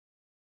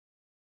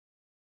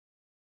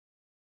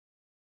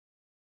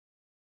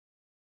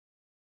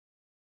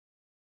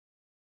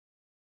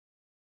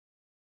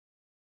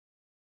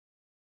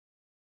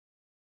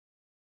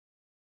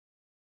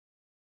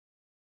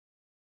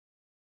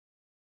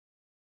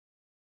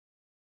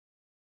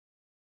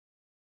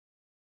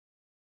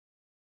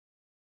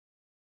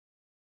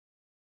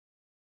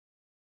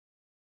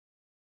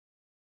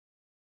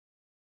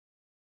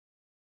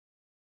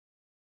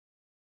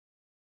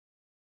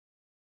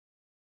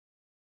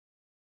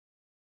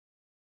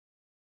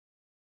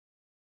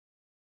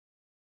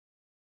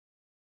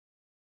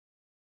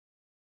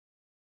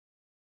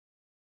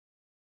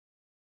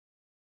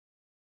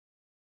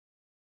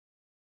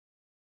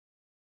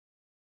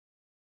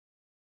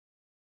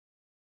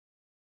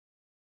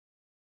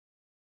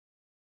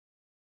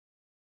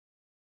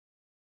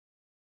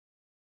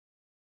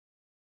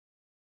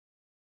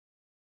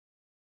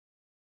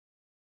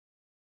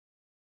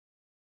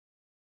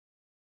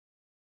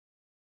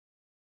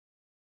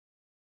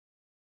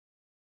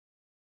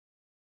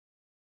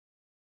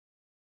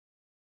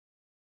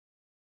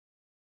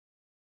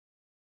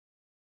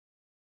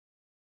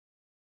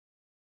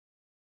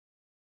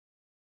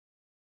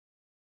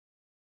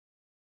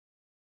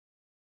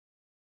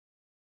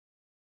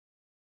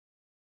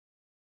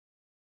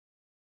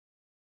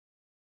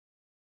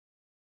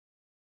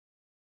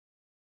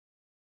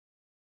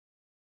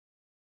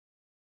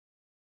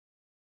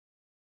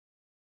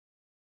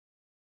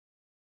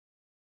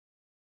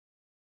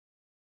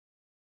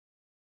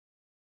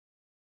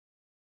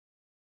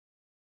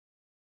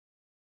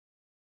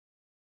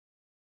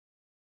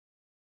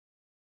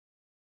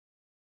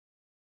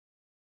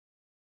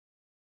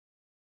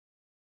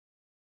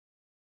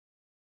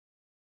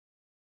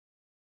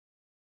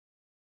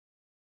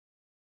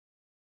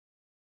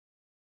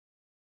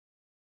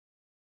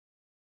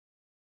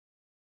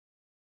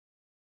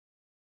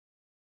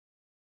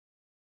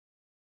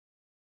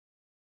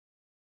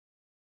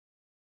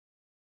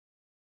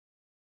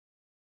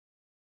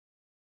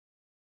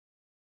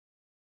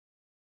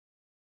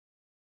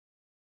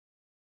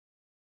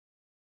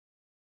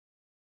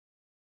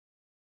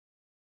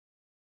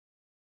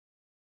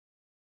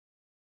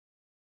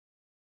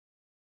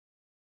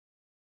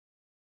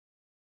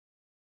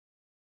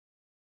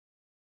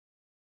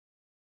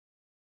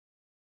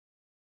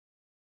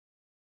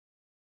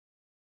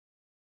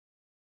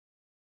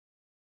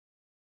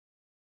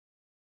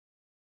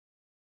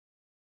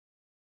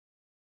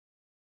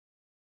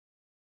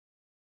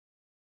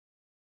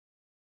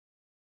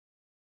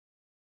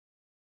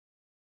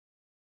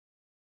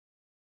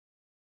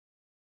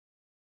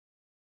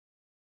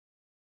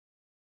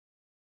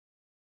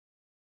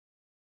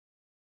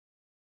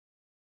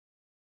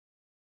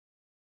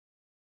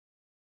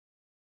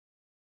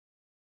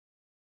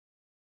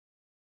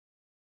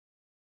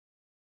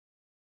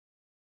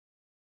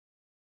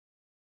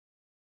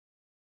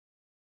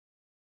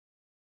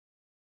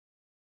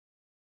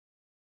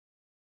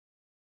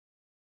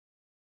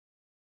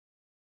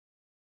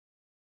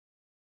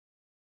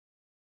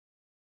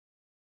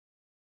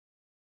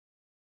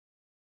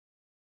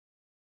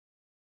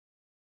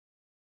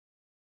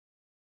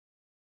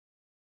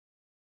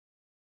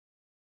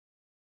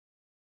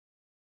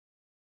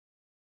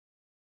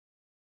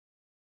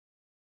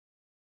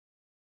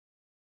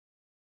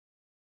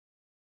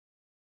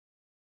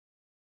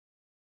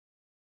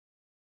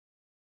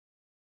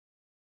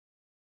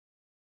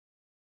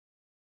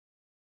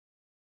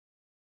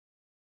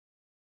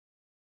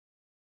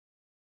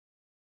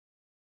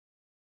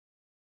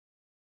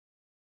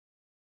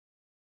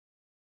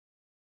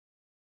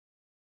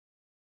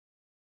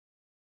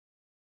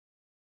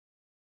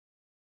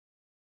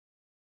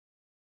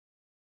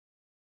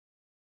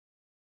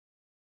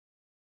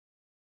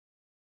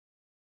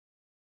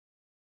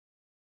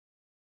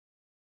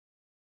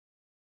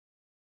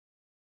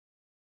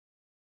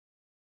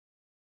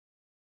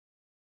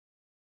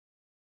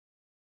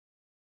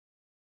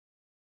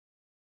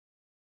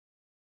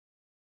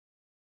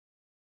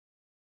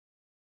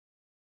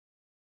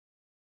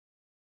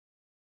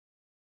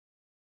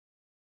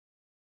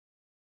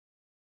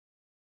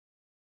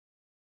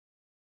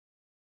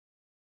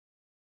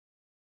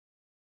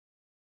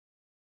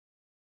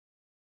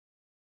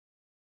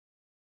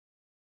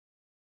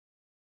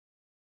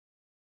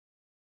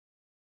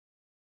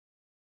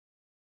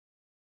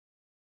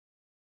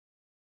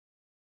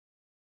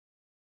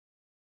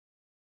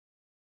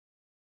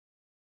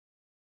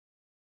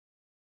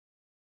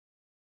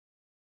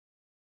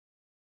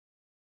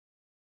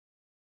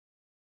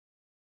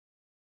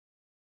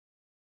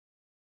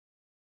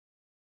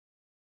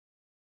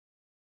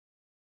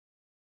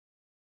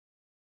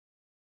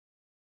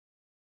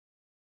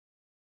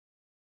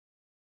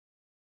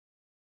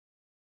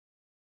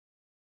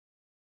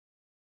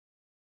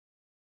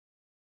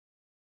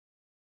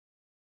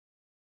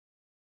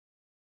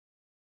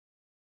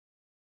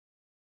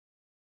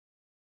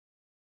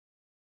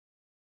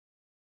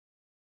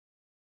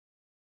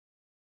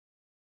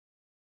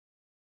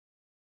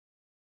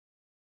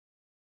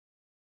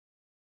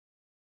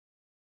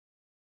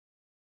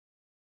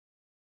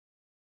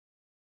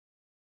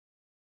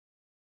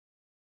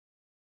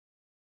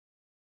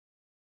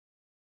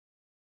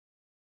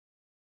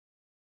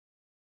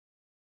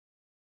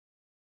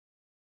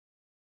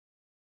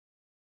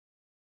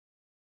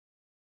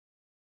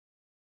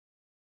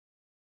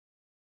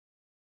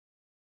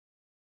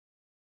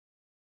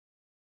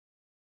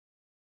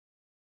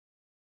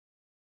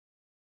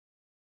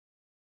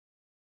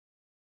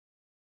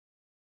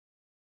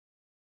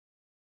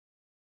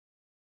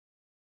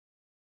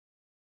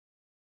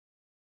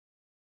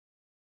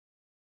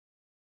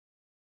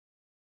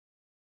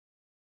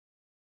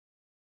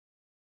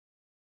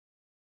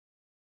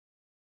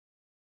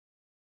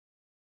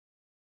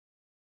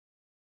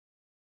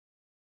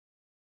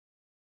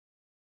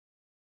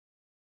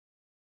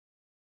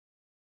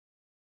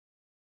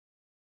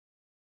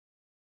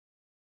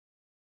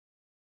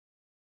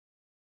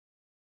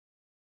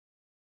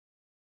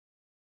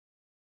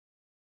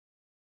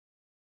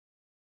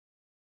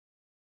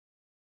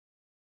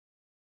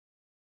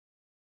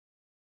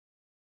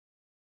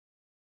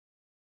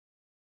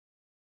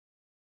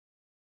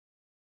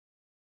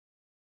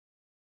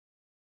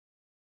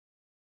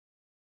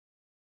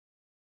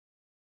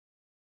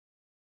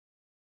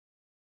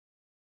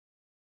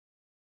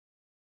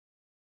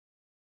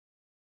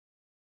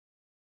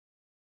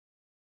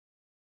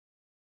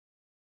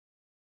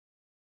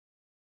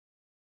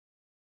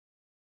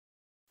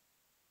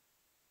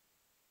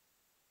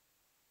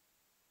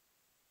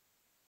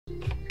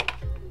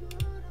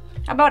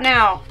How about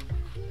now?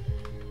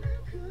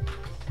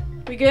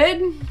 We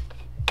good?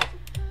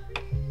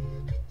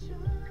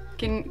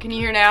 Can you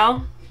hear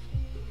now?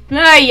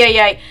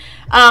 Ay.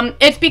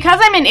 It's because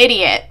I'm an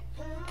idiot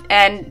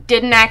and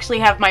didn't actually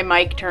have my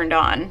mic turned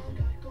on.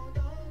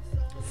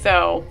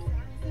 So,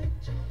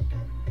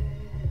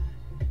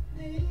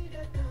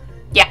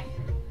 yeah.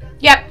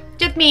 Yep,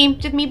 just me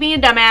being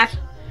a dumbass.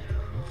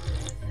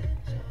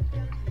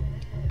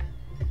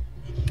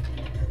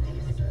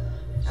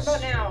 How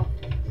about now?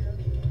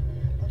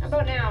 How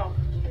about now?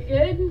 We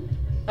good?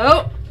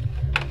 Oh,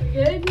 we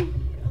good?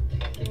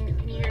 Can you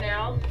hear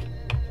now?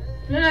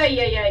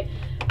 Ay.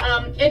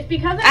 It's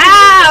because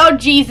I'm oh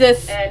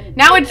Jesus! And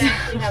now it's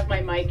actually have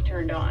my mic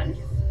turned on.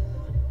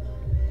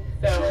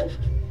 So.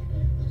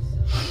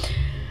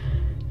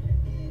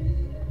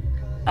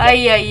 Ay.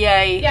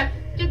 Yep,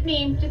 just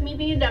me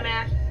being a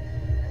dumbass.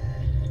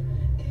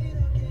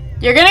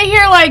 You're gonna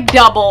hear like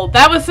double.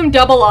 That was some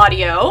double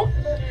audio.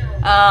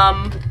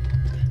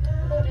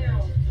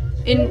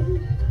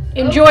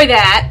 Enjoy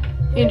that.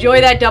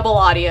 Enjoy that double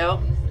audio.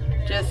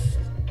 Just.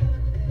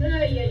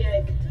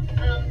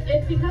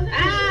 It's because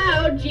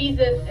oh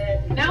Jesus!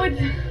 And now it's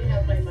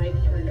have my mic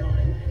turned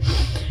on.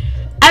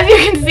 As you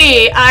can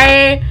see,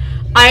 I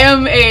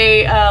am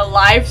a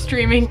live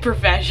streaming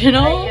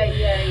professional.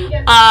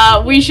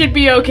 We should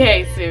be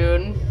okay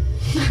soon.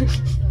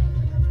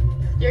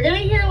 You're gonna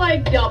hear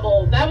like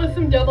double. That was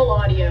some double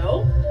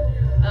audio.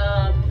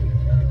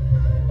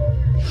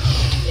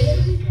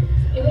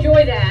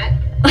 Enjoy that.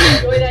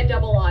 Enjoy that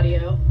double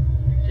audio.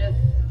 Just.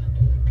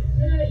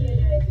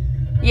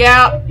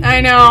 Yeah, I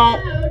know.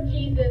 Oh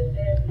Jesus!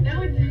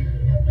 Now it's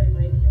have my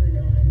mic turned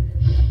on.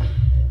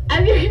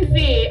 As you can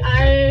see,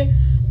 I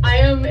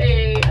am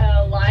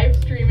a live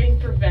streaming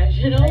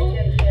professional.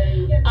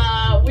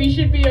 We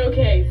should be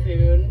okay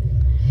soon.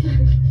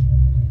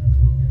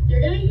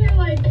 You're gonna hear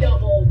like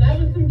double. That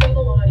was some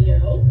double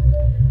audio.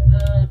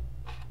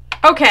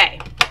 Okay.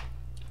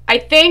 I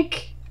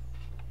think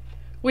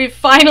we've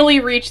finally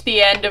reached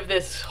the end of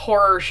this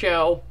horror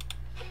show.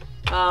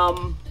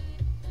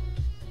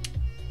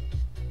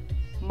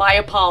 My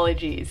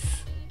apologies.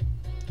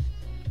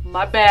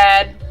 My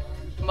bad.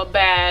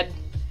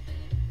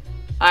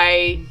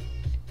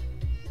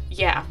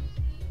 Yeah.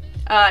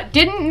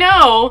 Didn't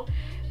know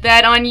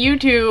that on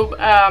YouTube,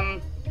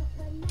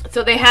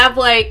 so they have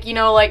like, you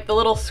know, like the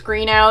little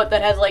screen out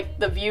that has like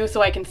the view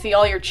so I can see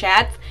all your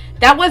chats.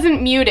 That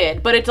wasn't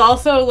muted, but it's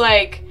also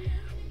like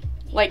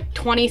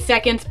 20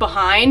 seconds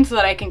behind so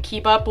that I can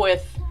keep up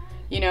with,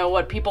 you know,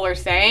 what people are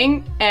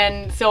saying.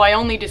 And so I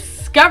only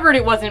discovered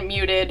it wasn't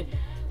muted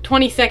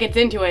 20 seconds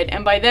into it,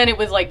 and by then it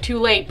was like too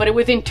late, but it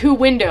was in 2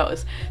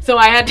 windows. So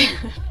I had to,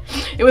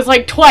 it was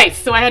like twice,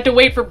 so I had to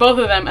wait for both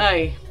of them.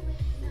 Ay.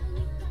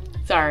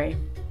 Sorry.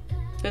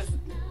 This.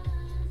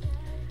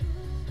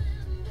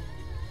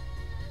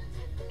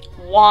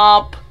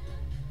 Womp.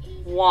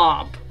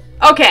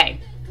 Okay.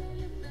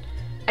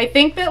 I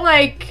think that,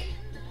 like,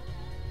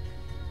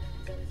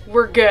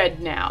 we're good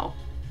now.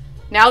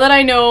 Now that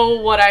I know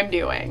what I'm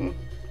doing.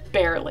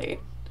 Barely.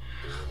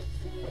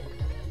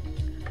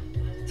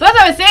 So as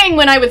I was saying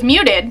when I was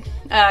muted,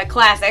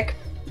 classic,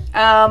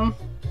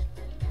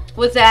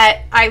 was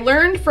that I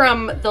learned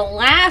from the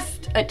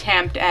last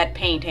attempt at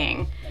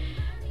painting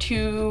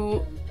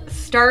to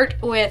start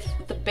with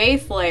the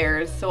base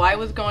layers. So I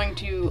was going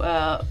to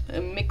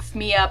mix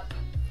me up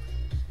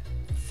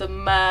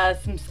some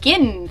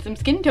skin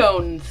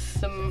tones,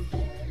 some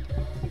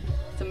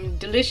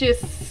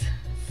delicious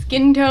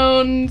skin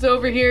tones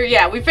over here.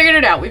 Yeah, we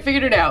figured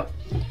it out.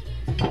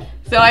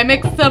 So I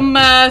mixed some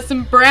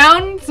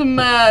brown, some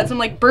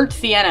like burnt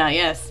sienna.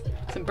 Yes,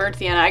 some burnt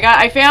sienna.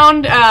 I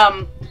found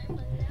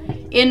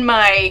in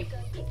my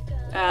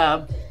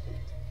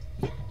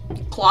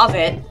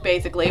closet,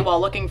 basically,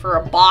 while looking for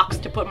a box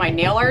to put my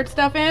nail art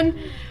stuff in,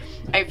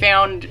 I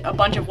found a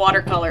bunch of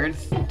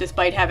watercolors,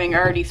 despite having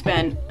already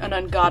spent an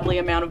ungodly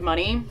amount of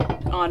money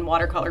on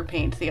watercolor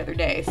paints the other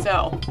day.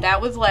 So that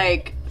was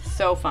like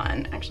so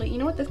fun. Actually, you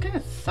know what? This kind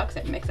of sucks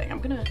at mixing.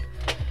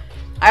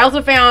 I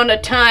also found a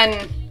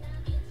ton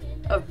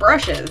of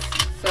brushes,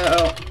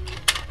 so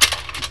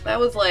that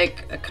was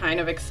like a kind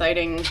of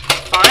exciting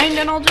find,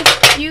 and I'll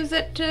just use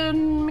it to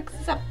mix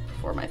this up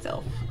for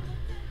myself.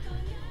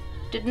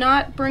 Did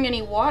not bring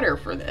any water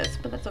for this,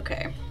 but that's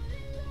okay.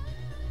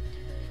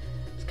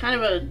 It's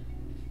kind of a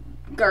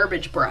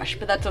garbage brush,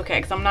 but that's okay,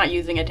 because I'm not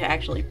using it to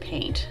actually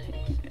paint.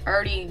 I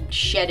already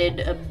shedded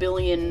a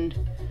billion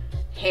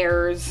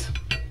hairs.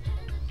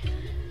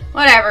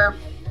 Whatever,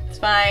 it's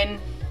fine.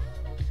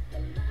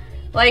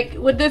 Like,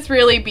 would this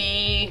really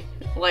be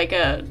like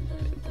a,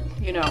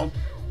 you know,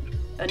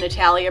 a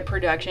Natalia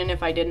production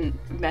if I didn't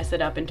mess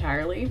it up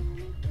entirely?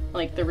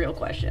 Like, the real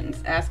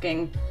questions.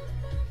 Asking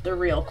the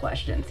real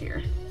questions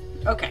here.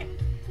 Okay.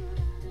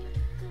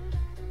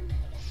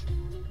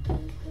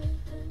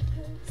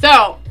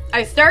 So,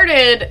 I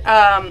started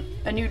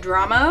a new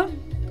drama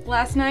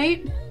last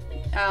night.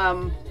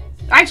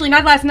 Actually,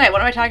 not last night.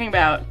 What am I talking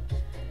about?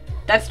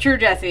 That's true,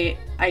 Jesse.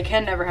 I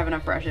can never have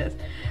enough brushes.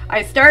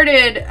 I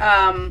started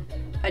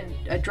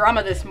a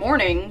drama this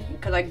morning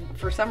because I,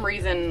 for some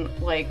reason,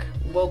 like,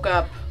 woke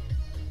up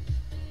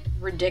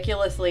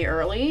ridiculously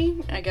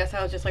early. I guess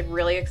I was just, like,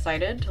 really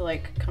excited to,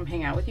 like, come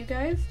hang out with you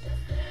guys.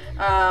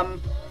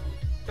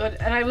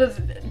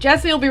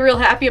 Jesse will be real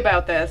happy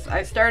about this.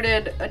 I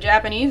started a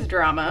Japanese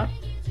drama.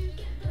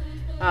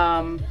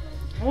 What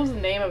was the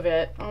name of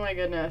it? Oh my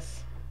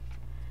goodness.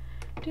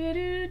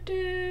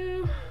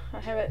 I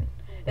have it.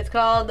 It's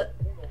called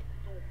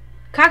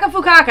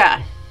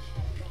Kakafukaka.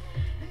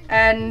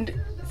 And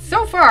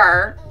so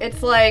far,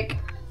 it's like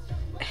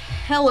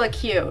hella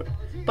cute,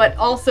 but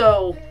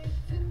also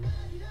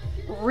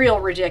real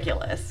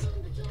ridiculous.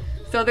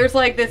 So there's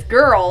like this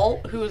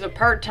girl who's a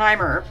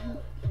part-timer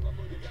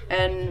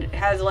and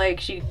has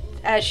like,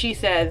 as she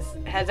says,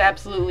 has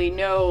absolutely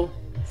no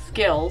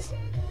skills.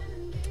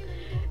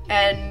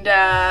 And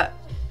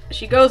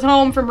she goes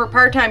home from her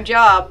part-time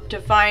job to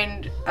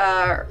find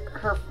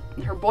her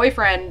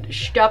boyfriend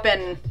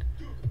stupping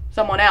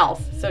someone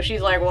else. So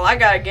she's like, well, I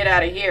gotta get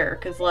out of here,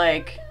 because,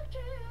 like,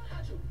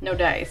 no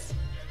dice.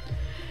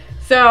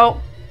 So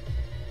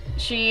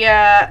she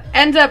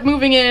ends up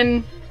moving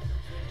into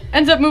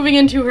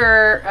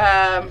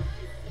her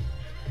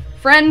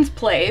friend's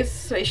place.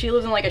 So she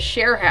lives in, like, a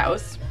share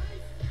house.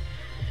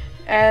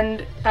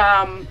 And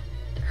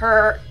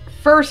her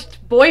first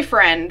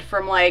boyfriend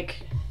from,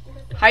 like,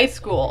 high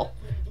school,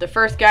 the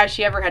first guy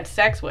she ever had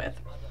sex with,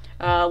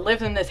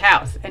 lives in this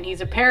house. And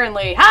he's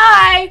apparently,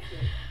 hi!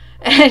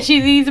 And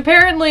he's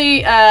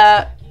apparently,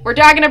 we're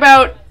talking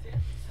about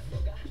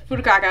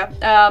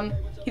Furukaka.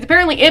 He's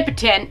apparently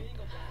impotent,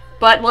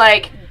 but,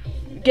 like,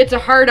 gets a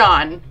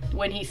hard-on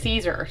when he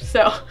sees her.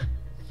 So,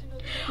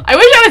 I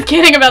wish I was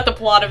kidding about the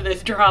plot of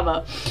this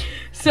drama.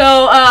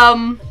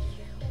 So,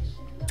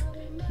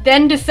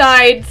 then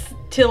decides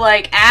to,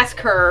 like, ask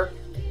her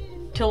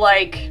to,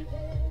 like,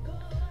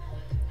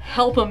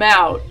 help him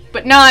out.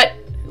 But not,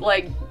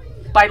 like,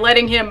 by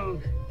letting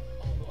him,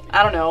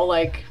 I don't know,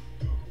 like,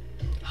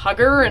 hug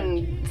her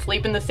and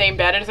sleep in the same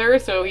bed as her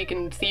so he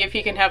can see if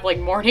he can have, like,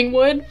 morning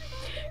wood.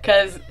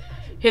 Because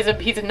he's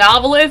a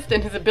novelist,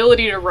 and his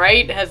ability to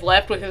write has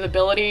left with his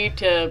ability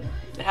to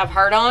have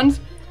hard-ons.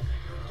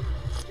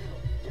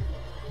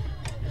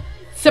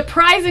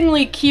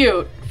 Surprisingly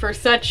cute for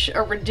such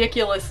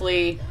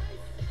a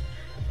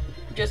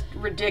just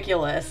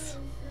ridiculous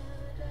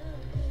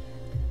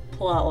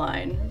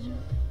plotline.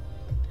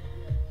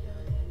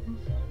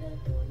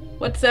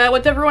 What's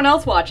everyone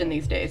else watching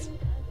these days?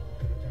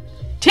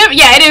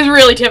 Yeah, it is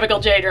really typical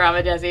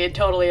J-drama, Jesse. It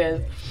totally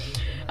is.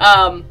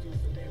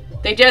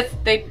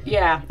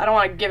 Yeah, I don't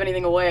want to give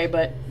anything away,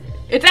 but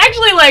it's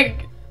actually,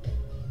 like,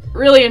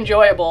 really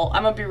enjoyable.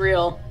 I'm gonna be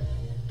real.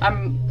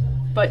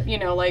 But, you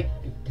know, like,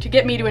 to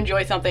get me to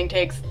enjoy something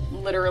takes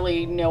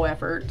literally no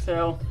effort,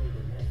 so.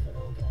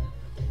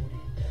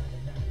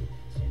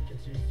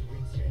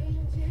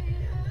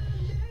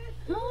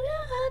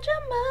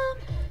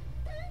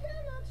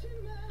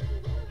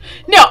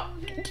 No!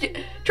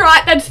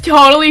 Trot, that's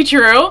totally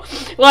true.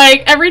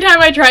 Like, every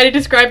time I try to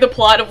describe the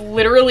plot of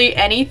literally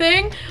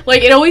anything,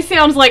 like, it always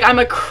sounds like I'm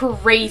a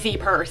crazy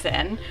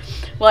person.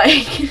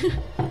 Like,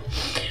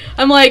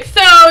 I'm like,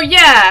 so,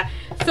 yeah.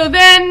 So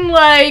then,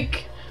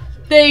 like,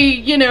 they,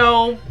 you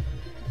know,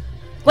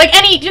 like,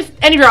 any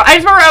drama. I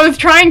just remember I was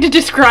trying to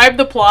describe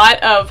the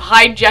plot of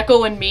Hyde,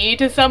 Jekyll, and Me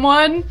to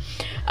someone.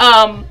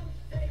 And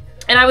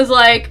I was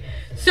like,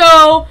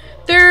 so,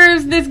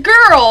 there's this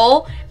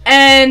girl,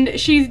 and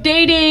she's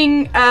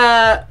dating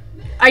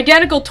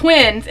identical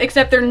twins,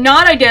 except they're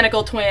not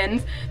identical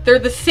twins. They're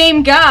the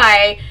same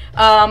guy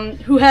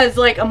who has,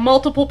 like,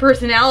 multiple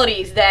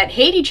personalities that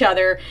hate each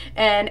other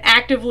and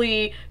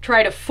actively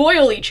try to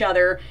foil each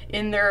other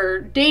in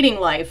their dating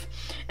life.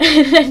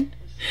 And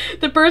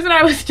the person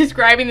I was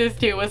describing this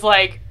to was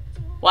like,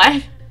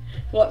 what?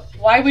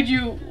 Why would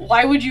you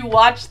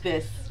watch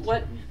this?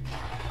 What?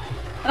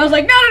 I was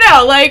like,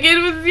 no, like, it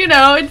was, you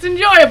know, it's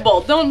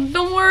enjoyable. Don't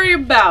worry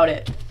about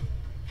it.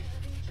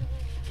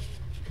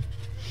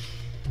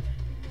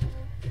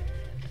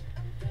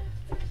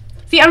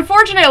 See,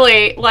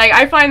 unfortunately, like,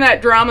 I find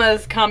that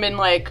dramas come in,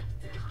 like,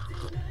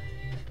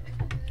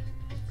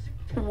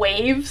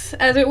 waves,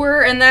 as it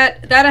were, and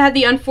that had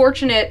the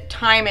unfortunate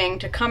timing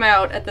to come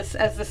out at the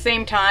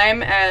same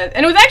time as,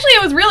 and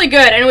it was really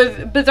good, and it was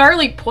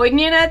bizarrely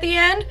poignant at the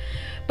end,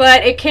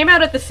 but it came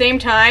out at the same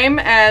time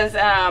as,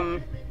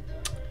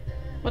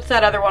 what's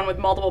that other one with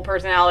multiple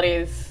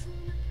personalities?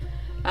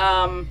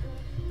 Oh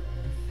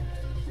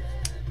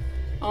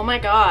my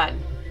god.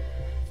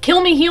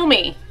 Kill Me, Heal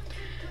Me.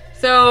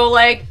 So,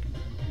 like,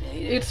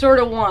 it's sort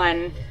of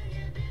one.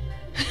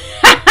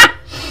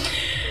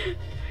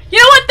 You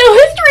know what?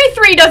 The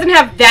History 3 doesn't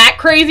have that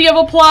crazy of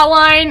a plot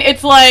line.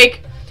 It's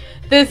like,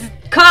 this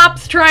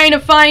cop's trying to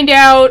find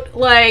out,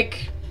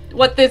 like,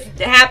 what this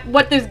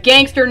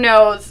gangster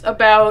knows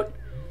about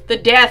the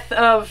death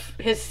of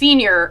his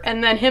senior,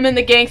 and then him and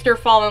the gangster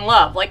fall in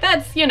love. Like,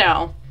 that's, you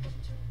know,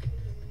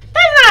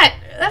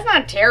 that's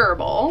not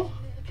terrible.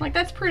 Like,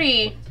 that's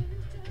pretty,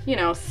 you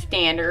know,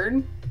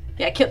 standard.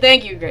 Yeah,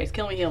 thank you, Grace.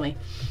 Kill Me, Heal Me.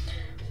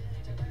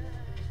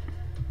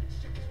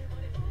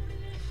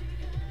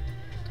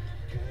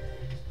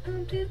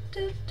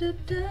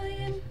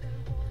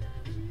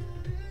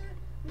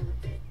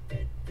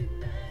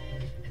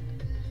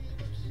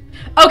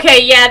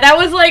 Okay, yeah, that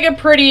was like a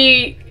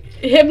pretty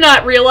him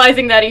not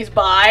realizing that he's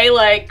bi.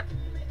 Like,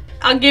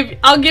 I'll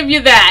give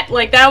you that.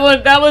 Like that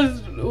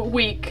was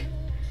weak,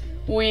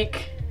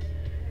 weak.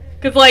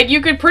 Because like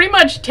you could pretty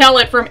much tell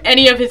it from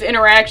any of his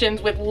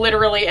interactions with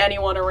literally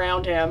anyone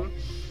around him.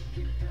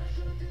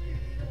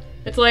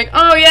 It's like,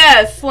 oh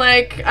yes,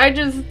 like I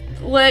just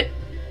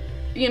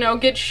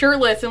get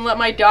shirtless and let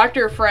my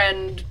doctor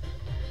friend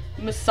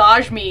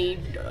massage me.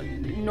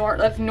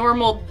 That's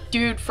normal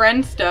dude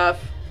friend stuff.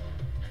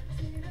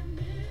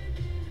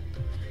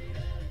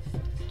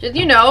 Just,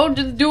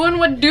 just doing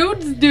what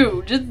dudes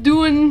do. Just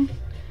doing...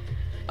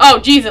 Oh,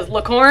 Jesus,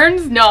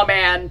 licorns? No,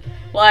 man.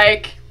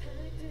 Like,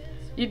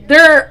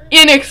 they're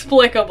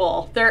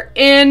inexplicable. They're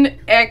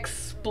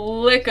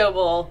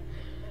inexplicable.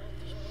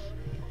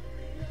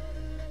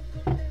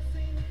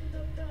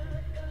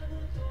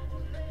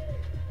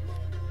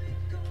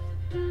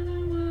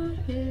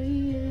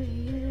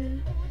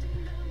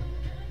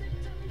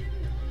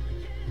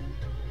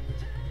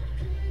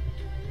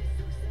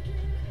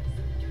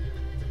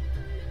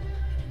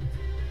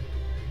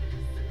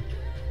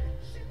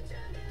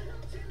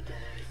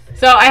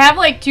 So I have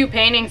like 2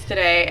 paintings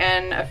today,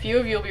 and a few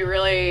of you will be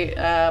really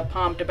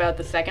pumped about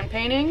the second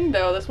painting,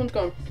 though this one's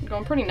going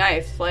pretty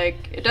nice.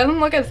 Like, it doesn't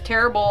look as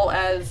terrible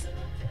as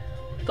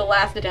the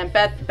last attempt.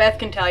 Beth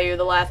can tell you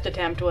the last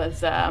attempt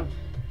was a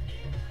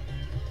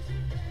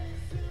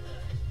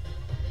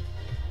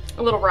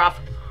little rough.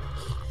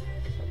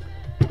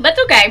 That's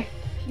okay.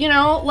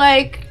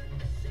 Like,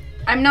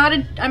 I'm not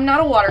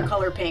a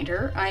watercolor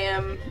painter. I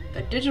am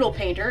a digital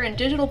painter, and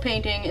digital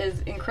painting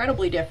is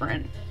incredibly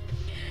different.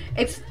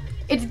 It's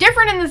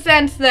different in the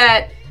sense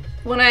that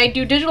when I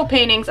do digital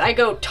paintings, I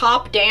go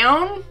top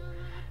down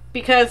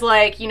because,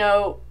 like,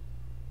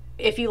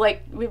 if you,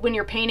 like, when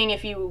you're painting,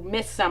 if you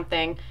miss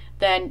something,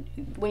 then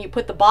when you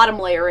put the bottom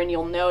layer in,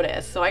 you'll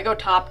notice. So I go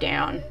top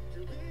down.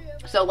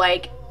 So,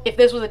 like, if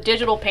this was a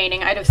digital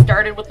painting, I'd have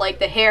started with, like,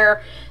 the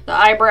hair, the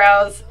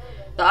eyebrows,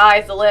 the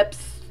eyes, the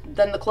lips,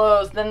 then the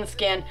clothes, then the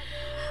skin,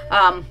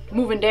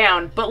 moving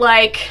down. But,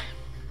 like,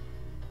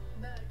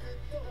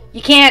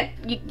 you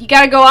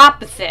gotta go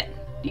opposite.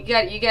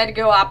 You gotta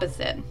go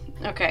opposite.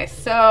 Okay,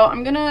 so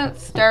I'm gonna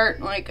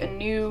start like a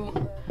new...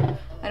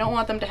 I don't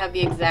want them to have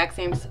the exact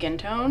same skin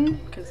tone,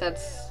 because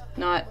that's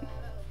not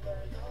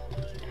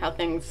how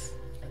things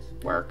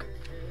work.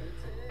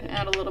 I'm gonna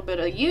add a little bit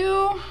of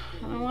you.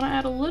 I want to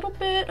add a little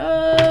bit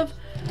of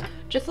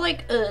just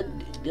like a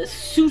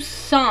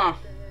sousson.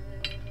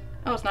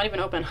 Oh, it's not even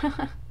open.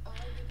 A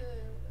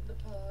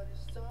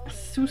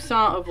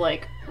sousson of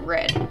like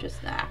red.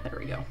 Just that. There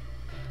we go.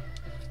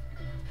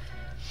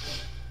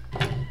 So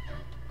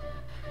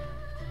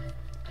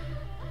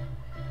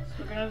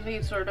we're gonna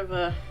need sort of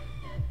a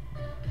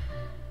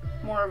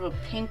more of a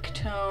pink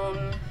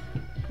tone.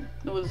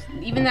 It was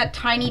even that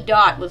tiny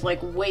dot was like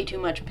way too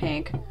much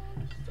pink.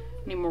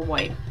 Need more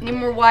white. Need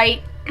more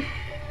white.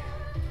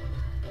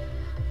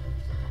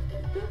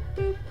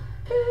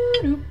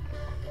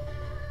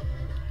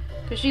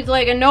 Because she's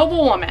like a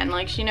noble woman.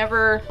 Like she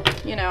never,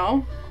 she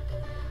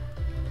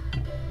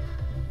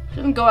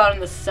doesn't go out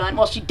in the sun.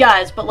 Well, she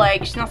does, but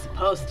like she's not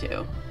supposed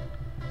to.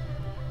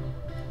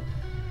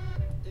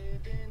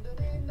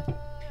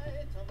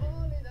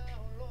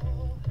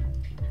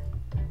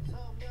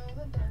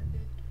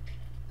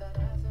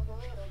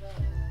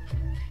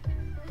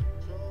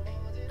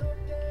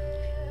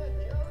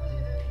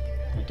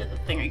 I did the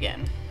thing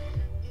again.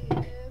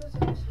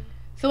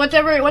 So what's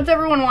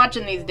everyone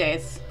watching these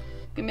days?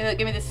 Give me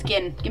the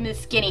skin. Give me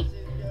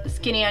the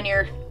skinny on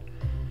your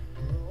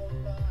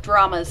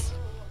dramas.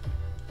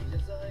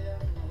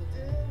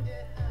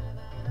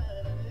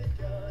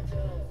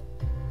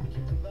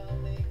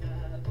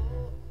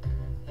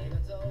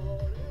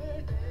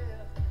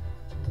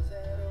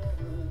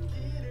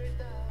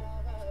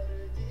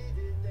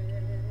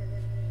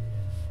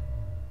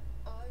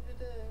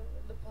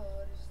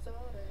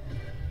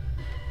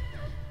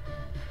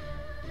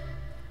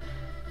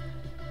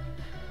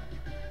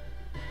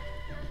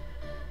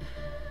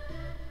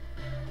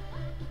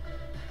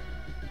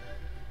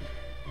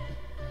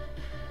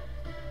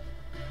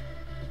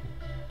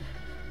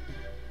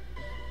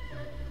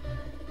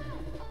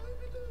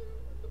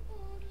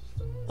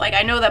 Like,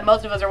 I know that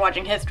most of us are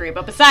watching history,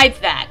 but besides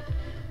that,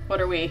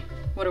 what are we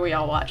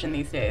all watching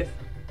these days?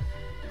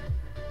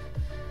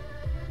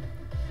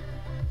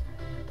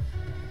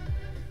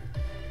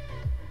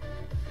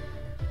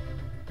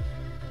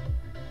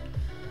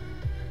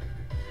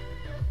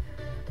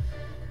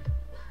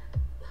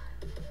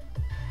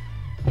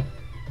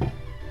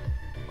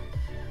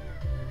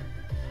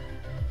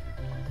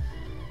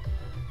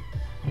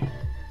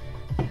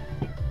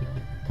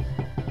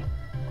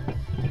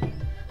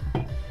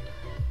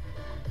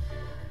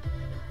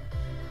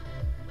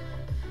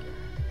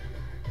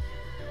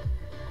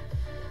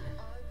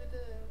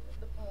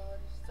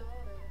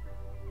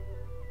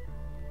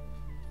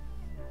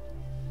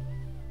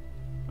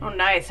 Oh,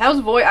 nice.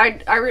 How's voice?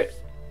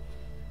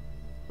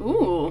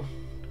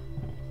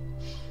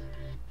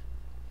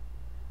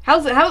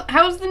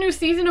 How's the new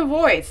season of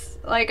Voice?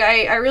 Like,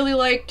 I really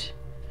liked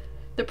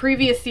the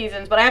previous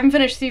seasons, but I haven't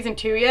finished season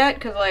 2 yet,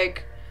 because,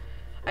 like,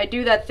 I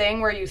do that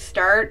thing where you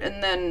start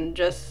and then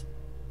just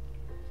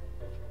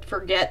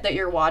forget that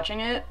you're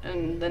watching it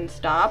and then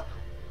stop.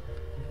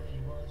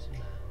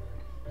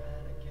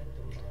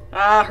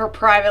 Ah, her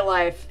private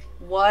life.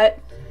 What?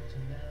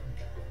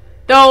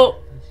 Though,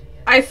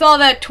 I saw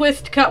that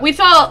twist we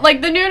saw,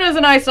 like, the Nunas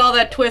and I saw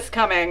that twist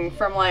coming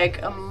from,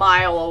 like, a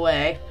mile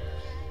away.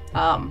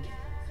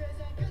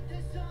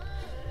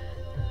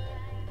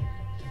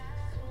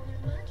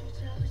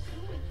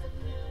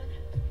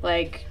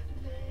 Like,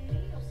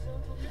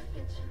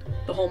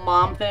 the whole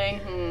mom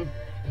thing.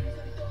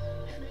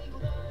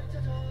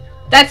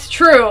 That's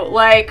true.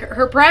 Like,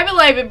 her private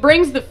life, it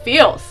brings the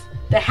feels.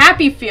 The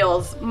happy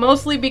feels.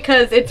 Mostly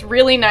because it's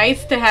really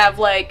nice to have,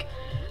 like,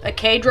 a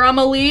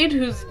K-drama lead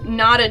who's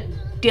not a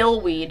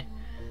dillweed.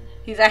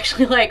 He's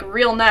actually, like,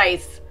 real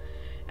nice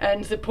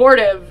and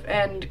supportive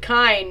and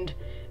kind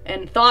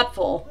and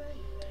thoughtful.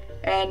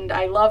 And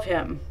I love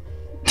him.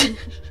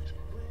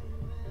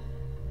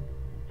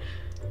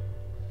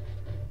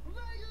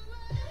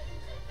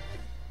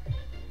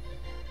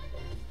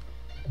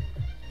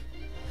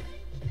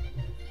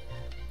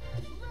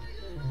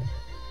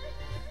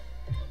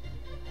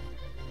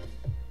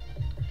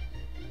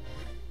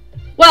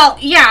 Well,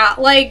 yeah,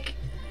 like,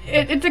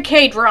 it's a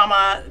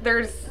K-drama.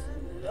 There's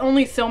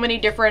only so many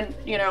different,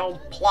 you know,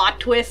 plot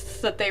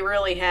twists that they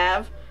really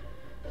have.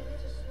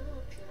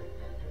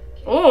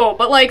 Oh,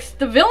 but, like,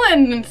 the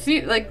villain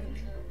and like,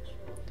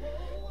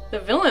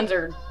 the villains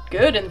are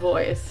good in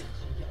Voice.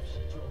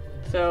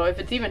 So if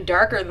it's even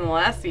darker than the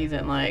last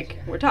season, like,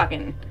 we're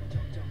talking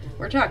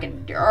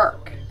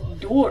dark.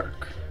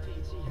 Dork.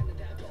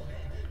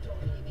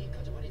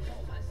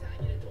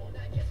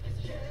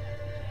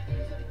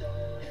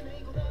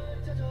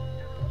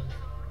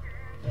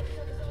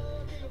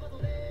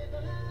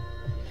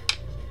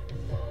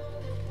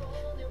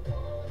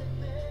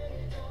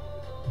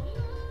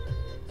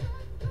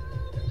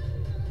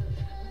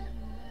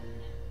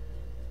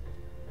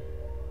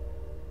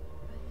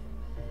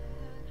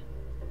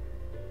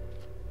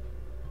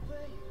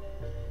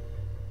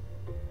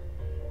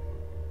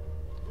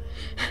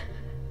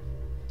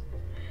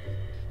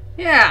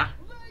 Yeah,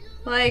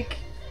 like,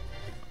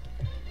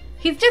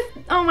 he's just,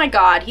 oh my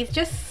god, he's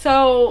just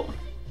so,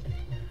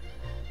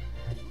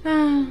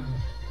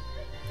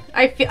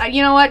 I feel,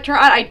 you know what,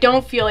 I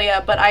don't feel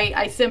ya, but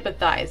I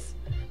sympathize.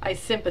 I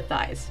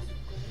sympathize.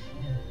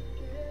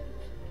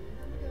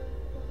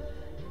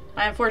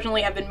 I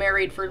unfortunately have been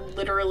married for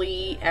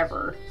literally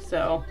ever,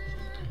 so.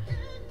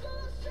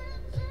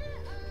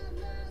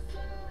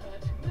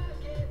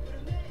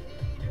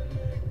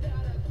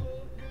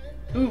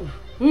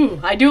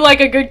 Ooh, I do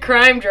like a good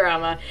crime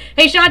drama.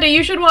 Hey Shanta,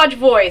 you should watch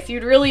Voice.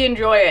 You'd really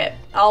enjoy it.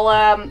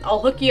 I'll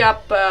hook you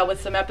up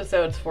with some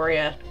episodes for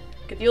you,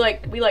 cause we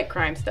like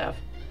crime stuff.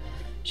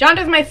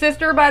 Shanta's my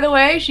sister, by the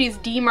way. She's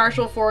D.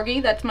 Marshall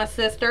Forgy. That's my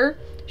sister.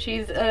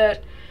 She's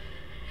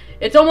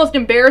it's almost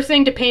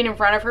embarrassing to paint in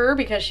front of her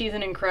because she's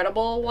an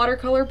incredible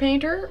watercolor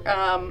painter.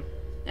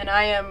 And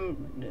I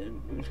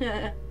am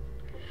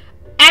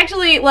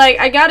actually, like,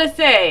 I gotta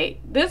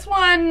say, this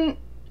one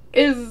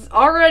is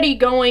already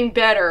going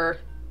better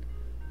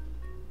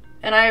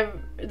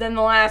than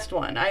the last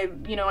one. I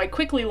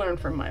quickly learned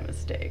from my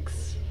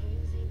mistakes.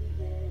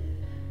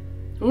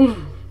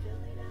 Ooh.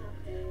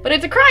 But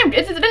it's a crime,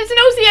 it's an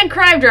OCN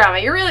crime drama.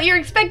 You're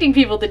expecting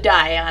people to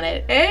die on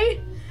it, eh?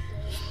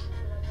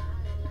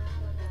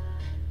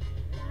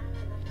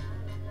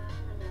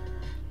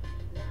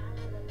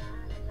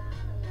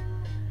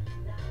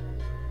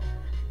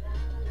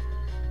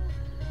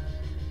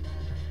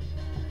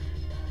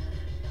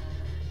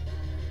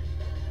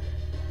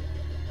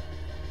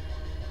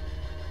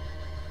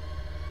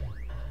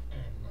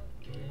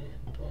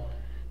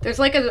 There's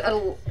like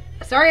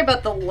sorry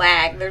about the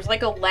lag. There's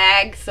like a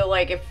lag, so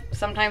like if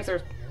sometimes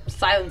there's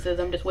silences,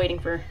 I'm just waiting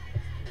for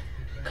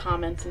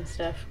comments and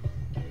stuff.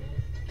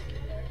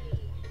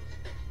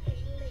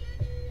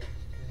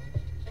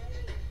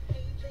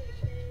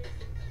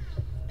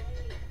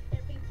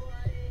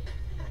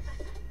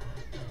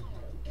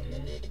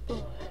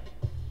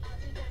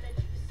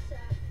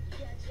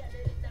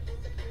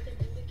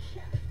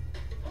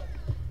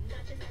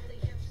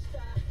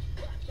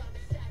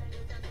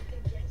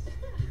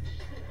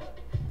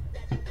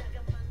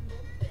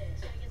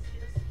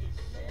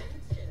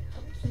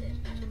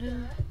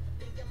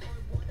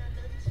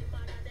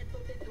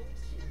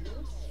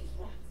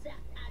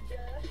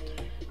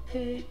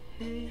 Hey,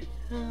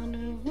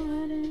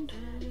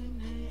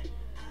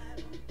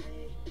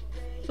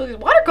 so these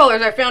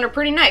watercolors I found are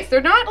pretty nice.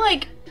 They're not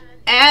like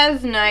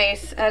as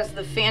nice as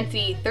the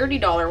fancy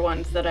 $30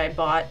 ones that I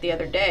bought the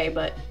other day,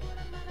 but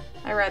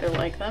I rather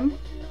like them.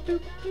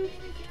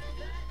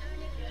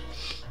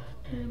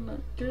 I'm a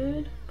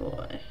good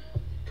boy.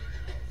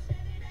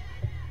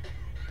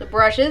 The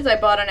brushes I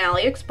bought on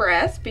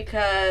AliExpress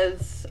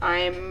because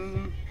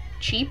I'm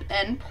cheap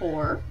and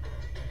poor,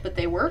 but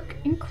they work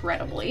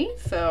incredibly,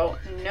 so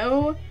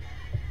no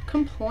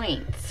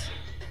complaints.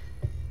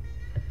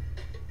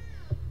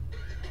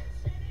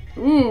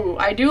 Ooh,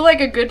 I do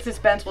like a good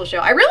suspenseful show.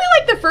 I really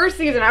like the first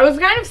season. I was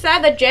kind of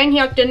sad that Jang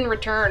Hyuk didn't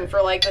return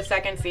for like the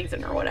second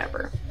season or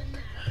whatever.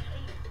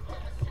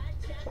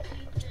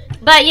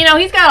 But, you know,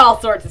 he's got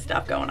all sorts of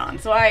stuff going on,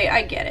 so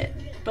I get it.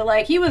 But,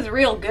 like, he was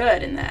real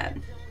good in that.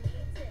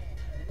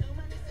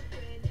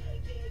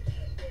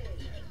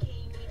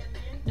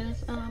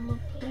 Yes, I'm a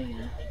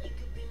player.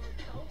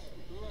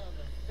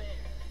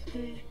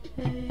 Hey,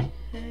 hey,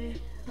 hey,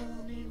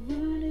 honey,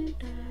 running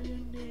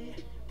down there.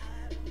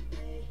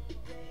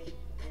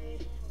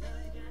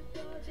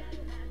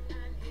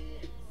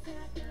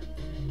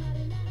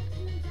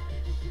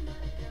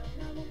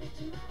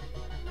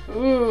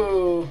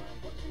 Ooh.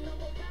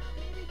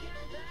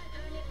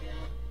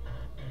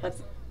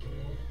 Let's...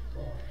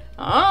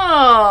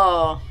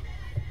 Oh.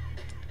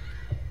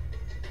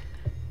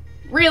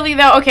 Really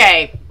though?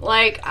 Okay.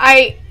 Like,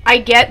 I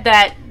get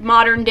that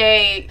modern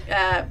day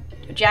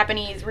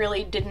Japanese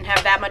really didn't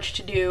have that much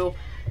to do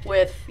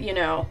with, you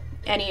know,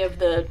 any of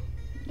the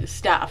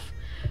stuff.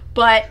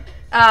 But,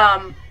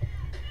 does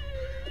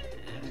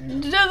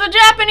a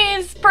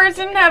Japanese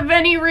person have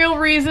any real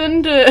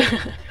reason to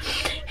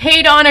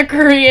hate on a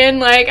Korean?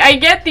 Like, I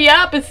get the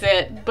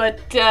opposite, but,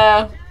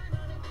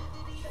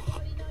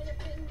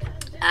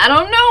 I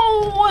don't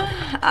know.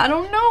 I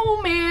don't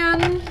know,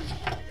 man.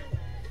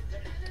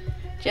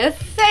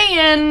 Just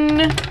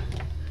saying.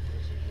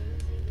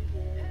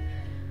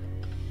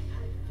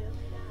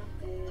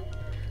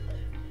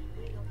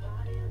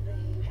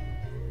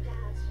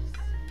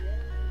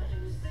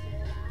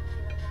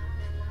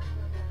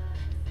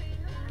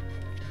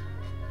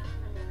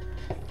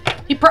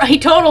 He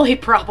totally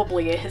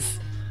probably is.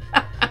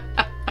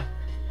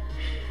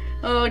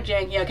 Oh,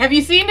 Jang Hyuk. Have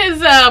you seen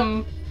his,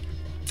 oh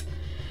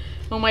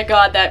my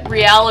god, that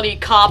reality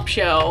cop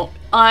show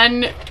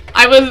on,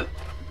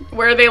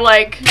 where they,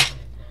 like,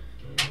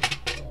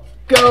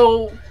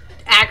 go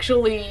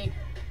actually,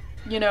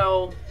 you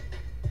know,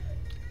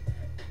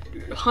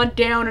 hunt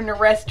down and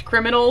arrest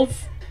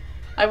criminals?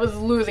 I was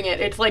losing it.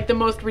 It's, like, the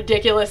most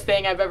ridiculous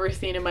thing I've ever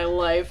seen in my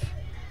life.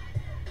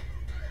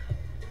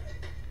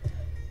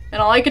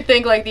 And all I could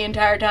think, like, the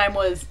entire time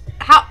was,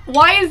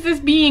 why is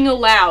this being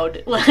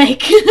allowed?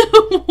 Like,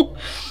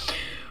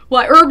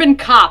 why, Urban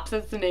Cops,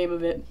 that's the name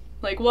of it.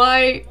 Like,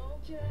 why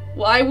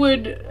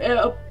would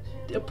a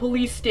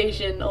police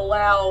station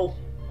allow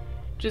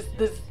just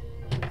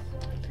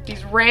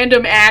these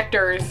random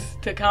actors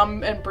to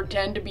come and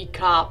pretend to be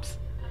cops?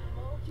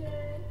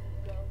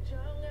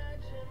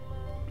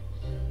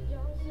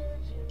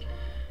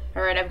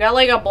 Alright, I've got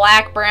like a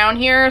black-brown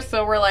here,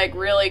 so we're like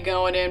really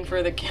going in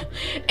for the kill.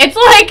 It's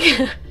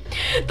like,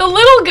 the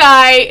little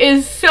guy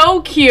is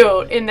so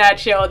cute in that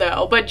show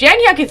though, but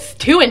Jang Hyuk is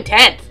too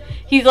intense.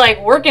 He's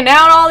like working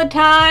out all the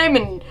time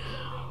and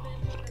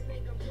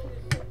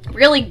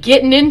really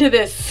getting into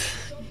this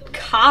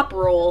cop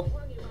role.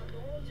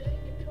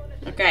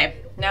 Okay,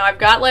 now I've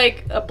got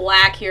like a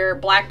black here,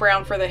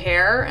 black-brown for the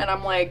hair, and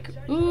I'm like,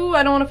 ooh,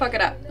 I don't want to fuck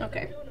it up.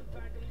 Okay.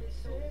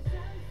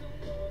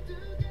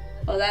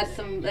 Oh, that's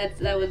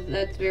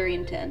very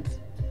intense.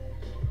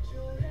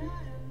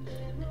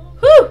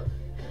 Whew!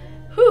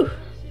 Whew!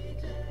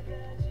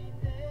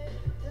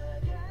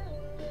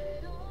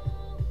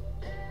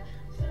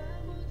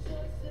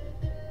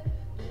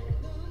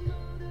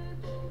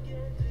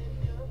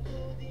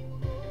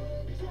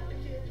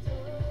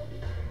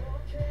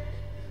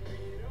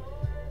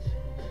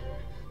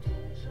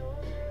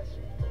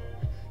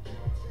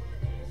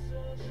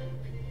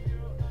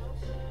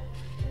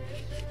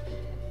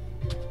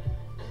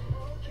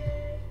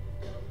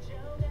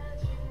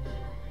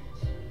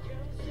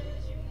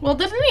 Well,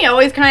 doesn't he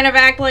always kind of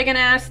act like an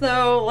ass,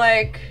 though?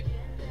 Like,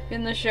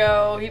 in the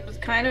show, he was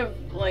kind of,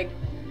 like,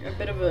 a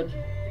bit of a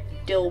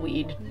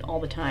dillweed all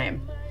the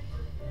time.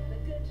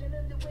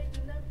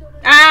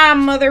 Ah,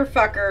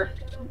 motherfucker.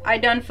 I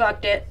done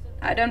fucked it.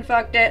 I done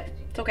fucked it.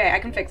 It's okay, I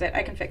can fix it.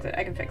 I can fix it.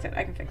 I can fix it.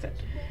 I can fix it.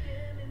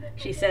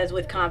 She says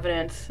with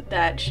confidence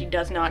that she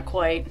does not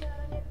quite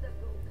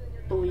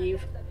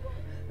believe.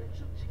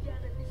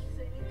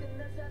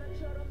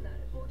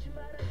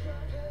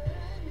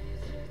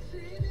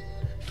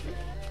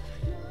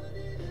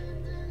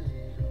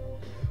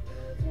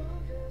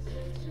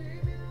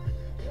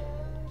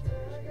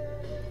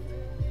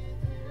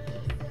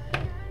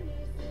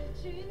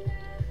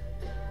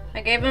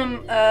 I gave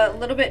him a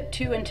little bit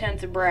too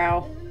intense a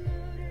brow.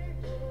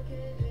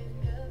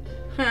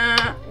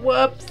 Huh,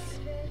 whoops.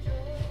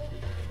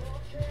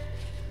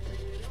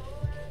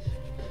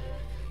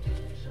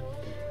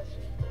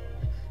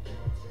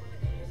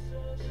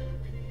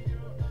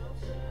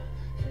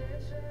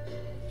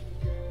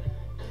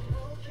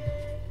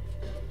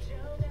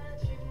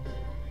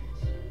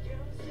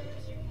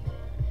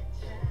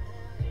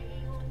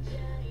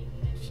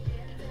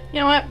 You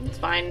know what? It's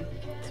fine.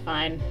 It's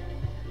fine.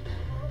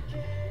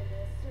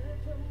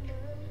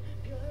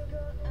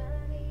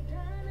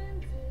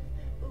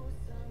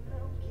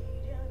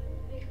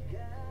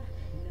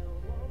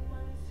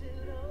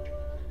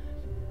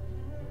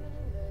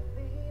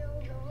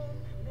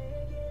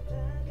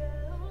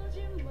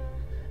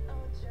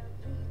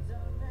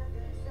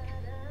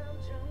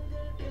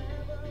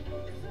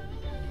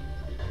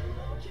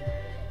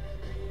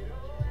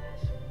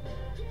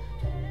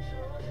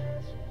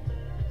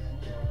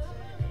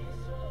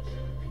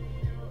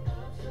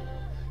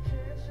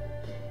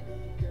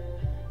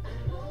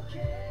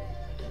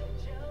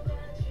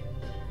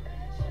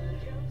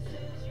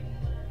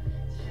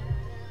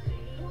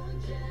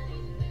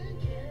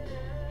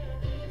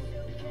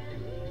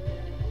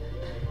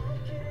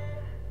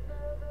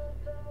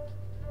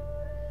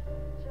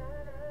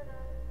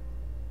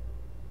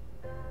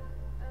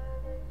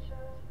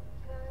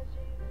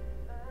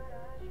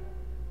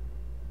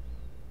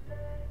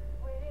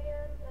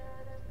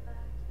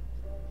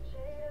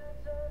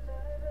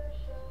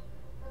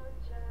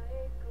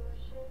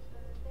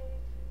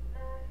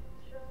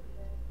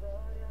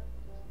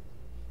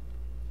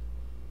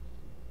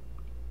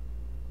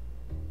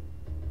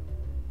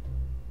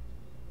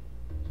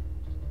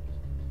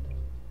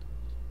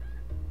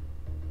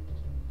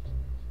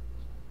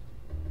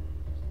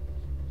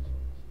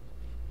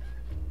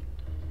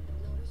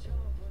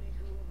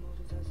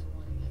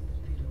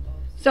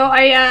 So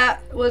I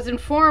was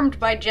informed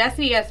by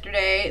Jesse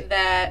yesterday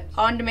that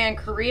On Demand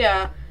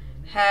Korea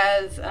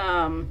has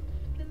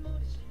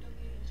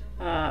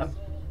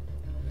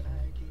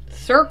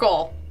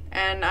Circle,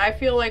 and I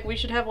feel like we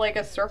should have like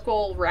a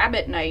Circle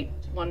Rabbit night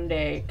one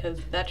day, because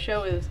that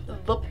show is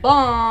the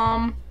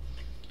bomb.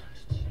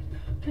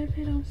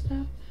 Baby, don't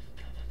stop.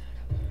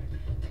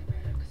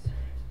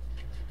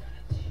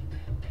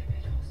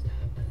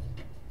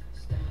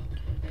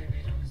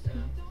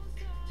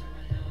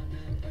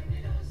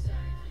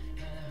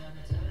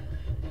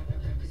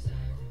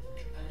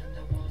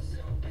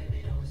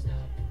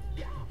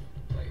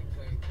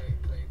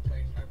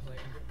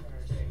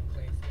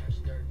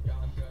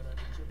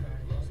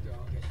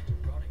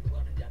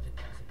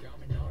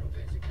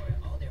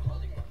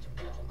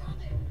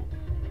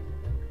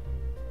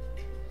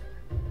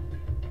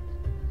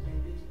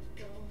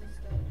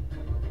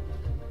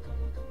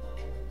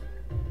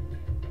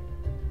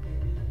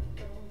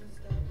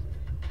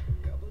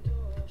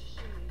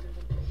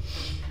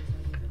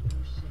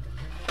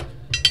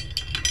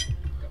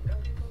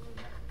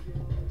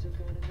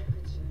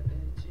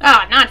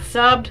 Ah, not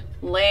subbed.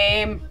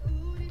 Lame.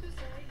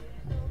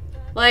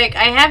 Like,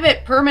 I have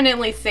it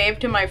permanently saved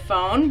to my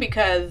phone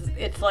because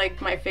it's like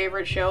my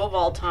favorite show of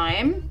all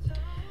time.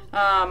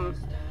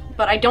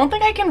 But I don't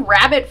think I can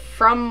rabbit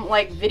from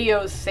like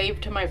videos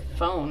saved to my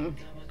phone.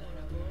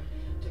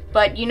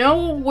 But you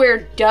know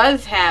where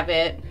does have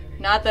it?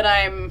 Not that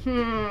I'm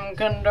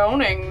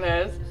condoning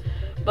this,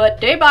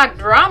 but Daebak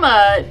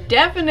Drama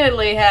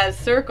definitely has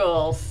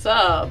Circle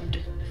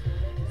subbed.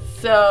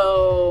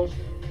 So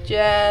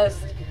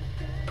just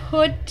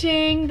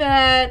putting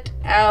that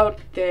out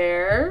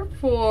there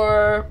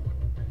for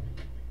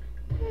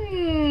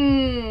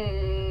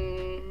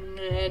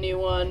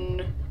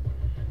anyone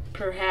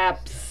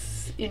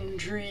perhaps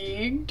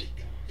intrigued.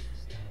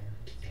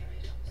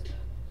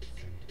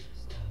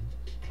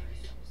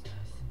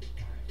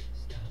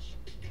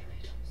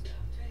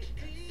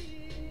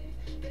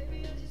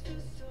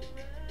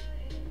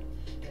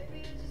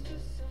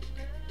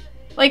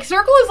 Like,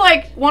 Circle is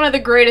like one of the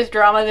greatest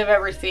dramas I've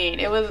ever seen.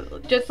 It was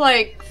just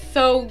like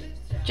so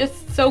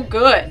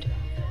good.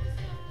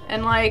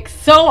 And like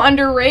so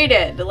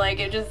underrated. Like,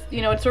 it just,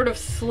 you know, it sort of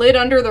slid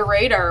under the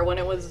radar when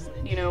it was,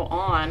 you know,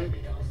 on.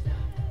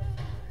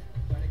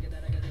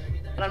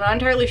 And I'm not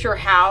entirely sure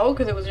how,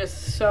 because it was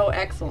just so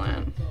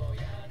excellent.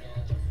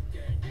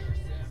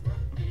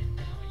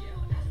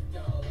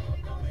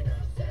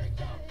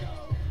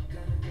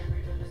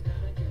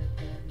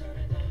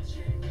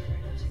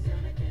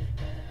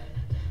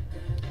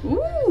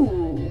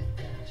 Ooh.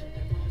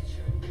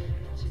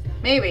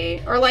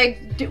 Maybe. Or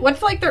like,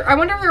 what's like their, I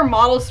wonder if their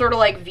model's sort of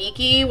like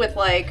Viki with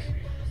like,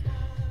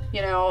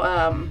 you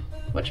know,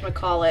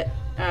 whatchamacallit,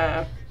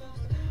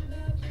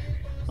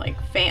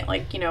 like fan,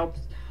 like, you know,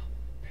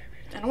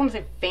 I don't want to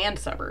say fan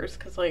subbers,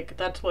 because like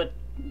that's what,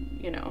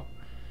 you know,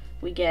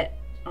 we get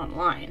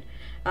online,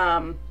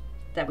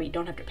 that we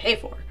don't have to pay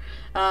for.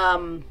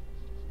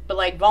 But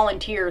like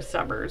volunteer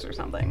subbers or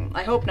something.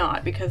 I hope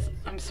not, because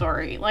I'm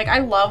sorry. Like, I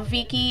love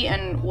Viki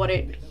and what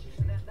it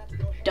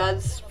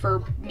does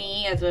for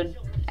me as an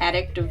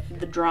addict of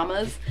the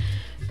dramas,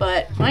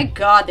 but my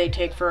god, they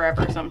take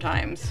forever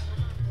sometimes.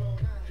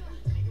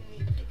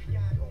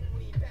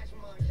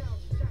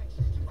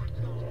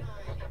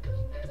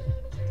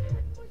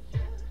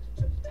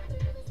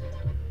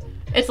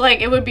 It's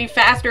like, it would be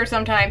faster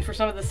sometimes for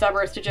some of the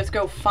subbers to just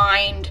go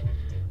find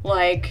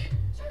like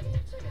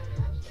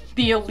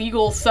the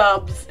illegal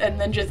subs and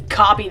then just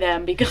copy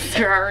them, because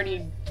they're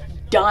already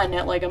done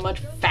at like a much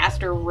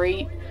faster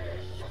rate.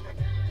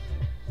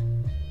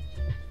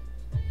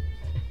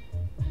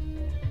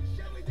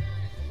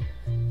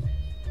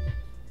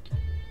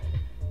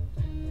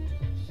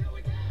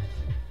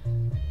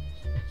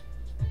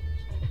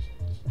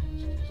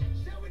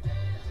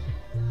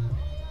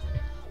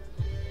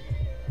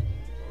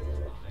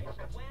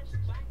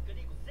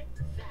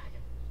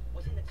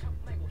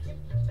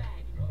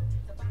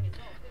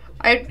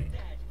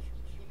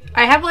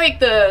 I have like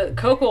the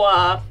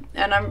Cocoa,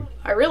 and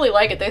I really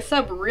like it. They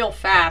sub real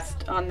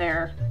fast on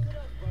there.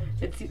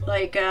 It's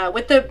like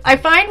with the, I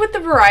find with the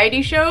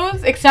variety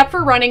shows, except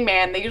for Running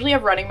Man, they usually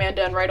have Running Man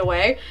done right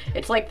away.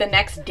 It's like the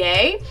next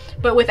day,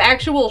 but with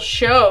actual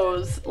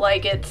shows,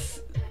 like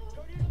it's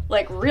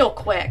like real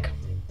quick.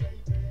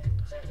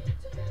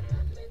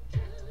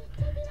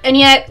 And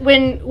yet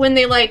when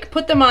they like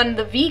put them on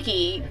the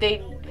Viki,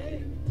 they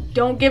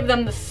don't give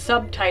them the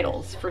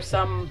subtitles for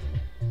some,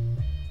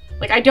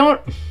 like, I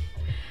don't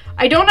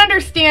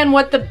understand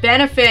what the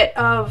benefit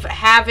of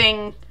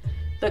having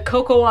the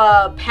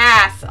Cocoa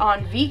Pass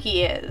on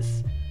Viki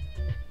is.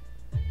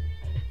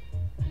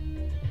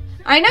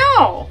 I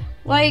know!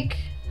 Like,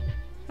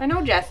 I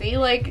know, Jesse,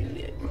 like,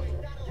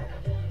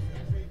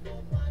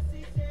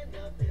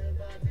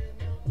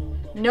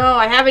 no,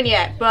 I haven't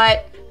yet,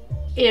 but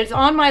it's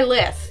on my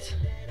list.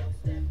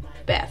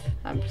 Beth.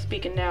 I'm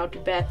speaking now to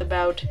Beth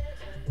about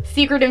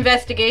Secret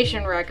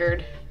Investigation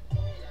Record.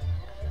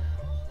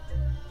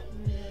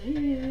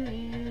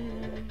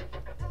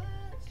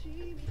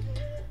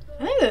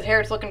 I think this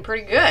hair is looking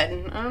pretty good.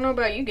 I don't know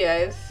about you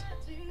guys.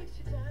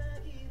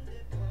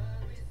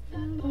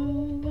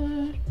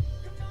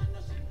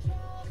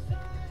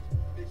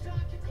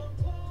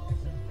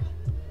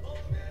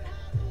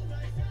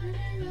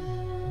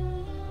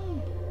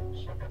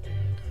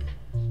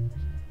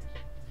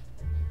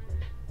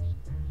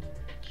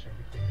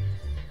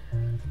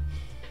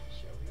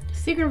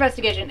 Secret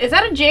Investigation. Is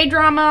that a J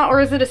drama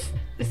or is it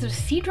a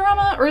C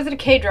drama or is it a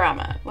K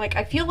drama? Like,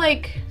 I feel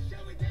like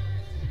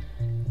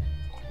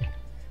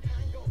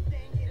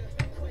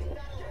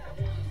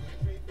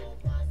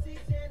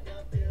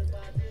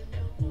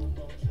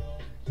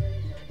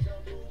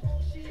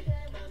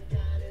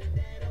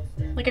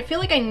I feel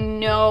like I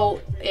know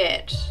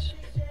it,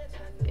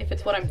 if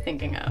it's what I'm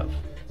thinking of.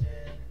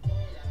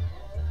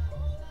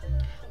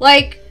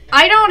 Like,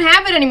 I don't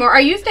have it anymore. I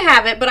used to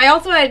have it, but I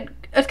also had,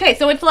 okay,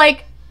 so it's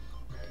like,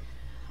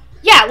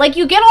 yeah, like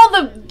you get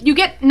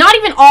not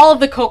even all of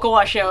the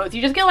Cocoa shows.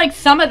 You just get like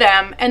some of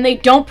them and they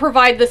don't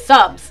provide the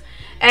subs.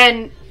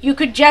 And you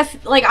could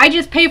just, like, I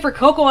just pay for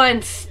Cocoa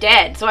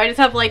instead. So I just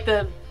have like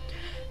the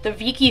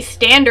Viki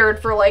standard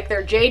for like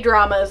their J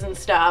dramas and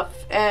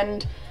stuff.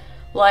 And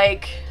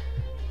like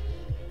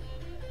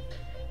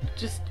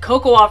just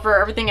Cocoa for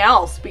everything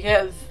else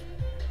because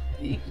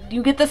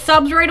you get the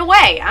subs right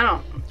away. I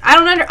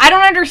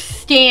don't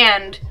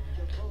understand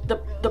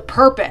the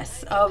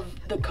purpose of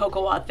the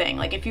Cocoa thing.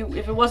 Like if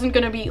it wasn't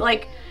gonna be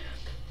like,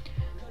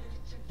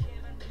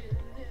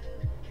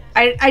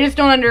 I just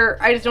don't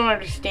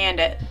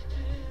understand it,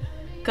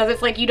 because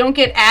it's like you don't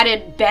get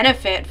added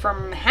benefit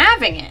from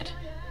having it.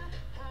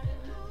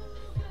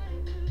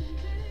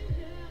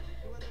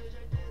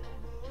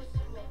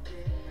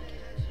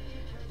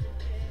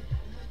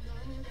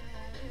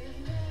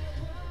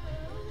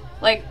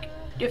 Like,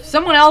 if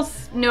someone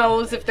else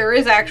knows if there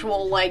is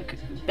actual, like,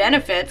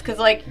 benefits, because,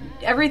 like,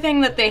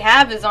 everything that they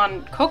have is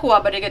on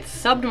Cocoa, but it gets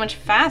subbed much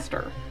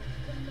faster.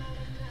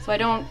 So I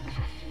don't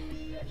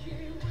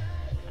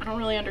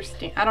really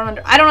understand. I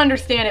don't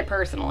understand it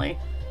personally.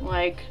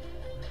 Like,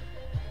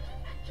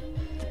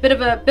 it's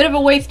a bit of a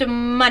waste of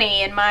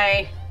money in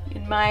my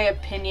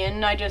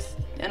opinion. I just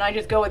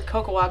go with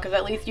Cocoa because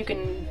at least you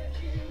can.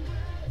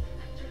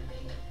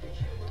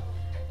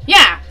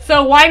 Yeah.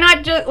 So why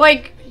not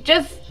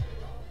just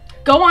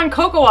go on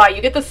Cocoa? You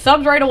get the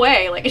subs right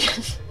away. Like, it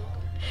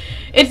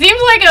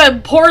seems like a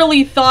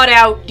poorly thought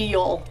out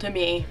deal to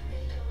me.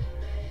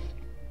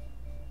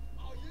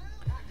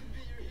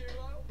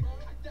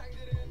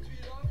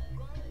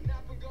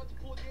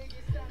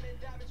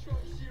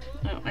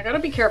 Oh, I gotta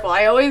be careful.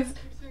 I always,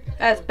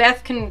 as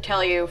Beth can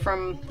tell you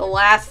from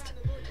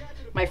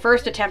my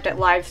first attempt at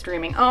live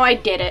streaming. Oh, I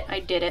did it.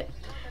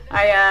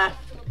 I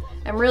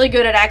am really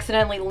good at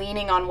accidentally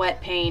leaning on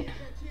wet paint.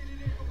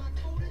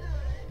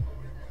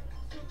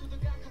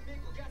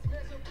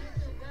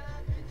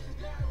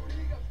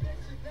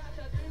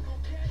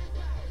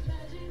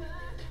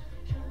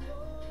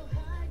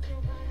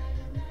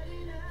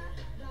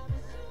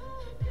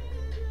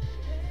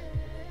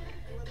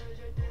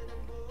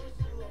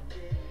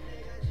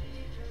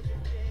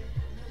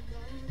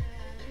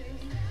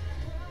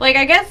 Like,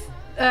 I guess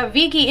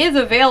Viki is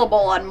available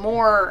on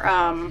more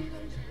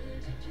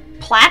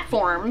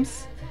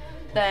platforms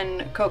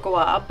than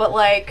Cocoa, but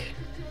like,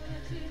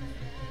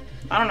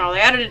 I don't know, they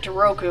added it to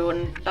Roku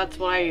and that's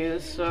what I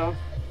use, so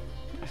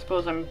I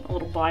suppose I'm a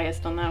little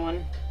biased on that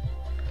one.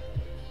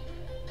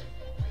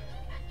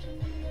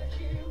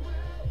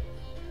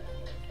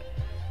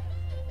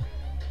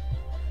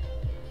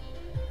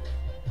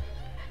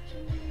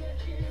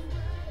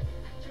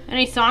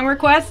 Any song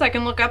requests? I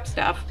can look up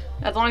stuff.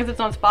 As long as it's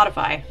on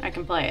Spotify, I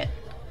can play it.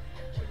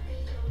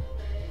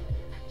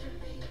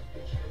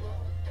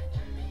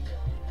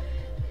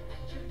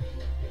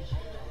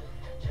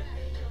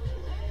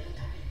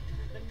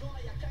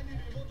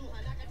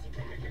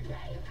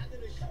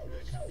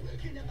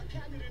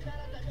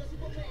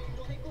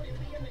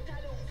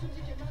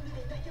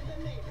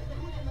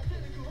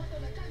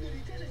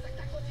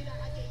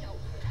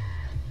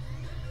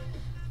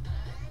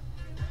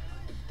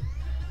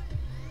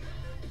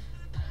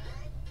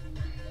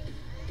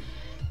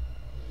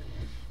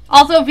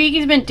 Also,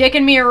 Viki's been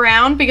dicking me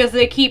around because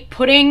they keep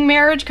putting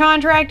Marriage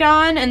Contract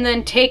on and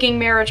then taking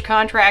Marriage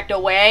Contract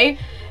away.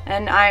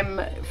 And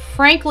I'm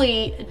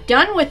frankly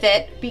done with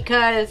it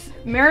because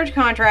Marriage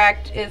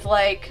Contract is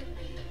like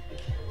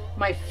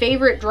my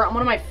favorite one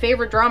of my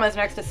favorite dramas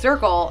next to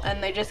Circle,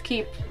 and they just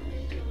keep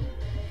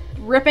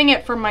ripping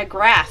it from my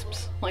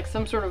grasps like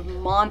some sort of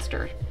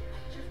monster.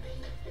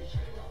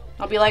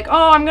 I'll be like,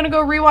 oh, I'm gonna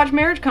go rewatch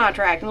Marriage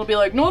Contract, and they'll be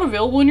like, not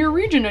available in your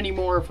region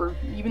anymore,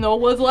 even though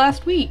it was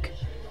last week.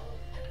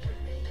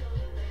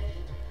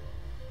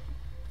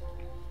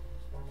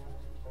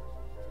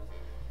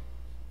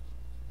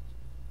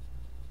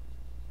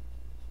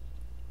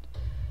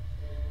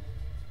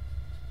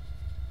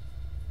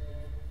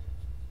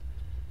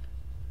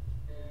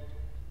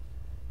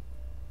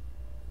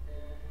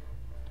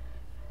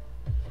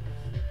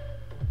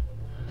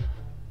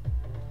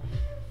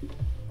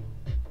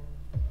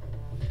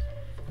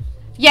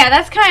 Yeah,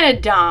 that's kind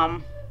of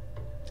dumb.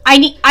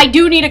 I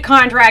do need a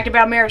contract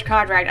about marriage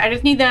contract. I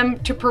just need them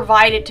to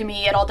provide it to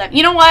me at all times.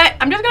 You know what?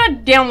 I'm just gonna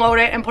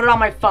download it and put it on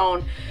my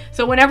phone.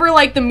 So whenever,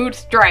 like, the mood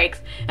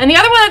strikes. And the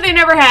other one that they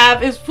never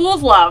have is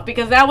Fool's Love,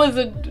 because that was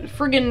a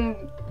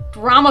friggin'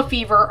 drama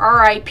fever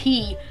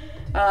RIP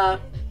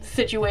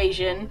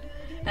situation.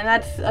 And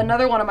that's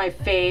another one of my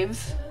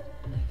faves.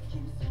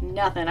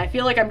 Nothing. I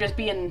feel like I'm just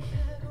being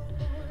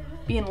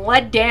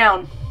let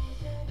down.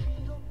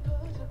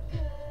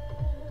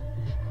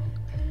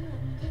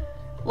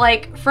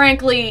 Like,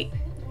 frankly,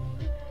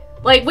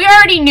 like, we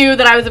already knew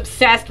that I was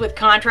obsessed with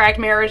contract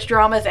marriage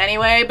dramas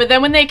anyway, but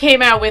then when they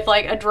came out with,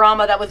 like, a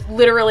drama that was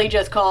literally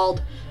just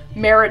called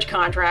Marriage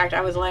Contract,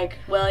 I was like,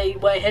 well,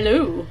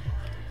 hello.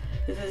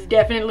 This is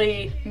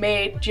definitely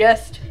made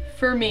just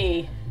for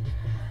me.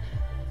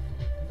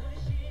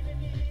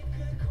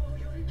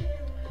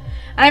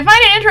 And I find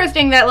it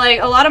interesting that,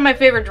 like, a lot of my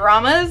favorite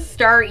dramas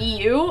star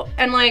EU,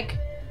 and, like,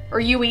 or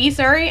UE,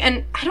 sorry,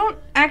 and I don't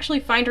actually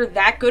find her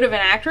that good of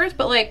an actress,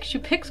 but, like, she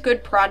picks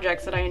good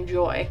projects that I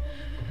enjoy.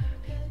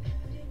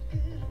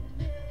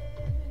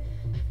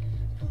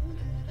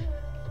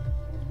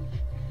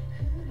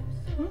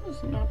 Oh, this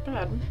is not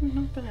bad.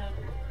 Not bad.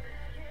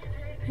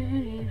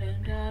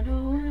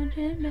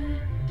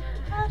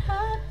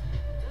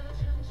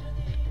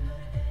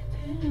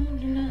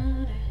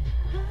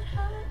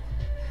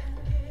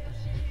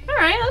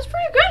 Alright, that's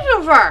pretty good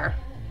so far.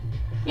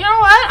 You know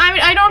what?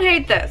 I don't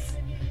hate this.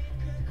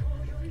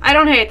 I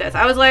don't hate this.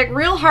 I was, like,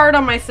 real hard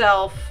on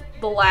myself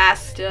the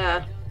last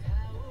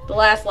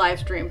live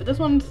stream, but this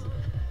one's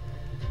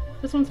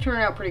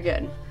turning out pretty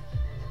good.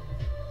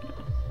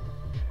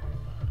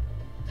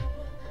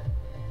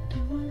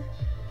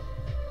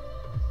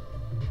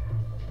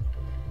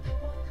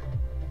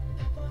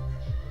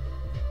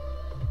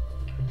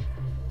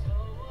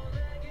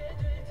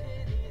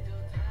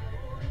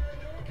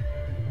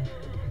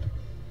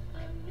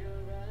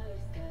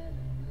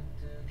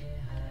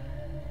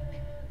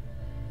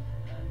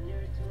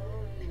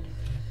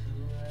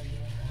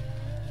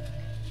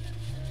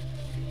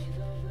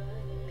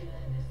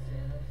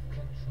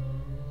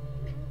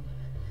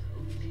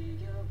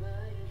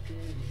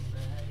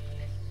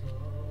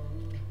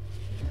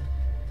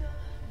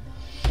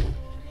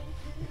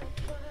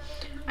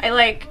 I,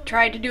 like,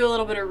 tried to do a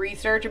little bit of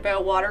research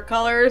about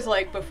watercolors,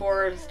 like,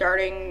 before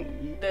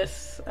starting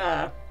this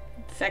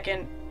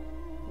second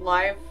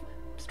live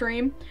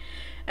stream,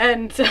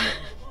 and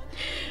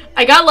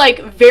I got, like,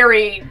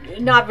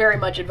 not very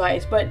much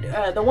advice,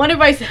 but the one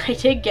advice that I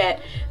did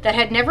get that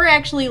had never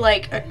actually,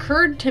 like,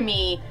 occurred to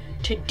me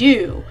to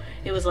do,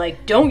 it was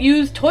like, don't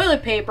use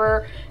toilet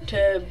paper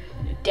to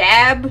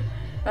dab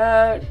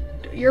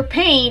your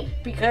paint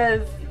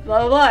because blah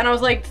blah blah, and I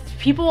was like,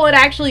 people would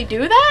actually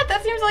do that?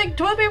 That seems like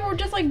toilet paper would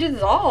just, like,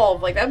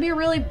 dissolve. Like, that'd be a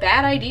really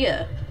bad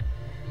idea.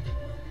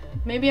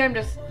 Maybe I'm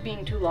just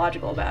being too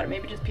logical about it.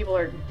 Maybe just people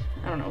are,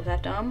 I don't know,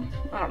 that dumb?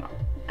 I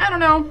don't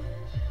know.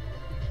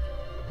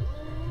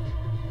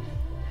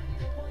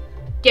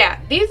 Yeah,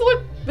 this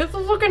is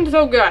looking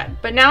so good,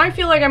 but now I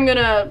feel like I'm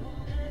gonna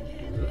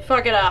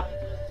fuck it up.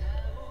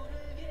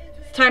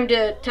 It's time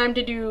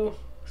to do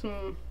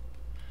some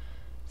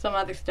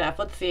other stuff.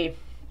 Let's see.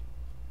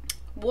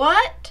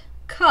 What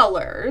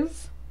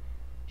colors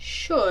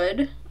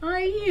should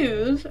I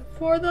use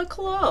for the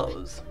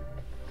clothes?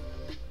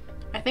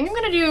 I think I'm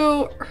gonna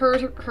do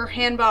her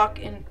handbag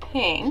in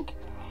pink.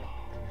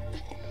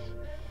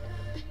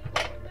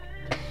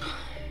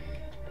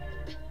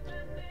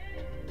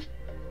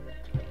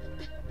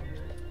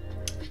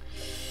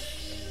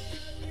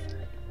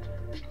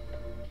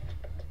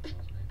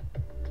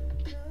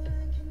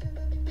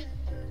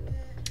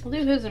 I'll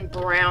do his in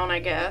brown, I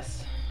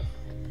guess.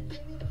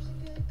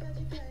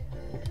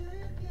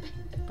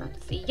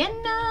 Burnt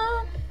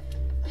sienna.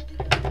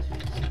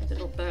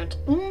 Little burnt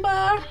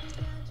umber.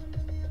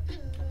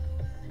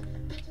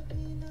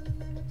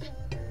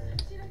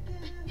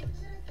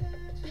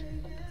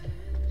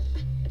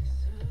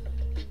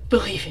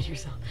 Believe in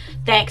yourself.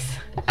 Thanks.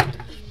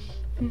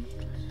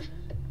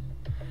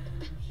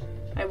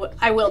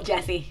 I will,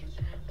 Jessie.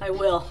 I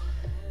will.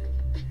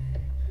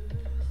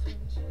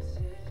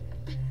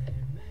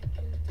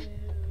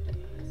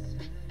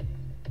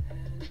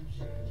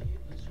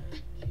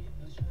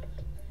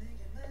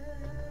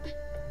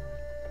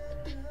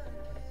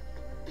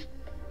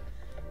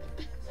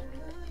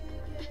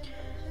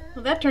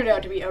 Well, that turned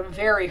out to be a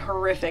very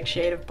horrific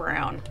shade of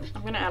brown.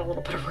 I'm gonna add a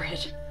little bit of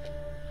red.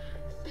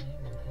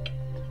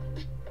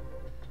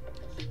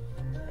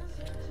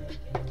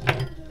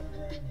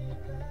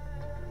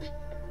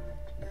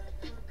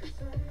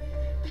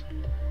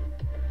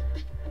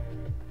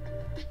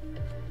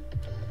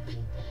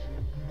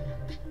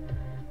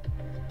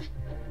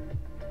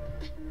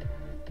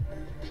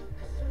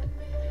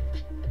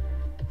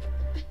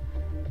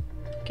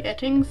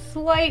 Getting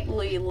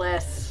slightly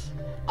less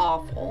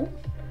awful.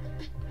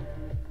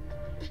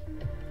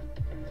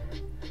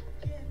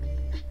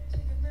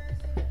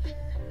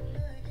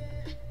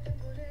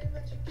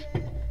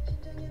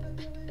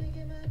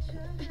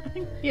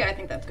 I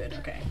think that's good.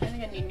 Okay, I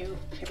think I need a new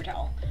paper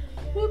towel.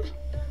 Whoop.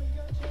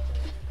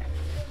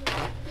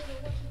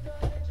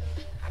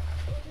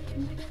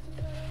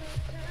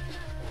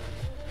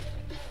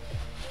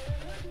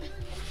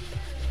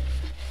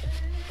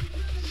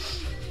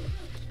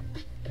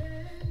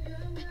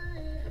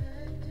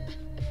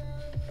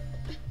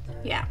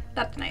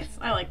 That's nice.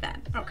 I like that.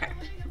 Okay.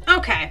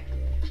 Okay.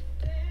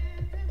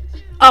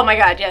 Oh my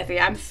god, Jesse,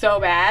 I'm so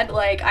bad.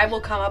 Like, I will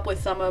come up with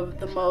some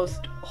of the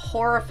most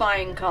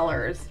horrifying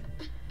colors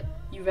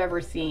you've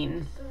ever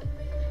seen.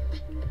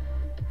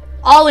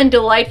 All in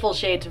delightful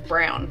shades of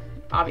brown,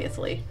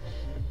 obviously.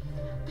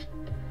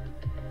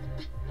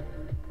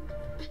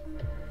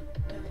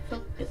 Don't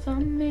focus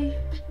on me.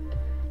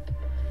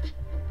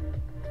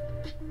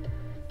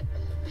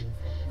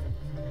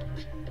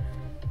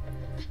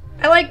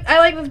 I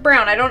like this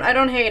brown. I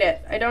don't hate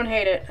it. I don't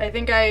hate it. I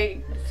think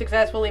I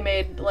successfully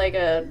made like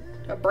a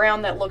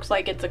brown that looks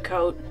like it's a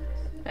coat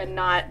and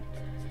not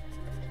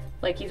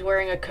like he's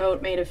wearing a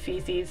coat made of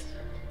feces.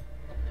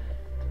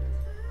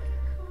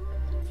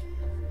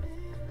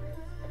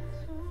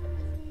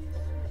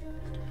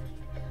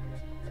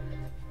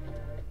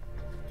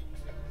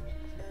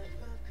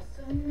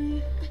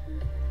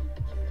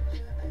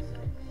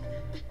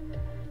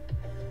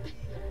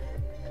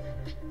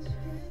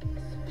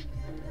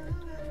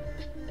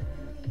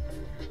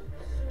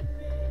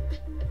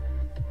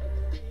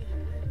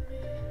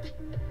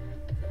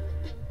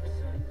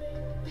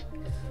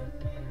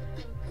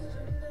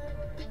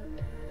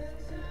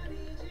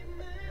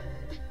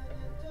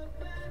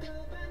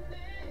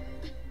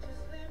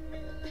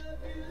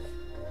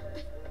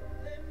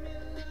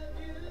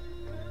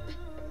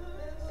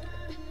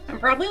 I'm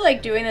probably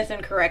like doing this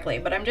incorrectly,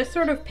 but I'm just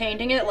sort of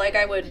painting it like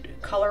I would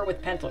color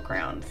with pencil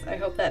crowns. I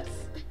hope that's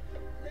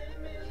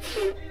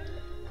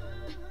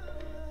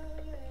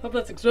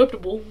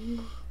acceptable.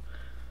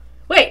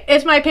 Wait,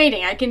 it's my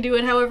painting. I can do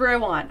it however I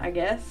want, I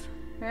guess.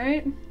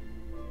 Right?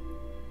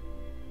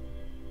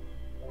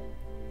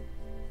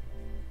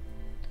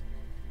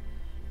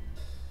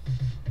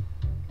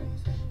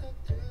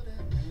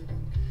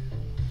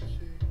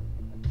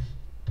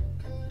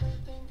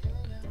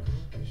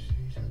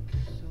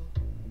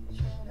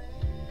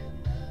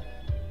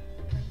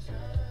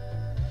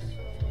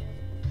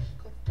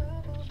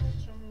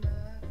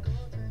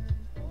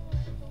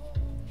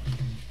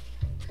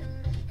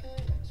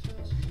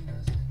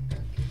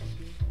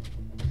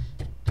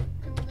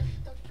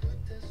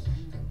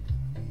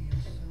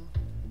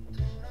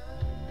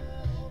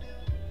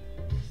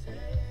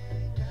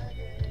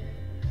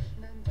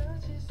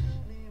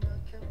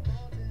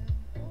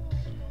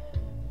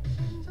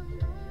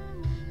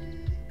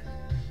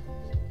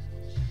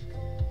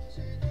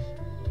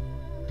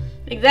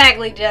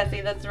 Exactly,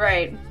 Jesse, that's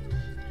right.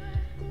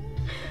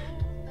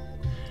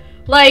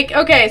 Like,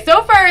 okay,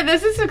 so far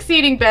this is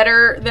succeeding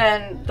better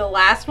than the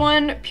last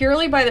one,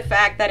 purely by the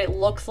fact that it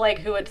looks like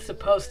who it's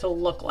supposed to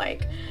look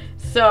like.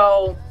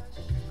 So,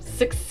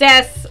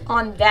 success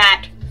on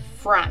that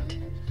front.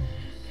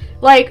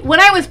 Like,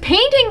 when I was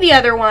painting the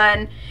other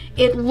one,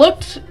 it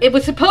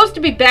was supposed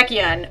to be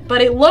Baekhyun, but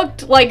it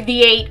looked like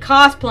the 8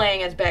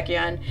 cosplaying as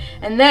Baekhyun.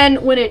 And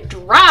then when it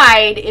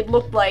dried, it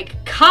looked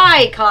like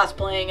Kai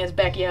cosplaying as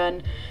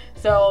Baekhyun.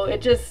 So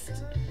it just,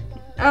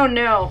 oh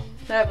no,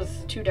 that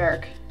was too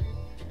dark.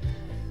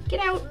 Get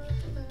out.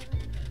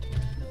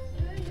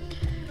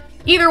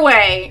 Either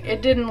way,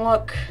 it didn't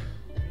look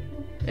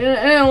like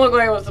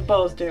it was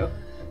supposed to.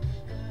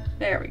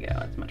 There we go,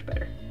 that's much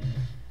better.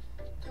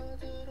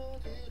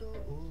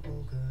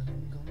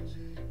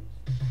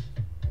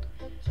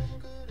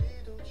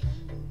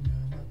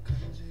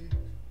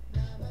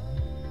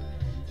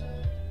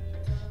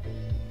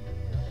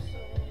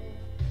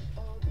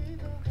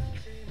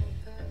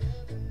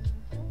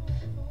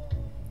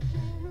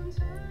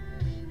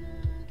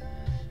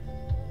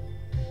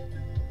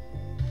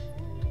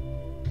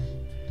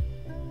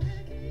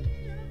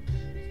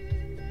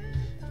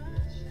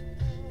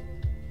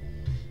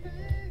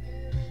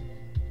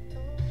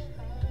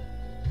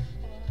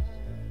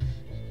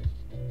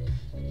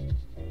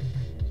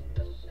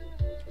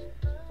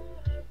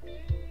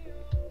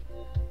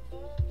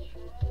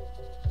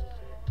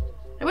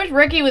 I wish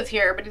Ricky was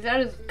here, but he's at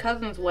his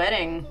cousin's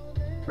wedding.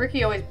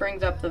 Ricky always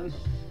brings up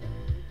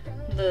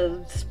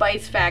the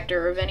spice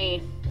factor of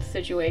any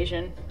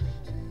situation.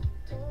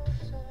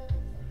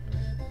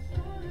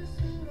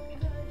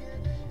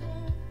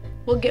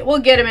 We'll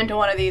get him into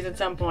one of these at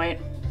some point.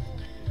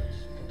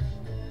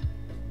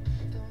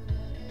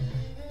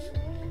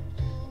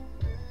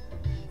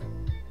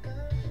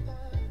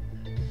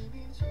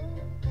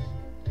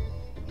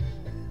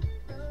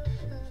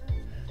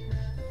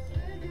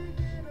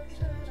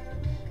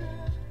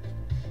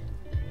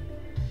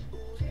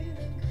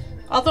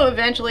 Also,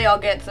 eventually I'll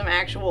get some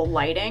actual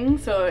lighting,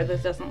 so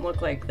this doesn't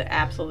look like the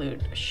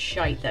absolute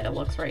shite that it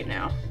looks right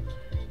now.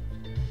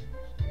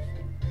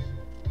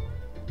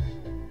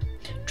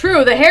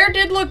 True, the hair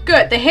did look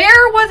good. The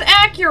hair was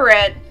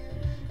accurate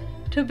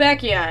to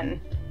Baekhyun,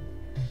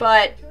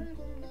 but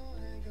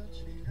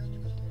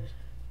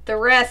the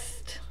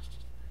rest,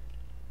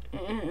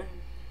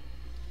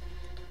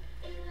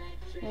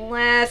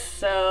 less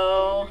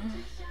so.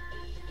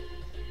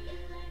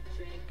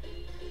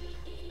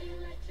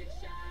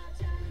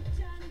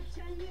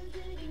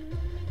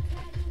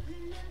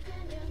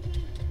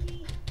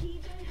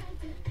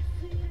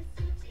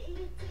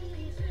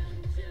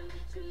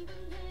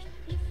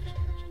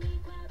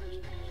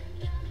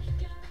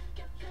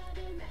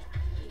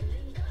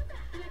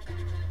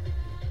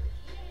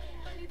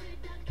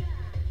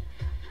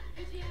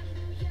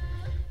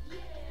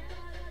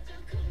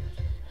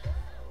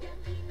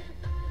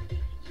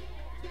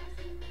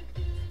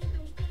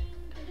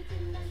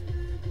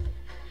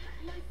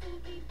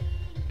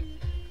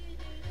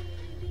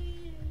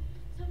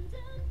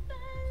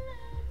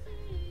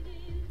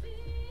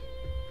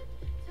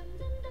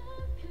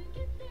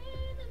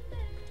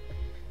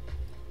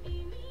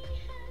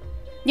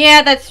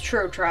 Yeah, that's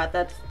true, Trot.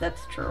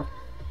 That's true.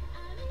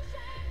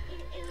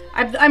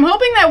 I'm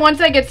hoping that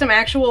once I get some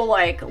actual,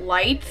 like,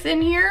 lights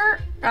in here,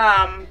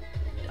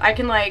 I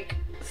can, like,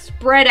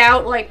 spread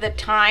out, like, the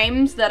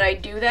times that I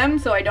do them,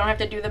 so I don't have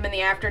to do them in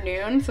the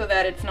afternoon, so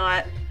that it's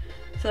not,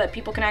 so that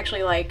people can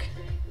actually, like,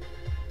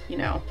 you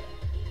know,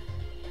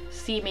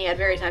 see me at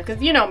various times.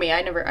 Because you know me,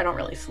 I don't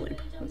really sleep.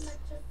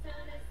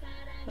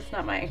 That's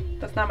not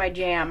my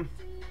jam.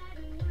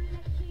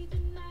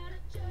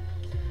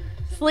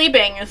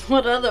 Sleeping is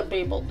what other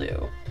people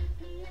do.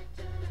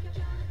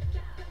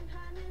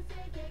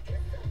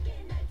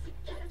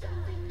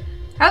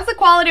 How's the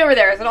quality over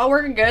there? Is it all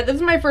working good? This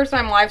is my first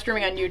time live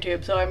streaming on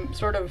YouTube, so I'm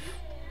sort of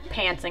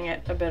pantsing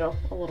it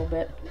a little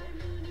bit.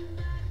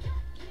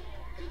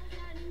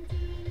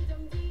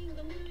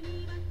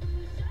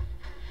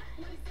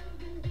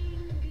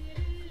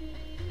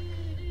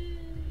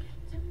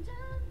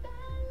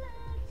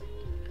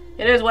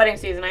 It is wedding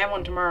season. I have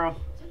one tomorrow.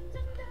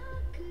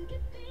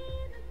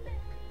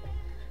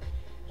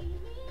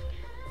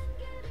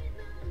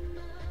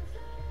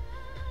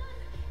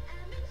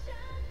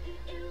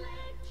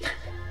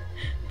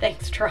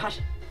 Thanks, Trot.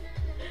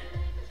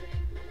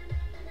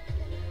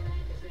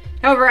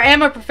 However, I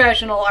am a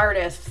professional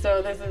artist,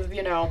 so this is,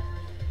 you know,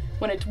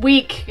 when it's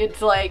weak,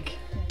 it's like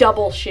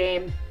double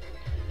shame.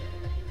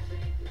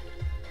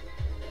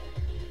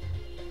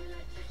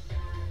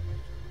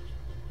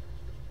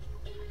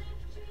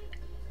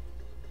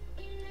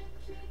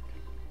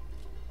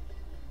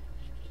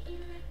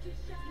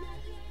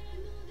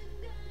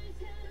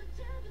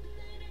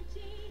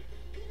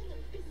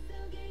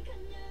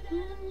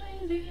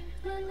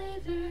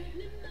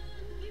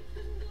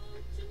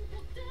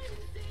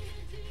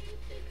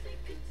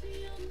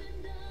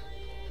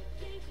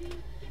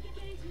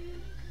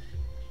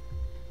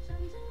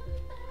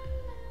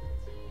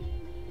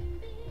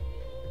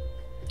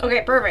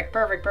 Okay,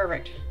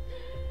 perfect.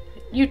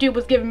 YouTube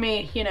was giving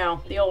me, you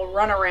know, the old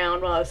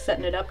runaround while I was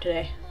setting it up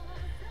today.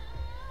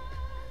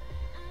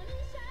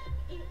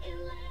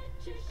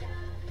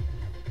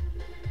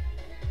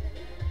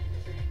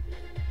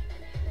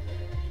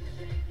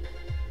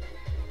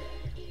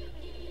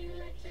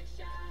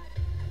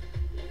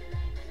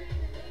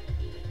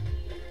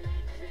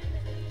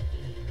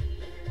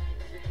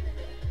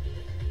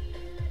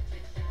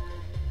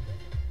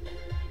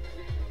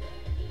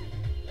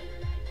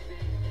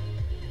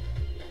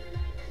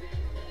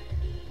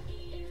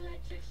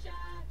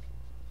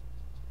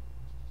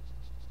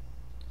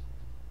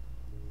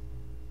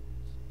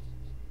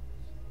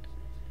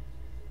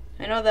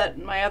 I know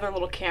that my other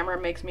little camera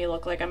makes me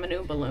look like I'm an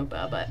Oompa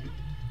Loompa, but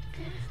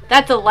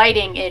that's a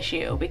lighting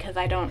issue because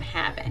I don't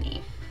have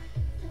any.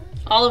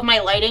 All of my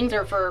lightings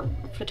are for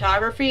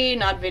photography,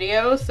 not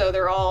videos, so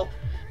they're all,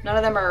 none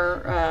of them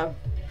are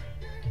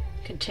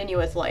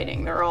continuous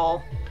lighting. They're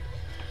all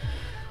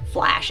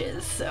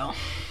flashes, so.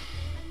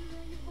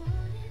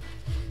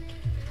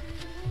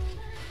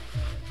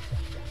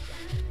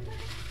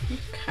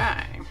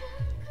 Okay.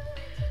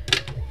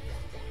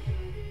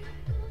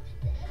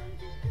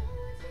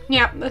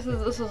 Yeah, this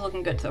is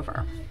looking good so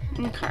far.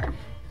 Okay. I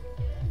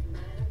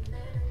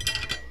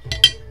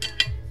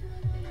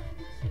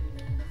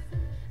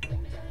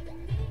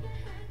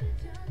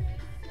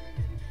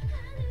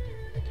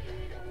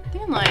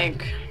think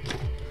like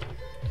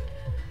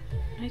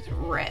nice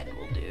red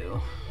will do.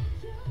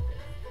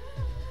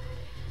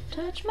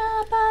 Touch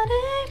my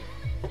body,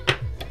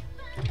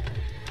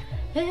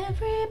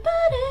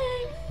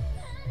 everybody.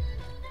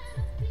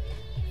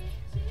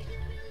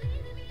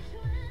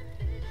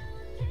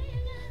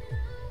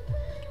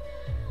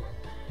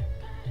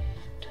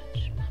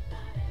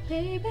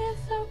 Baby,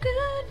 so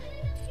good.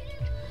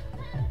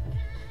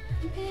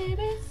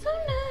 Baby, so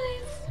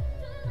nice.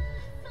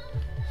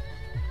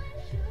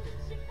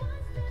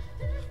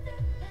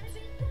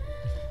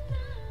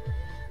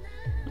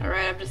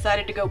 Alright, I've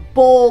decided to go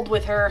bold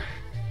with her.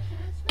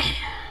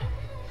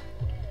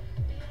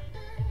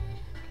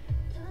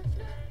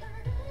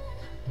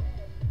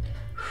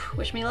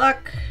 Wish me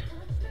luck.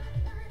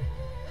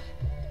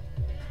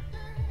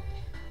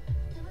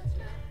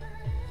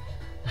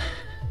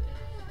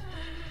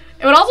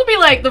 It would also be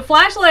like, the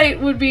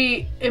flashlight would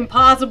be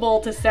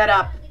impossible to set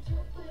up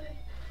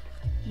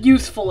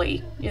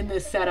usefully in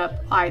this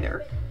setup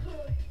either.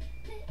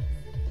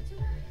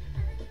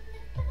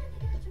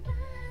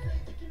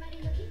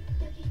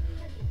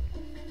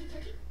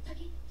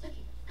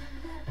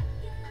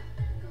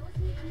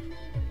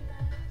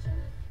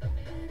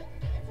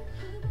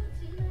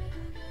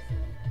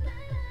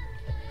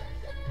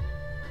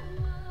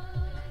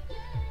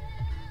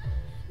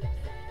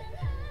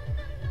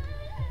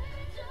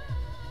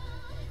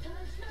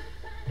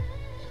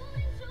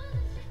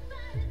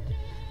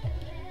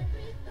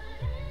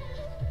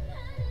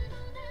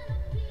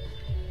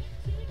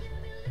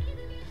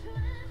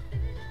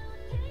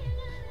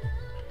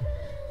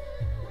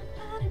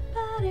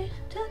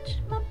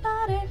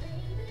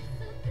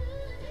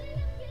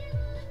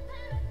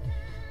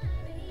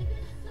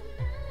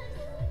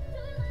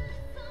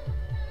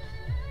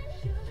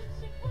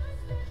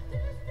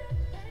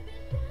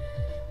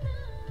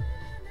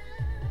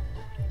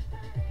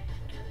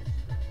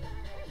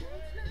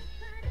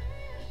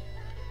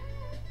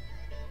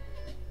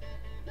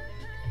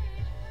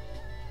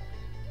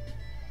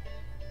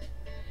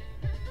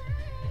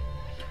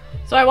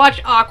 So I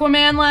watched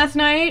Aquaman last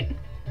night.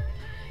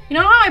 You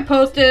know how I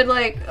posted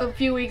like a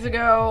few weeks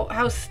ago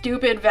how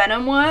stupid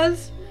Venom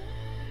was?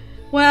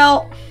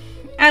 Well,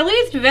 at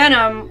least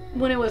Venom,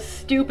 when it was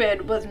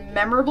stupid, was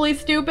memorably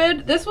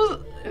stupid.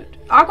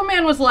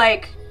 Aquaman was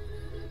like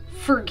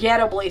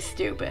forgettably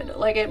stupid.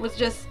 Like, it was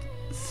just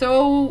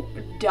so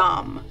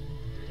dumb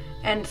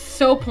and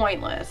so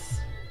pointless.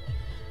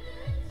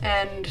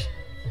 And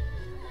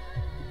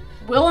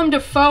Willem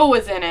Dafoe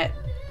was in it,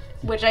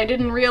 which I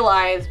didn't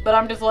realize, but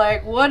I'm just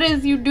like, what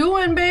is you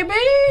doing, baby?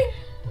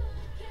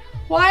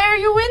 Why are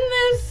you in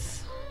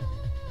this?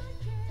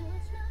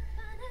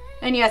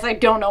 And yes, I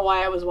don't know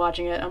why I was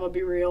watching it. I'm gonna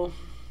be real.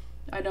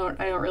 I don't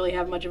really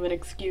have much of an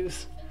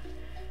excuse.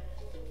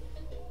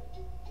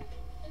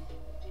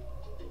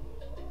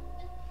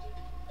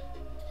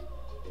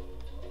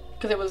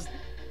 Because it was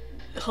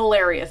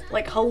hilarious.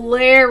 Like,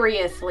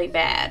 hilariously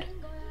bad.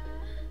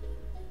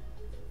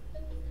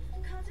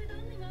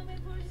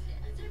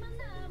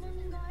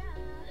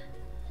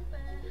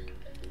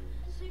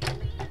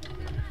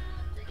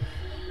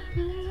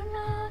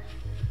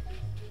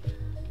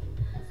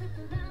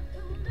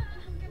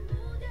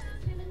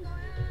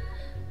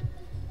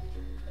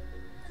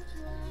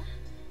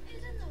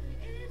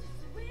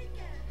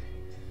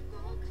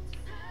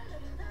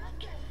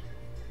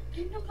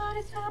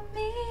 Nobody stop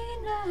me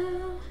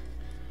now.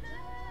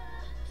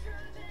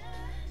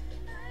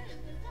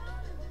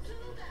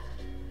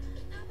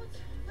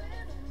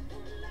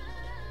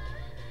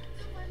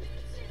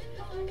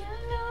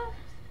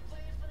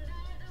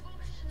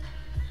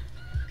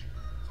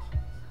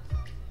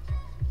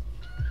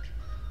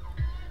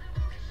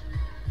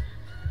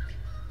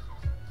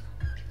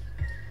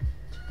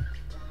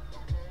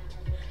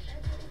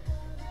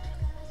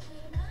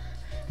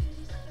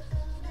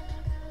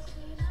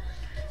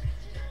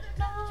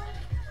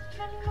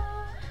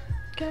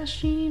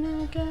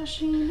 Gashina,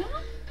 Gashina.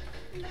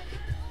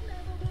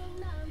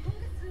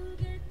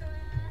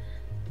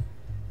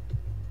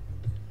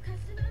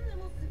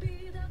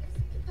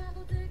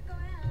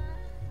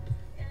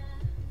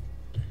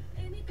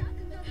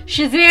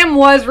 Shazam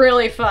was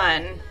really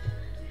fun.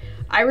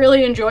 I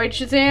really enjoyed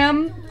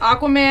Shazam.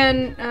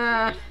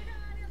 Aquaman,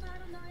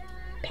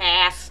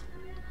 pass.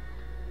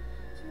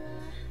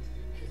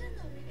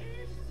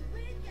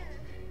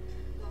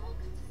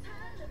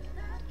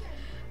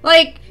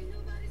 Like,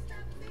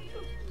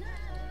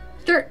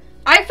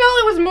 I felt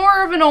it was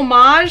more of an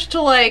homage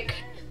to, like,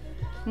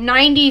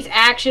 90s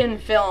action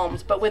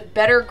films, but with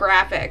better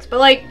graphics. But,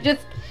 like,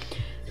 just,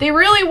 they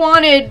really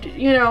wanted,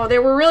 you know, they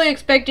were really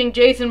expecting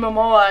Jason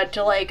Momoa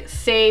to, like,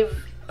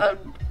 save a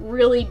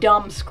really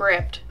dumb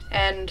script.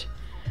 And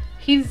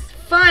he's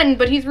fun,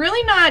 but he's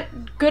really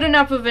not good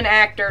enough of an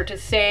actor to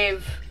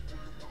save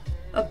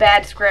a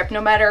bad script,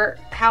 no matter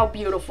how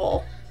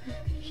beautiful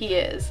he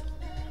is.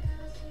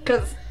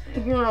 Because,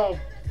 you know,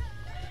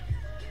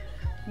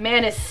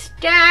 man is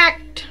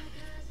stacked.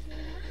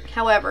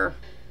 However,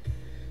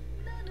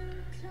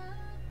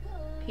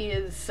 he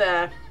is,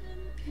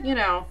 you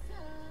know,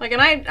 like,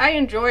 and I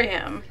enjoy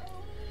him,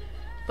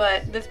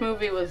 but this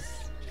movie was,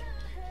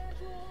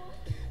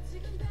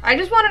 I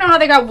just want to know how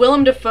they got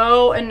Willem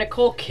Dafoe and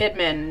Nicole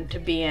Kidman to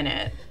be in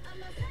it.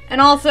 And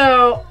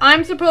also,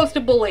 I'm supposed to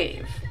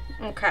believe,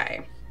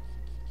 okay,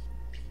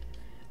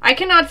 I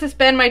cannot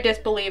suspend my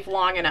disbelief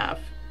long enough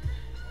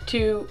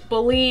to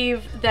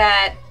believe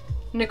that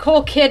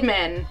Nicole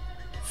Kidman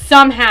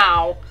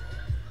somehow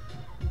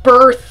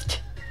birthed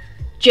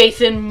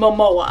Jason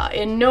Momoa.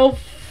 In no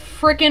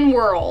frickin'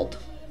 world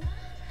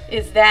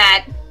is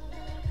that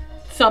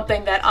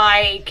something that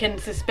I can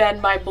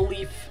suspend my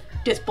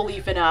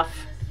disbelief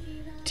enough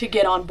to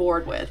get on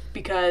board with,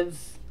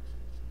 because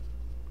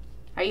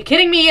are you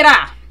kidding me,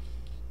 Ira?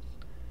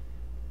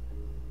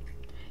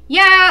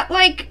 Yeah,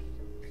 like,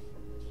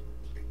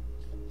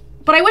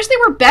 but I wish they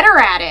were better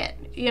at it,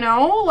 you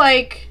know?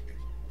 Like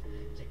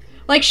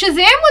Shazam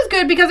was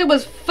good because it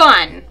was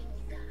fun.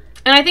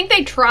 And I think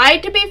they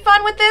tried to be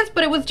fun with this,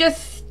 but it was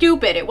just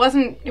stupid. It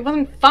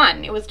wasn't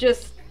fun. It was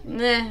just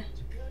meh.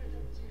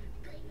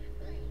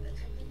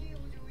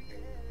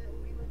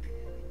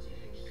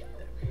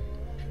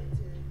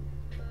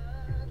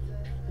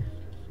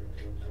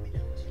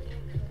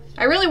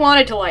 I really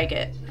wanted to like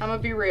it. I'm gonna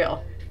be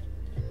real.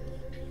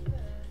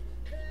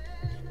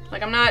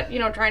 Like, I'm not, you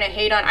know, trying to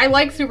hate on... I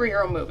like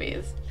superhero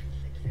movies.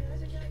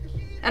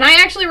 And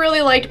I actually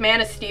really liked Man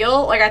of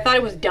Steel. Like, I thought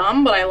it was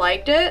dumb, but I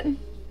liked it.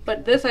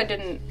 But this I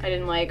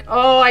didn't like.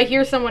 Oh, I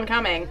hear someone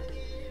coming.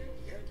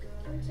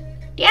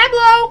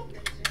 Diablo!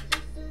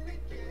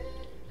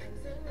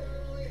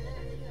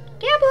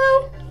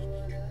 Diablo!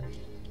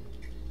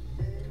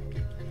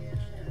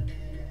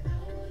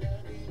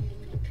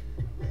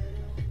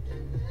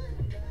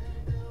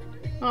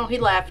 Oh, he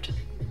left.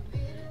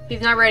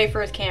 He's not ready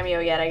for his cameo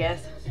yet, I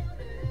guess.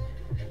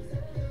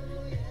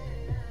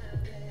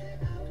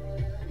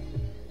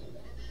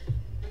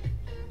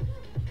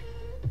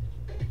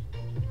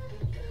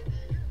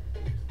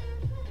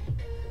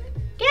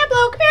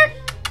 Diablo, come here.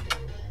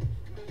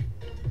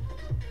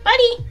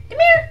 Buddy, come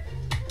here.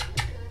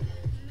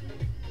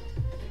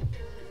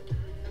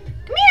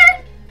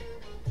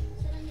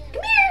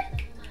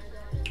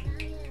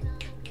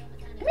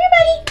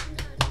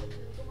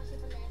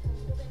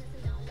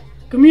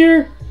 Come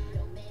here.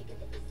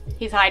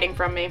 He's hiding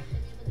from me.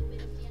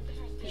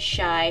 He's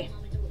shy.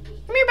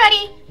 Come here,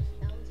 buddy.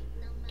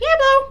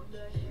 Diablo.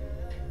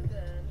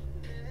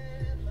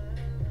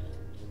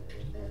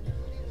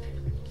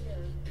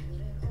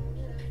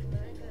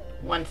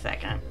 One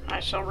second.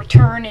 I shall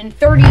return in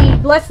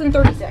less than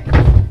 30 seconds.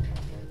 Come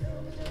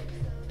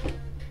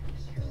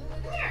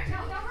here. No,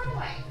 don't run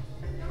away.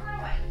 Don't run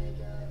away.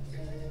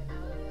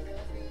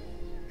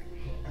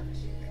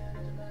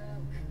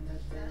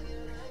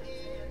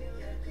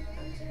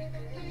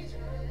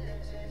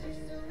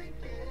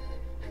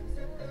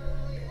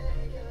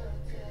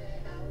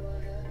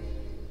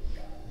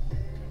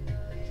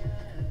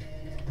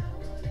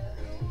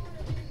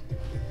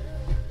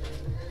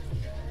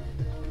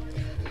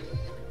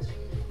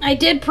 I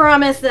did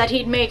promise that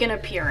he'd make an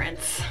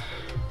appearance.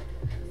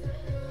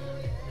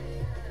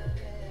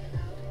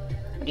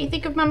 What do you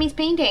think of Mummy's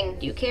painting?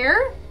 Do you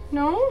care?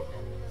 No?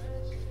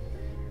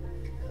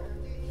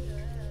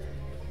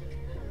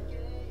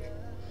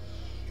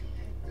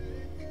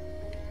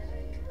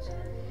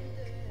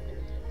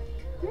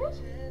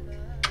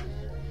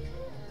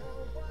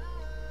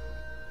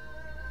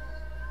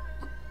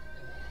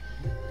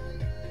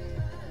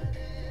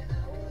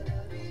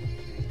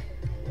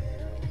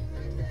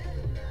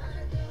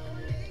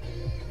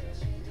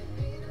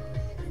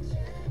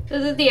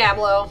 This is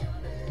Diablo.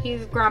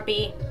 He's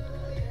grumpy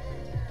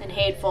and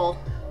hateful,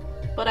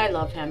 but I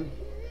love him.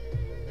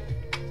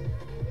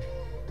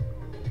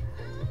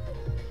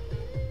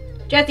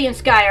 Jesse and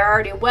Sky are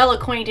already well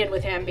acquainted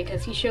with him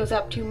because he shows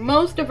up to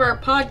most of our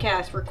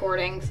podcast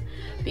recordings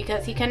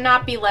because he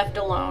cannot be left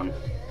alone.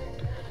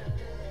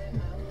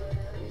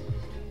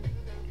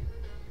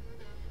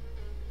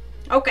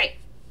 Okay.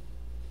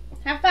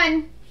 Have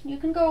fun. You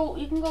can go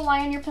lie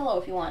on your pillow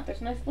if you want. There's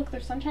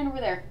there's sunshine over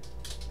there.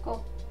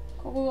 Go.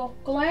 Go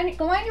lie on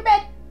your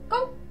bed.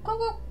 Go.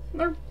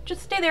 Or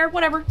just stay there,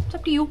 whatever. It's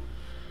up to you.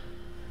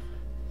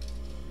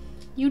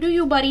 You do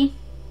you, buddy.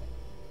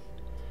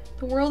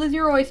 The world is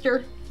your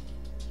oyster.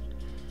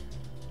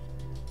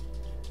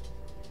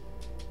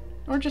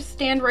 Or just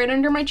stand right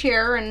under my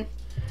chair and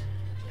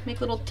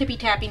make little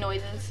tippy-tappy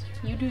noises.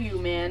 You do you,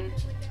 man.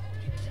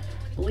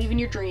 Believe in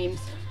your dreams.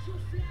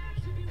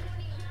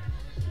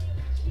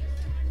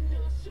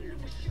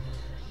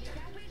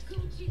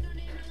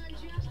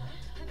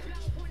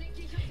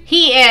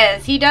 He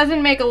is. He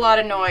doesn't make a lot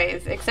of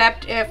noise,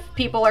 except if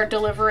people are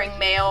delivering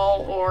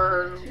mail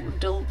or,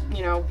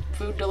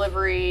 food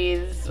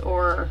deliveries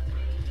or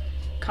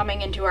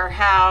coming into our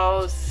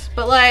house.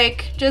 But,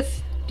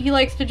 he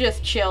likes to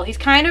just chill. He's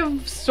kind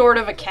of, sort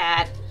of a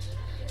cat.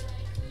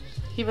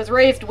 He was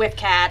raised with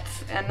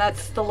cats, and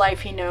that's the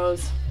life he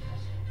knows.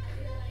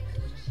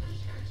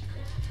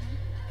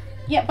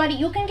 Yeah, buddy,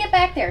 you can get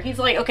back there. He's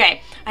like,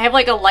 okay, I have,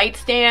 a light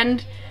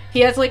stand.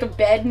 He has, a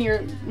bed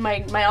near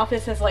my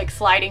office has,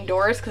 sliding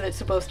doors because it's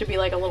supposed to be, a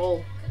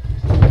little,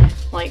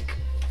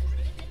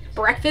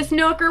 breakfast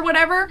nook or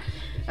whatever.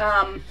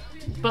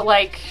 But,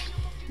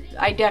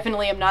 I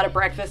definitely am not a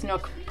breakfast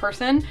nook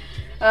person.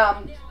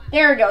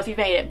 There it goes, he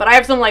made it. But I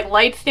have some,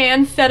 light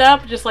stands set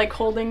up, just,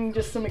 holding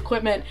just some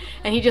equipment,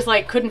 and he just,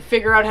 couldn't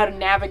figure out how to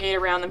navigate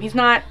around them. His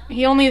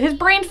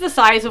brain's the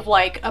size of,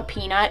 a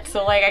peanut,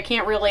 so, I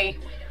can't really,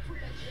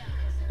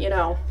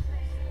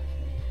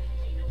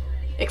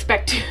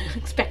 expect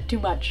too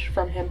much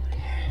from him.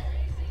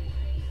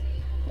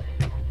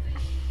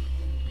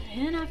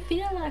 And I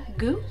feel like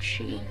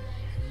Gucci.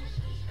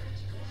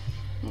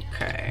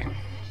 Okay.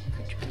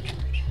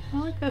 I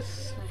like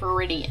this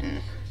Viridian.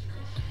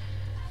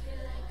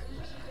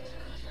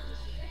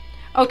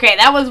 Okay,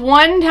 that was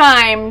one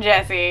time,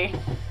 Jesse.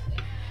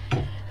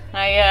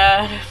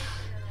 There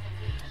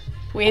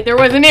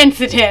was an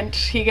incident.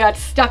 He got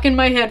stuck in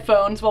my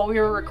headphones while we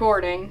were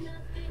recording.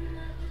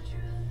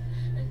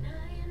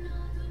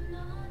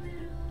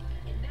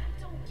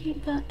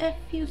 The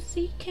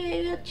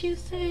F-U-C-K that you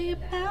say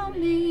about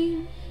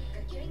me.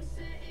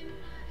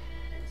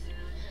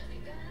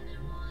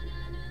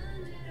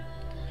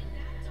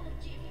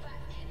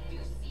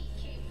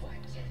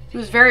 He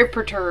was very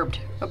perturbed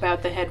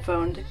about the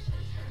headphone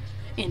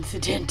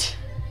incident.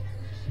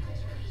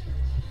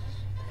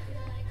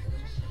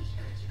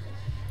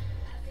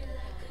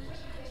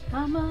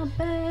 I'm a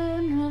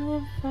bad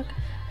motherfucker.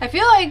 I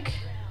feel like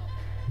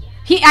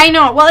I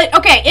know. Well,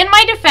 okay, in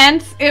my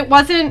defense, it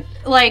wasn't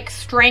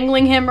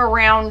strangling him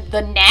around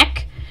the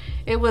neck.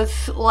 It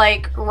was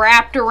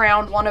wrapped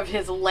around one of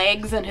his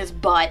legs and his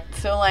butt.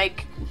 So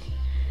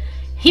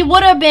he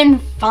would have been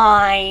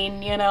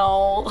fine,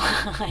 you're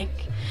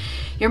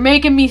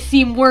making me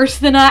seem worse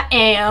than I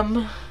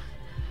am.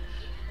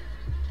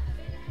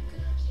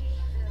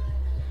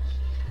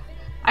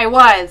 I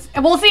was.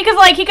 Well, see,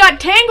 because he got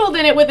tangled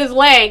in it with his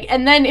leg,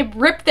 and then it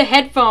ripped the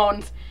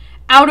headphones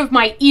out of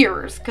my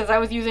ears because I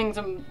was using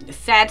some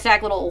sad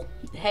sack little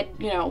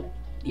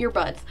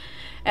earbuds,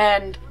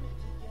 and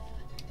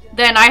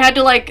then I had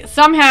to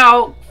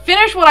somehow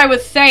finish what I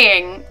was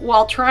saying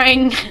while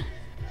trying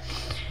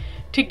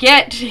to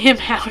get him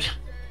out.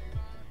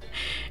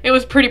 It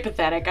was pretty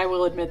pathetic, I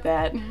will admit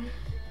that.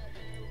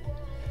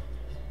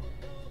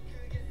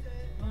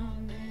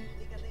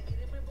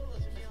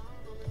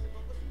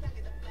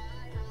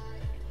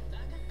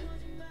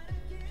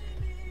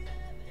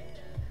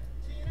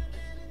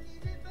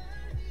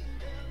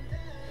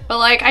 But,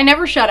 like, I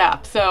never shut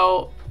up,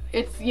 so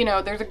it's, you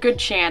know, there's a good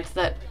chance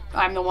that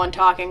I'm the one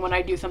talking when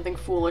I do something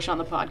foolish on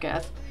the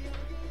podcast.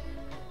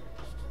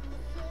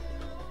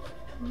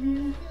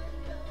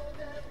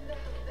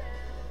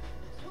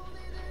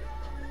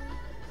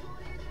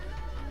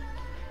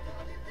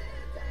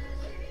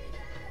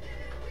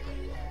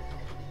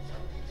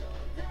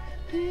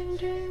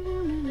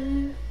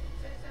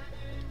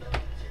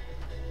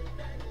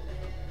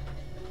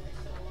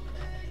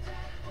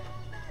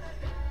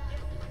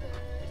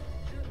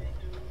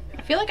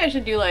 I feel like I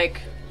should do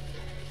like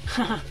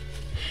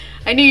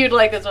I knew you'd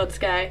like this one,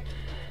 Sky.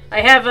 I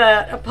have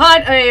a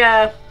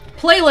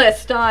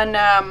playlist on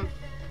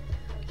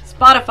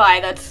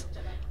Spotify that's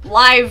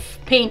live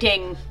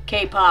painting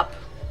K-pop.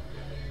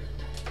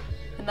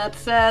 And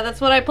that's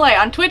what I play.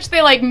 On Twitch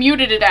they like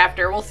muted it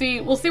after. We'll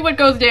see what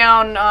goes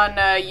down on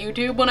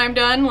YouTube when I'm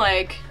done,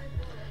 like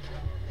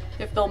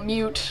if they'll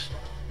mute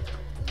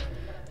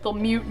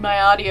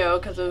my audio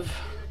because of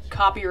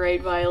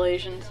copyright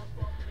violations.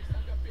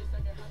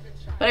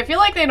 But I feel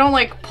like they don't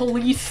like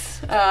police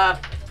their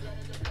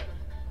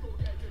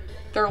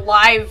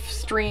live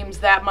streams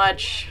that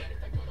much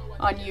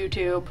on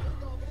YouTube.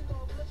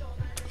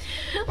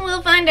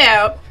 We'll find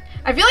out.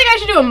 I feel like I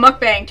should do a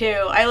mukbang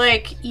too. I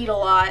like eat a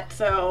lot,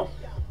 so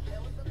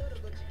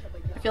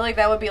I feel like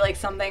that would be like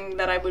something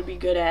that I would be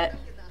good at.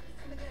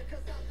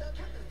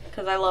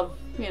 Because I love,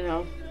 you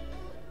know,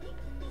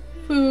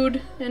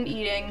 food and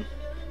eating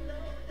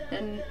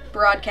and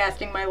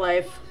broadcasting my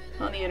life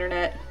on the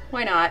internet.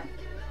 Why not?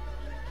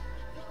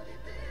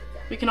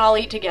 We can all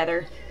eat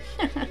together.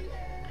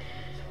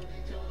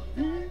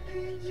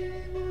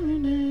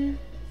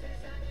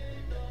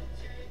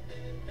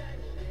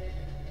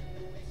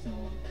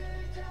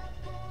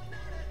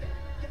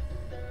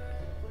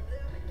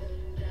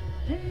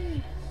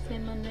 Hey, say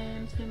my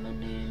name, say my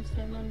name,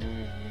 say my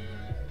name.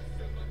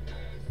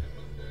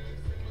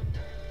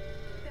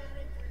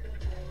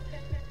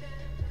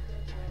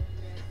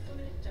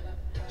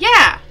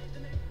 Yeah!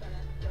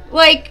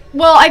 Like,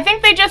 well, I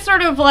think they just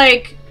sort of,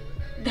 like,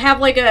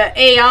 have, like, a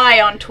AI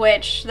on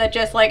Twitch that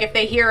just, like, if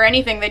they hear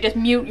anything, they just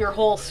mute your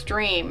whole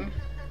stream.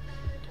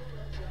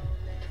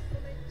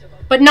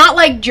 But not,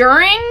 like,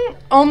 during,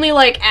 only,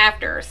 like,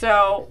 after,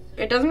 so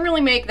it doesn't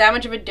really make that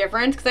much of a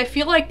difference, because I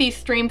feel like these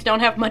streams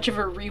don't have much of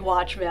a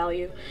rewatch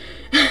value.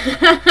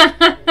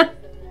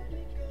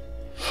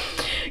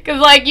 Because,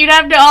 like, you'd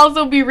have to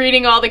also be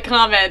reading all the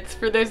comments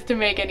for this to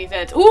make any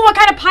sense. Ooh, what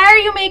kind of pie are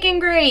you making,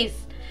 Grace?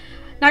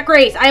 Not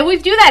Grace. I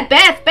always do that.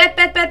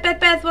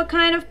 Beth, what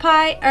kind of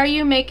pie are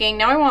you making?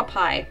 Now I want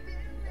pie.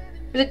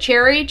 Is it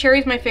cherry?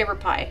 Cherry's my favorite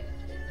pie.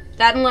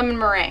 That and lemon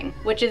meringue,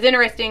 which is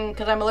interesting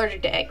because I'm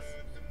allergic to eggs.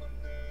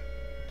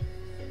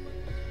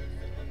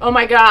 Oh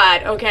my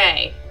god,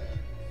 okay.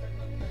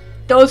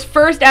 Those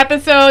first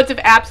episodes of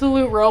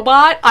Absolute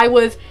Robot, I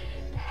was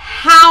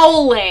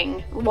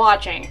howling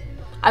watching.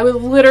 I was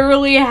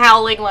literally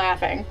howling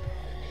laughing.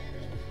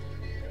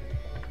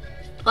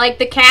 Like,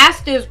 the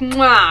cast is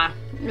mwah.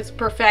 It's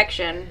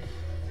perfection.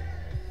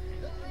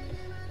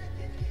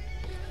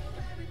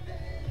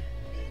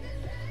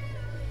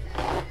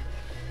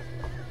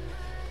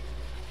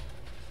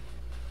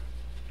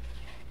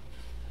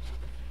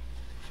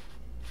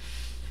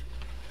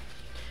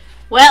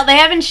 Well, they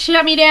haven't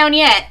shut me down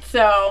yet,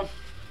 so...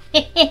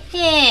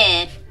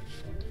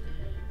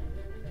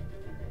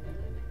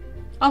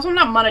 Also, I'm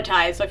not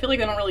monetized, so I feel like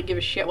they don't really give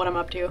a shit what I'm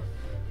up to.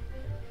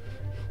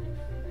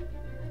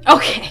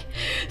 Okay,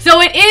 so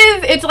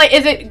it's like,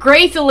 is it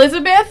Grace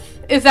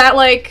Elizabeth? Is that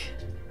like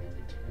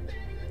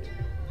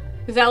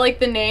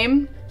the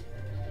name?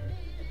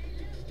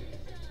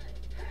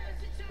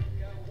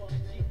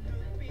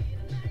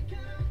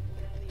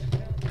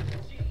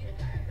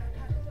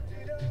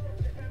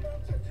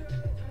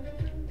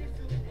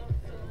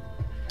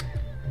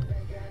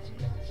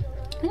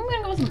 I think I'm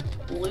gonna go with some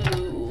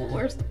blue.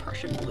 Where's the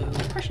Prussian blue?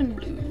 Prussian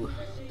blue.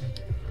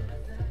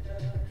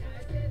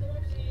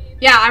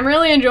 Yeah, I'm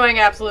really enjoying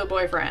Absolute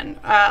Boyfriend.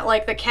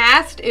 Like, the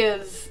cast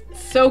is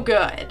so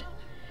good.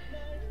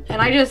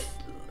 And I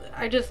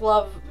just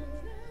love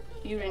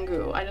Yoo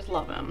Jin-gu. I just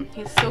love him.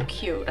 He's so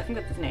cute. I think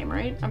that's his name,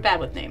 right? I'm bad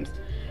with names.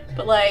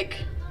 But,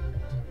 like,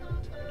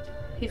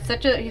 he's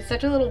such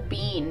a little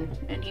bean.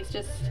 And he's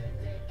just,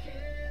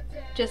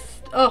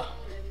 oh.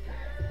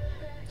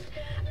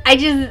 I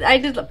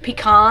just,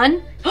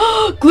 pecan.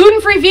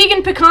 Gluten-free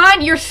vegan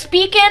pecan? You're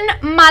speaking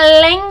my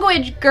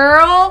language,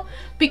 girl.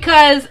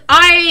 Because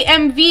I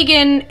am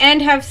vegan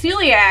and have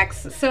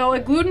celiacs, so a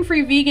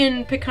gluten-free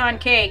vegan pecan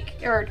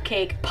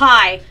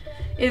pie,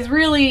 is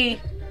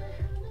really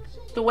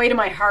the way to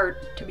my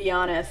heart, to be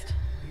honest.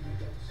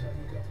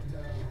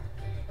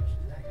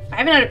 I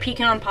haven't had a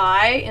pecan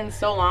pie in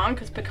so long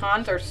because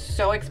pecans are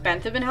so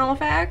expensive in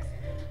Halifax.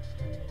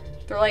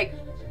 They're like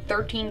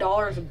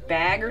 $13 a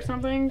bag or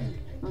something.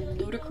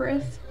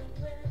 Ludicrous.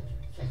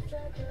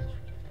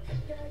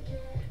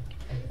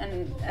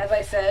 And as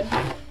I said,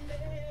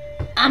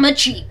 I'm a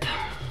cheap.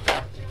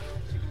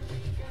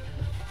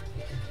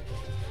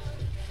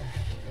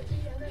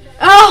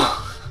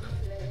 Oh!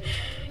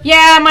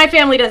 Yeah, my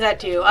family does that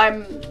too.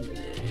 I'm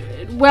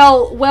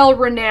well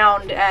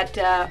renowned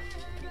at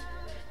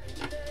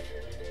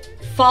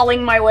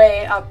falling my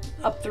way up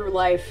through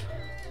life.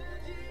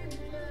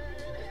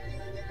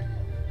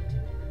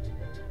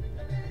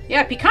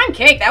 Yeah, pecan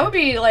cake, that would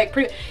be like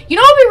pretty, you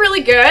know what would be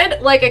really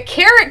good? Like a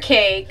carrot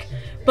cake,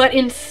 but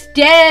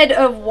instead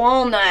of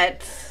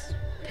walnuts,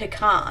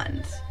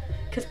 pecans.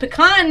 Because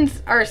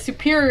pecans are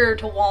superior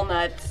to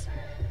walnuts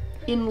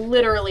in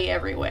literally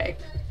every way.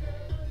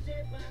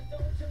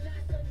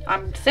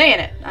 I'm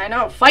saying it. I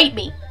know. Fight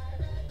me.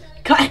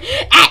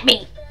 At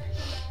me.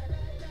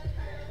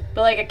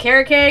 But like a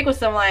carrot cake with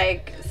some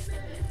like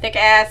thick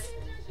ass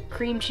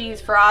cream cheese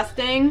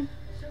frosting.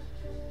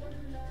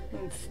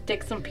 And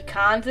stick some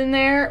pecans in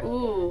there.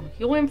 Ooh,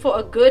 you'll in for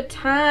a good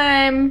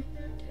time.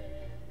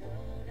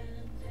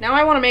 Now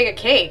I want to make a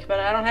cake, but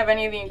I don't have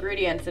any of the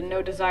ingredients and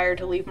no desire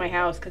to leave my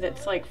house because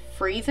it's like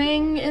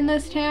freezing in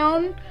this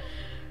town.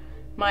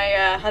 My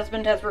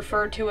husband has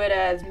referred to it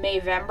as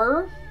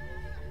Mayvember.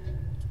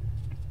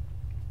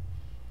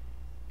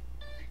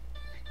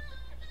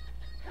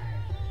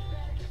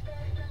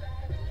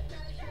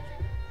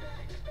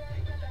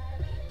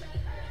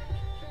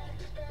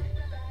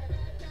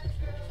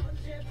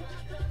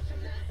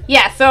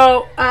 Yeah,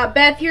 so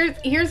Beth,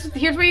 here's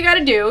what you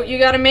gotta do. You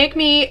gotta make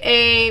me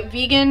a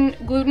vegan,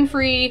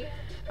 gluten-free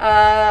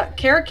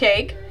carrot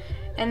cake,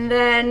 and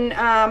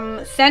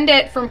then send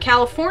it from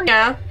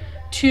California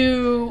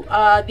to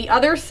the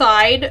other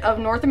side of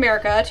North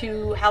America,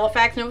 to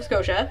Halifax, Nova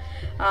Scotia,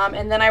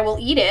 and then I will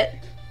eat it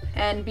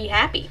and be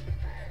happy.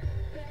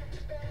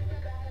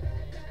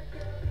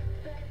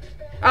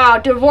 Oh,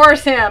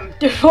 divorce him.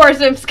 Divorce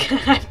him.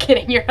 I'm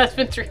kidding. Your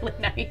husband's really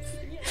nice.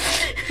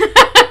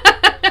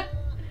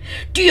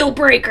 Deal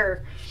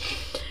breaker.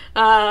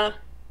 Luckily,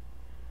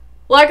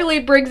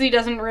 Briggsy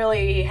doesn't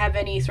really have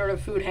any sort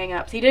of food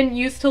hang-ups. He didn't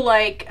used to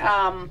like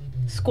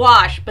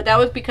squash, but that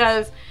was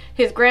because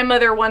his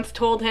grandmother once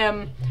told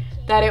him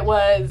that it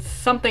was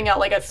something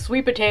like a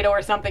sweet potato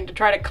or something to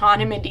try to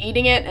con him into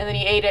eating it, and then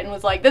he ate it and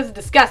was like, this is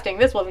disgusting.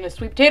 This wasn't a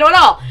sweet potato at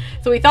all.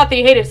 So he thought that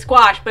he hated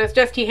squash, but it's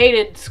just he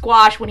hated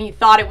squash when he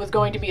thought it was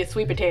going to be a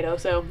sweet potato,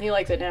 so he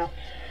likes it now.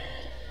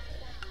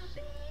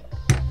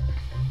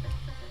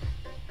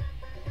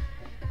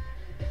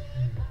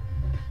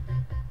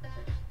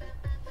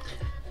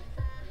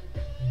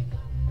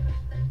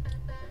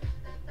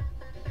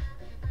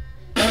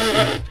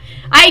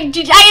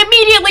 I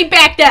immediately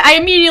backed up. I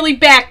immediately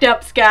backed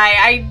up, Sky.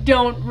 I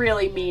don't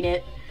really mean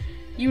it.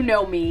 You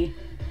know me.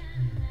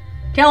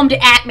 Tell him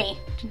to at me.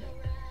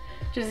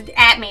 Just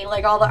at me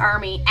like all the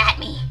army. At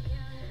me.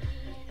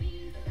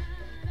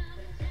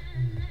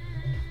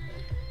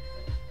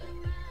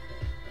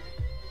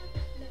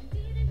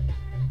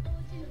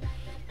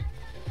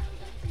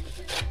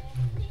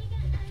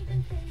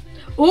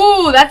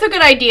 Ooh, that's a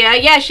good idea.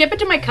 Yeah, ship it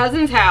to my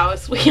cousin's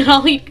house. We can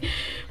all eat.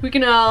 We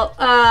can all,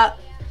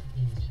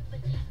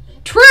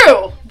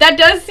 True! That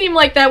does seem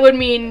like that would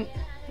mean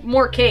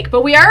more cake.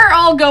 But we are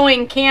all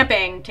going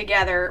camping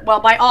together.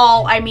 Well, by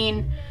all, I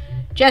mean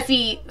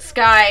Jesse,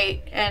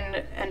 Sky,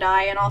 and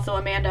I, and also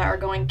Amanda are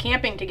going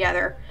camping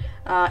together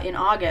in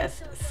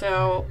August.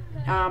 So,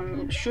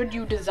 should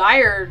you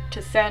desire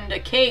to send a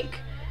cake,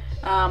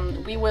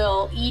 we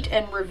will eat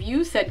and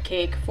review said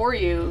cake for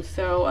you.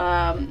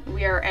 So,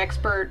 we are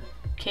expert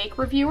cake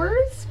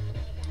reviewers.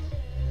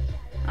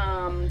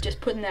 Just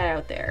putting that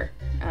out there.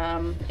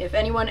 If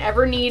anyone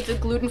ever needs a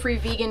gluten-free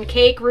vegan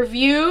cake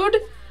reviewed,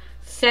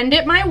 send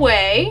it my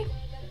way.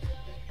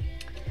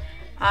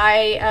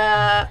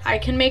 I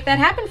can make that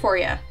happen for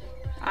you.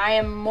 I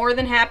am more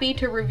than happy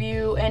to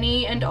review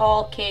any and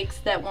all cakes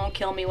that won't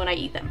kill me when I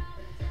eat them.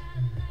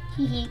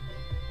 Hee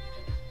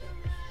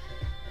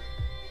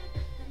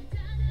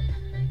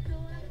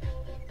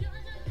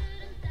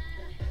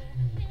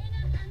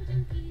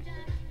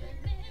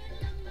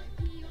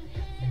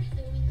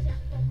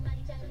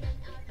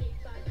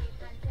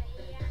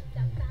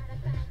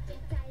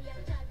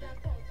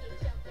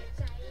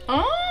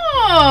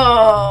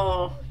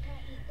Oh!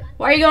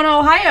 Why are you going to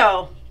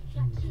Ohio?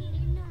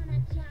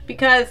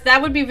 Because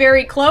that would be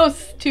very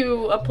close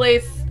to a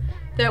place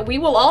that we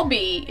will all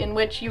be, in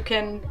which you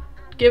can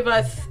give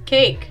us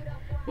cake.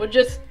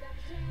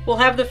 We'll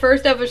have the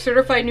first ever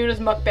certified Nuna's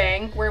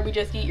mukbang, where we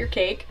just eat your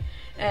cake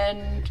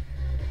and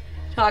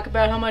talk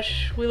about how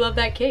much we love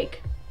that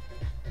cake.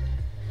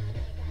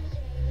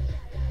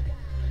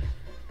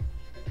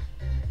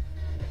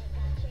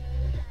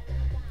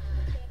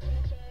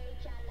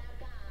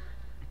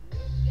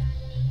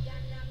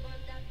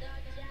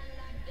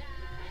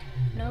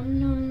 No,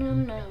 no, no,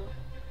 no.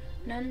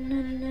 No,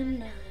 no, no,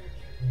 no.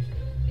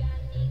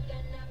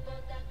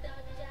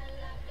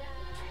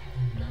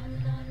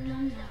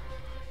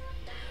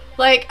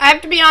 Like, I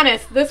have to be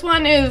honest, this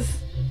one is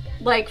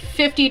like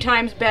 50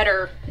 times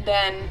better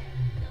than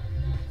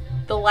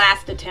the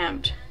last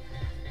attempt.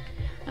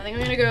 I think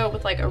I'm gonna go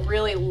with like a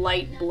really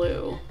light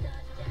blue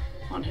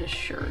on his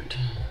shirt.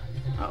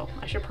 Oh,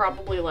 I should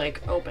probably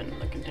like open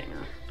the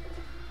container.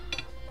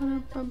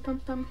 Bum, bum,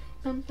 bum, bum.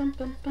 Bum, bum,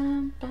 bum,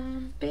 bum,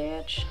 bum,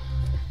 bitch.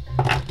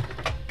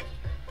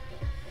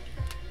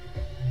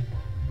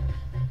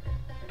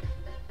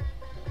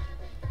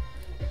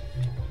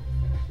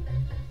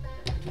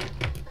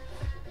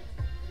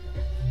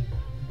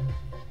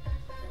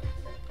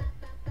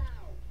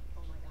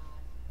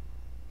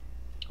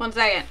 One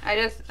second.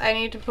 I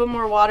need to put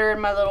more water in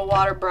my little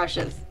water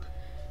brushes.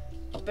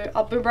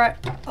 I'll be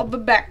back.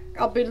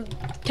 I'll be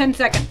 10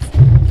 seconds.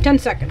 10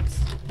 seconds.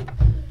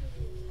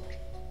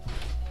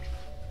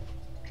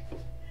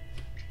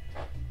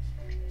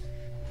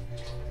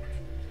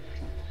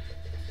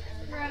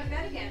 You're out of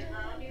bed again,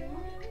 huh, dude?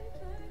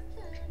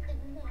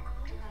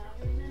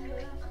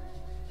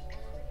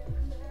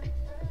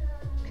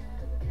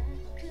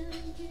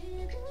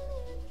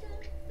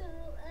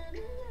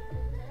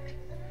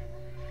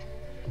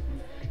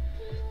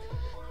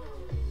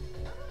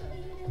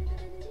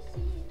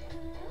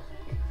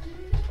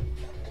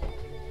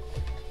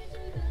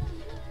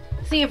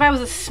 See, if I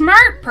was a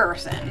smart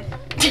person,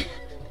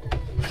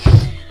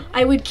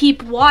 I would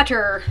keep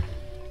water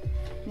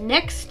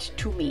next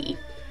to me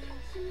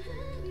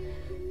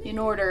in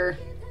order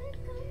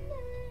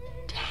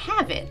to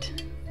have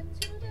it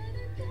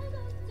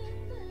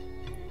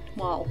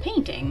while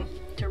painting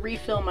to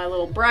refill my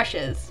little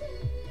brushes.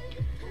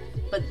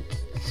 But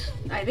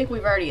I think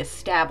we've already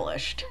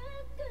established.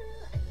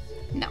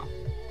 No.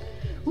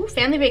 Ooh,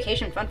 family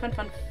vacation. Fun, fun,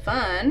 fun,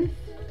 fun.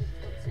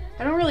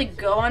 I don't really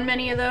go on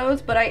many of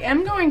those, but I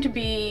am going to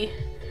be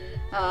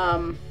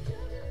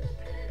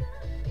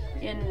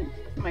in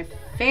my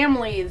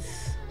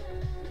family's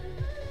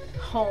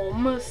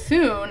home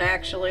soon,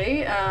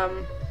 actually,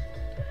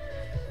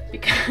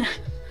 because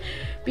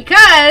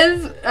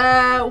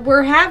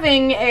we're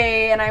having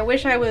and I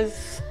wish I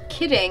was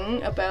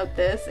kidding about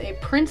this, a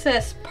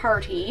princess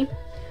party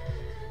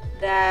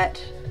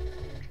that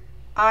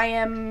I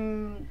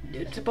am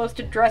supposed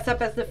to dress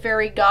up as the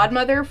fairy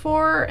godmother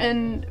for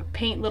and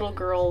paint little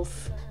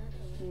girls'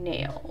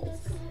 nails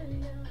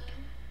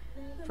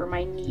for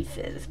my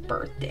niece's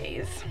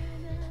birthdays.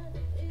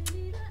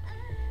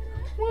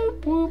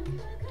 Whoop whoop.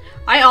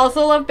 I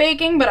also love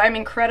baking, but I'm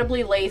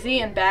incredibly lazy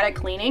and bad at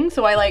cleaning,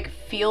 so I like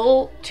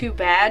feel too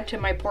bad to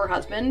my poor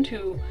husband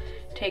who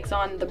takes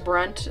on the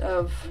brunt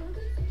of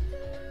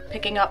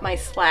picking up my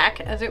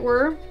slack, as it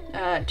were,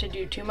 to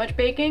do too much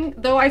baking.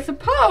 Though I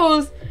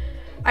suppose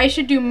I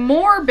should do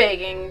more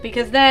baking,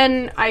 because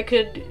then I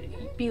could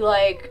be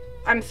like,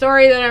 I'm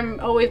sorry that I'm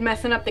always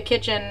messing up the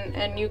kitchen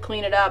and you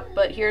clean it up,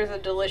 but here's a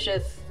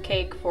delicious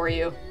cake for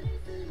you.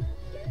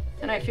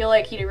 And I feel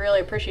like he'd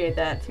really appreciate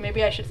that, so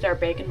maybe I should start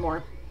baking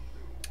more.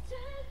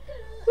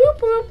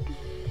 Whoop whoop.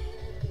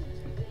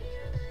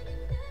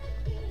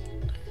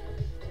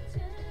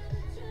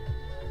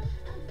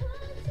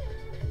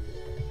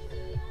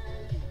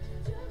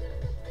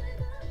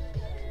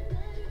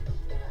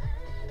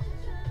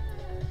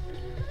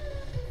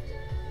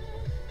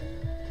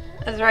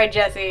 That's right,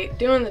 Jesse.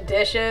 Doing the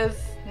dishes?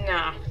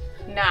 Nah,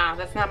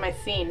 that's not my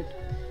scene.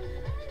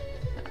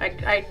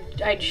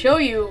 I'd show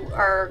you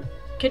our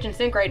kitchen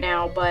sink right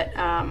now, but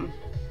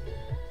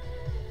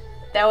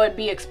that would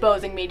be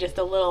exposing me just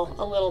a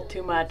little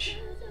too much.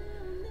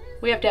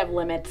 We have to have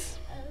limits.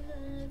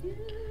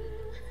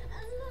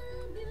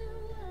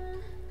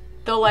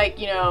 Though, like,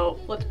 you know,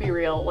 let's be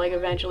real. Like,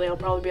 eventually I'll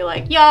probably be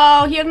like,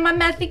 yo, here's my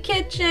messy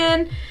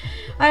kitchen.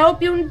 I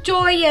hope you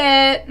enjoy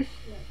it.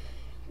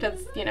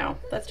 Because, you know,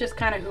 that's just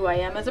kind of who I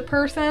am as a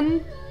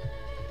person.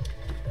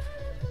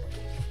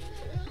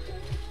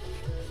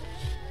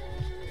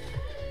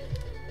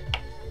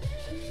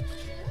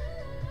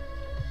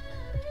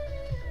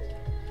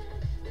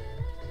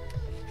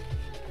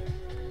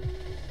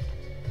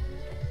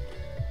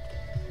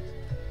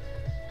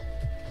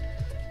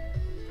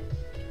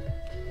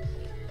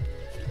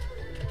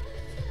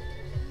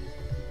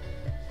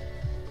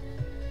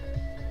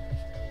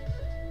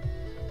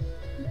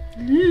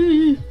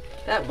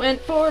 That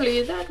went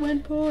poorly, that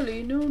went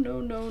poorly. No,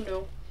 no, no,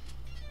 no.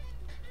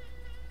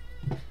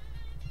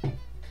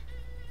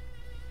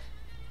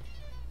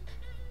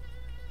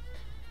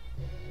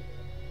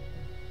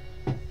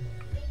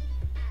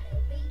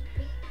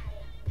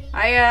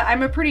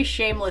 I'm a pretty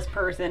shameless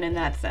person in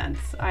that sense.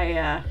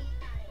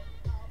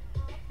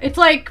 It's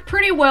like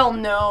pretty well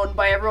known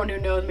by everyone who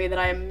knows me that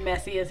I am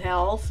messy as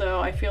hell, so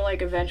I feel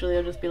like eventually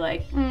they'll just be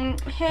like,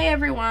 hey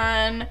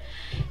everyone.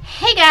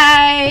 Hey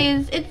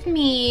guys, it's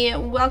me.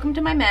 Welcome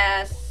to my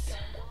mess.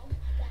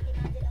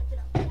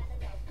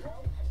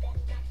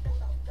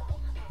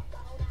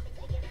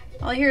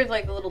 All I hear is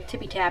like a little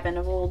tippy tapping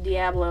of old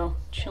Diablo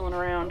chilling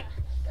around.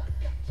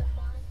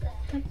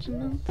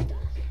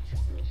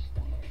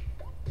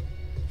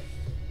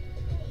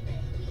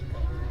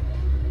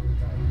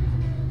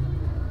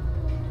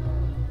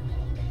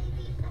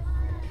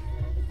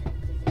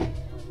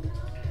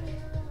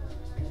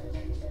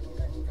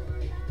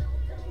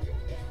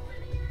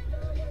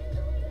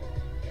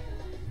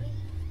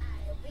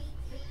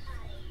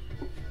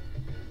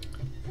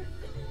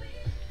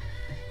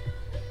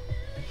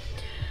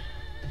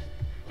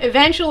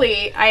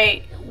 Eventually,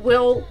 I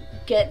will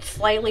get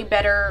slightly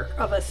better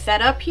of a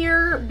setup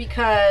here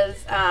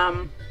because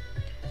I'm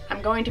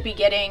going to be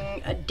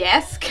getting a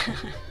desk.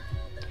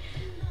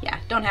 Yeah,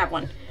 don't have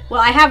one.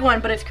 Well, I have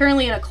one, but it's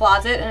currently in a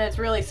closet and it's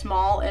really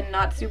small and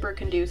not super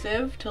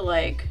conducive to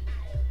like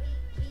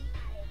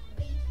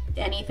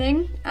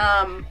anything.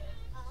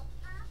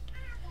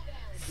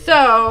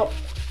 So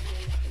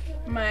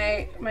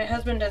my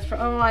husband has,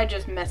 oh, I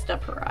just messed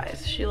up her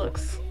eyes. She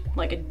looks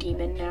like a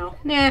demon now.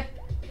 Nah,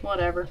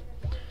 whatever.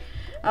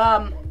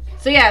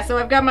 So yeah, so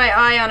I've got my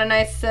eye on a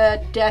nice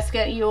desk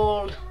at the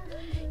old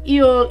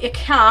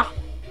IKEA.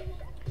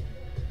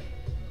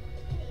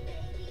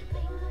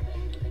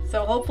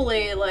 So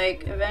hopefully,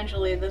 like,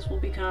 eventually this will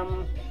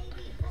become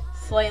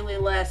slightly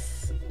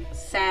less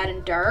sad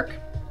and dark.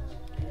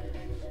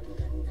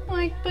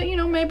 Like, but you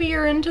know, maybe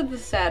you're into the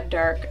sad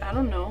dark. I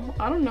don't know.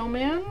 I don't know,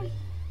 man.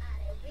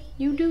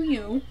 You do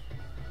you.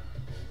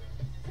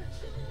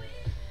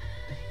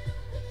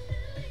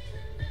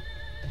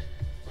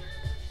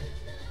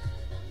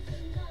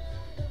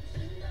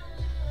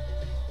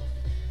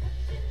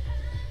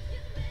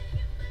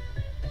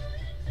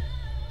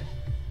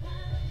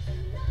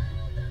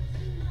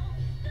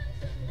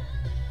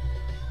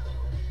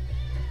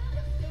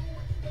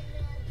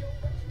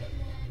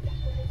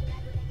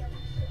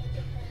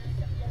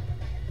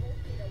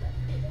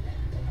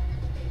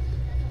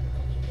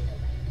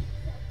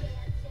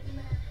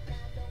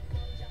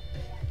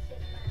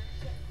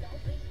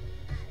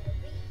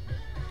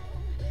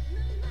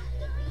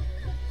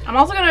 I'm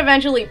also going to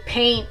eventually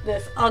paint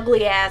this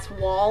ugly ass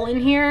wall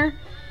in here.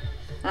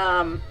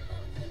 I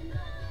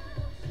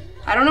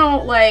don't know,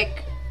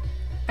 like,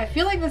 I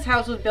feel like this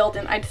house was built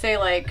in, I'd say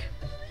like,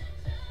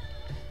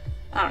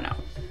 I don't know,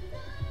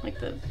 like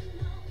the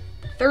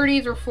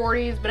 30s or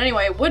 40s. But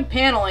anyway, wood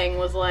paneling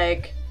was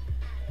like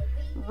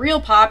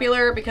real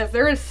popular because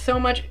there is so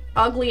much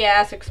ugly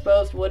ass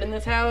exposed wood in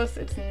this house.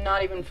 It's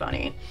not even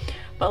funny.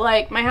 But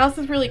like, my house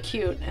is really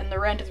cute and the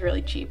rent is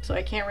really cheap, so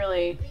I can't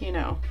really, you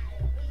know,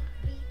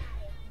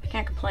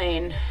 can't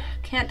complain.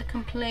 Can't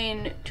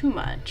complain too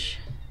much.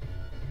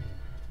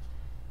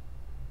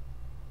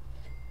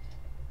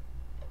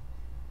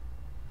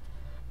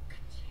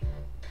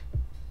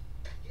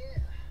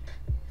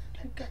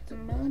 You got the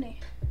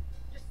money.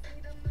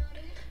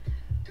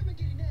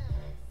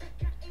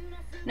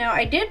 Now,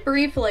 I did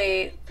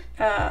briefly,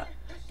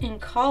 in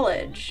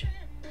college,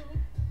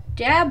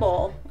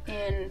 dabble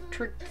in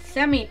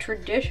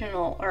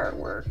semi-traditional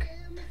artwork,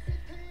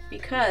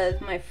 because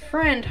my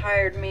friend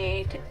hired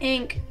me to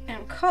ink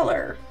and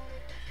color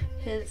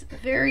his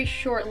very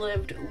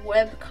short-lived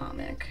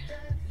webcomic.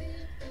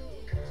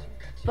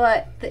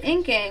 But the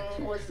inking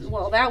was,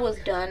 well, that was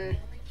done.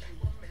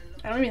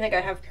 I don't even think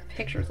I have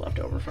pictures left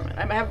over from it.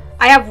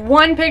 I have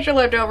one picture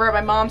left over at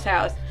my mom's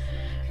house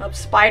of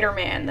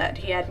Spider-Man that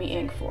he had me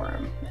ink for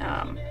him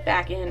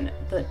back in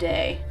the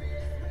day.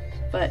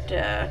 But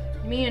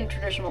me and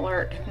traditional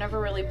art have never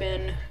really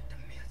been,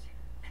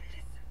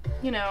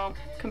 you know,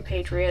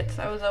 compatriots.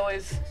 I was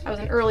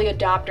an early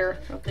adopter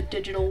of the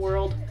digital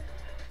world.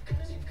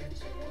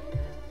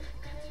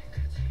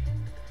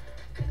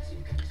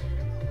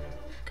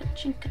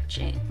 Ka-ching,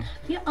 ka-ching.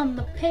 You're on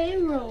the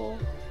payroll.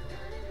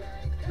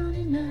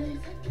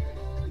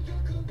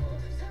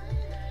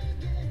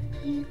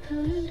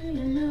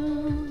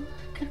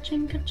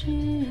 Ka-ching,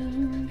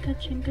 ka-ching,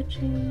 ka-ching,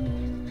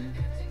 ka-ching.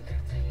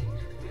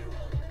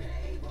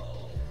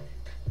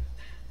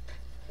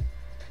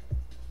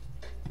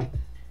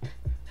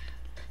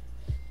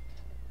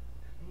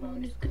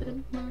 Money's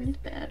good, money's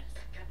bad.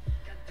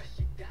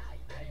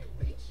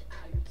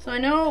 So I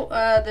know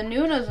the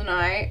Nunas and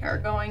I are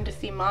going to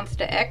see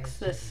Monsta X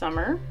this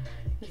summer.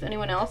 Is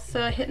anyone else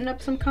hitting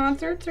up some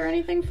concerts or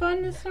anything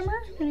fun this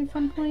summer? Any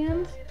fun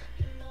plans?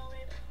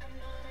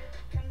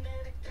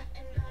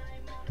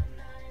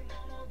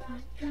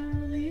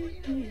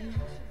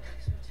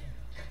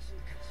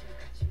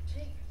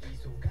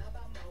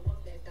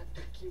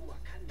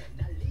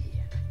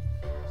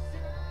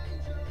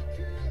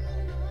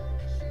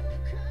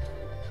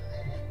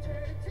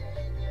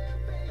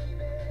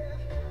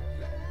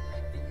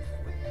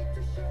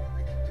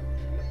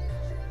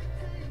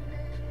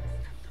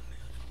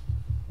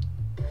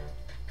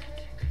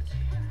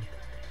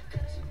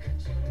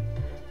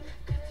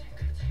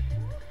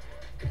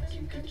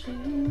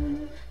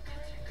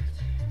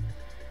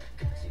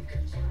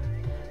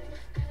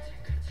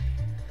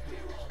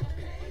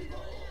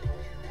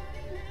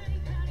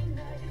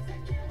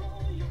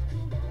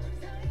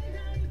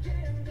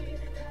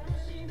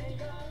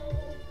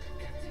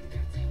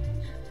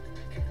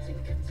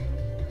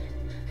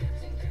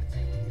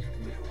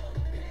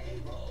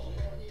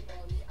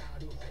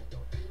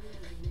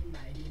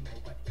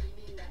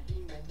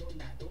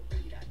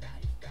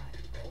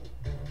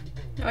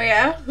 Oh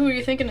yeah? Who are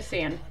you thinking of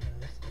seeing?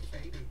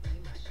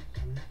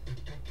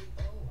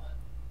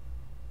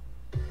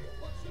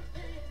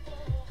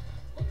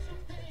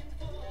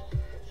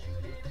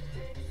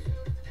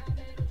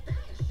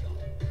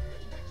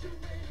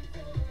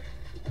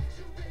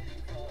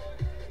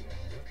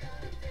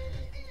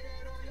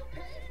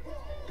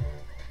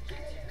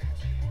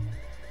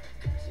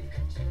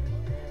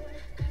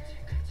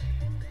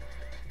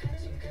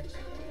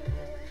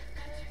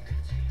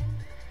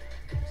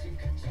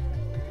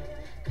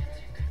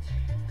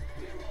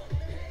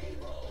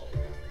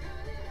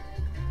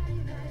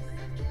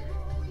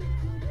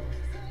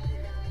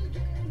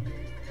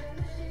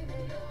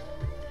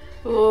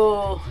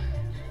 Ooh.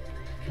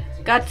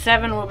 Got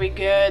 7 would be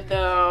good,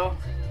 though.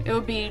 It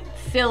would be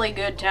silly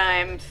good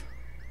times.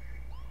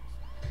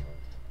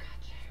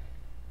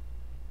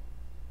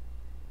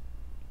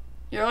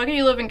 You're lucky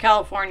you live in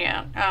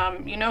California.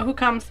 You know who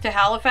comes to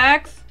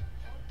Halifax?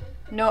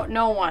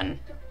 No one.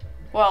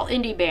 Well,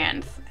 indie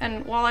bands.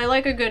 And while I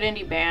like a good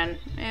indie band,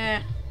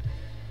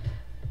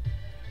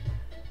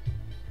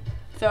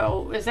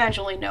 So,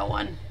 essentially no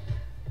one.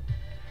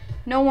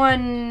 No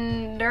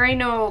one... There ain't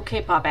no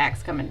K-pop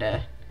acts coming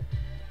to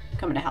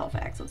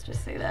Halifax, let's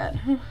just say that.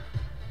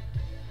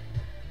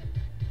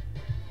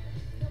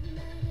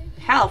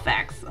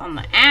 Halifax, on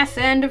the ass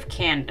end of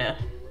Canada.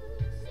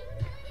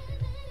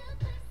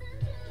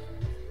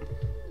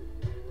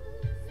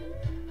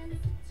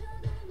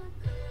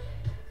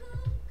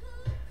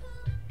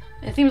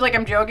 It seems like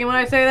I'm joking when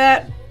I say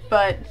that,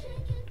 but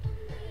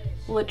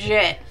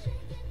legit,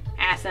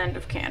 ass end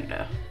of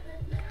Canada.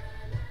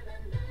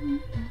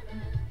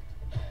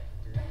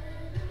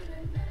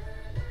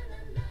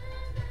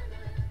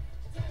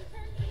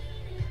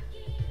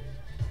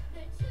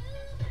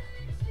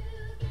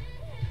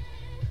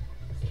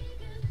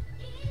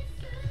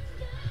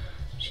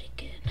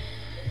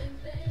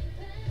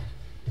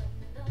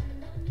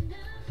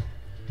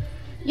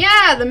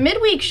 Yeah, the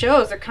midweek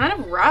shows are kind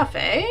of rough,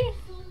 eh?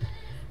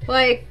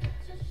 Like,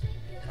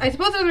 I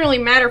suppose it doesn't really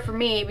matter for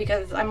me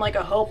because I'm like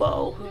a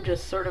hobo who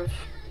just sort of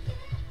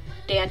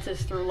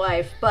dances through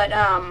life. But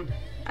I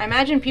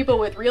imagine people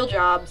with real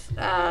jobs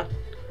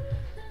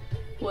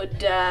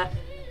would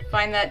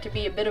find that to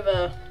be a bit of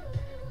a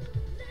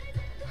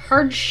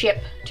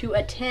hardship to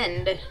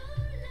attend.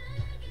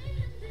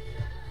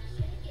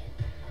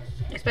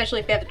 Especially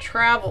if they have to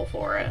travel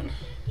for it.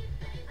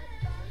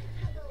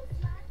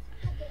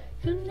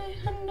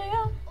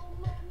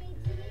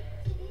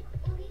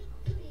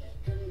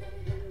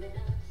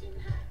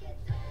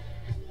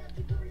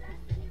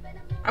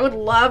 I would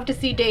love to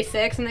see Day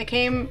 6, and they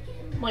came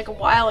like a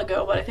while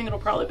ago, but I think it'll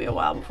probably be a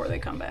while before they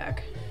come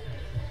back.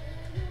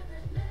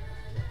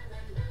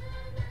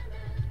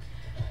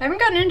 I haven't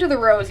gotten into the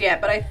Rose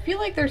yet, but I feel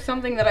like there's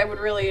something that I would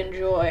really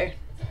enjoy.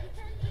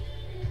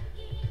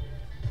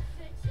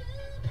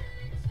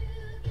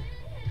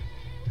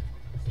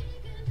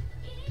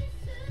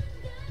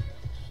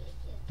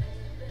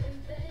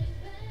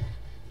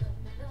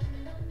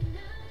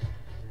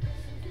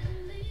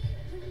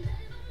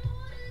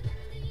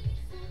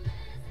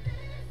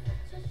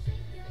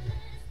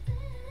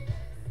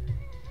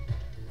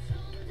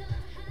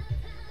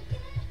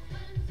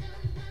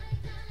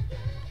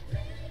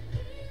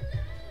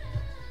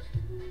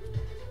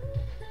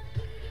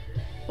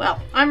 Well,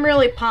 I'm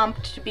really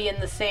pumped to be in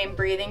the same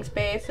breathing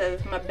space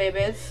as my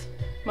babies.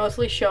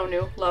 Mostly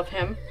Shonu. Love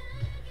him.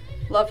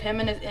 Love him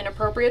and his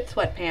inappropriate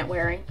sweatpant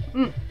wearing.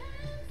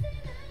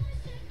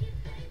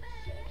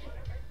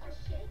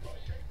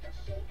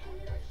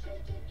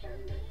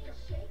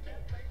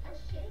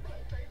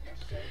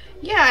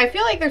 Yeah, I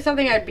feel like there's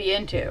something I'd be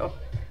into.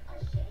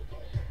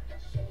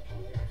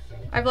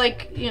 I've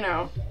like, you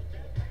know...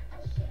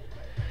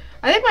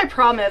 I think my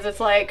problem is,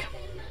 it's like...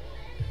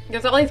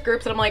 There's all these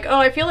groups that I'm like, oh,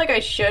 I feel like I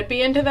should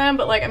be into them,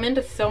 but like I'm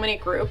into so many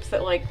groups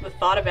that like the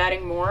thought of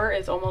adding more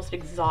is almost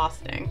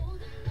exhausting.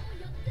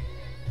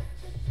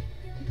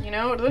 You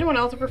know, does anyone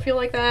else ever feel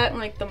like that?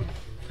 Like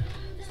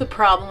it's the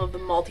problem of the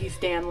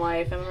multi-stan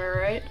life, am I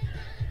right?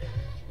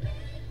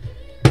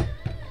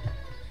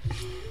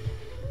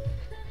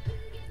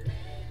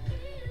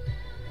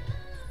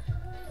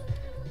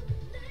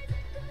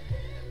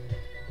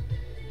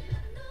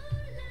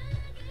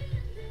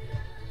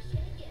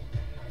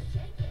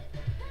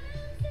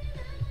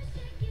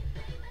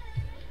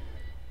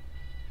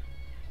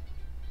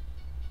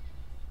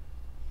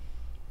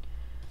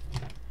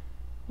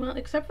 Well,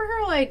 except for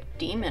her, like,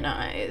 demon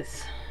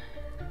eyes.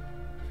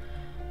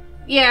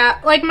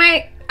 Yeah, like,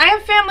 I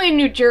have family in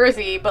New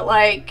Jersey, but,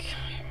 like,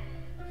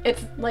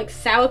 it's, like,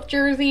 South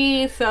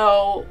Jersey,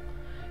 so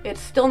it's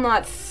still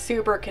not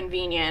super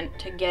convenient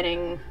to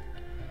getting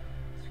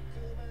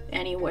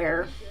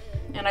anywhere.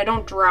 And I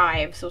don't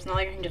drive, so it's not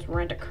like I can just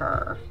rent a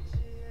car.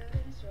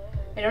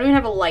 I don't even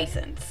have a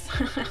license.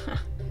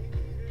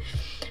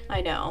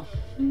 I know.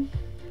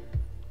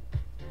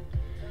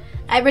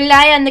 I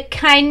rely on the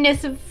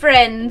kindness of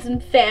friends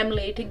and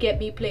family to get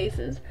me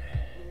places.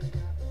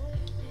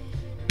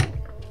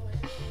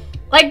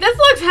 Like, this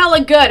looks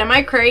hella good. Am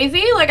I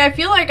crazy? Like, I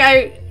feel like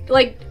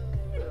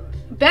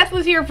Beth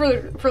was here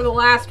for the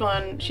last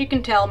one. She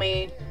can tell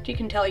me. She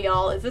can tell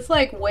y'all. Is this,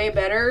 like, way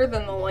better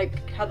than the,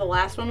 like, how the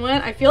last one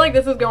went? I feel like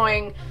this is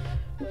going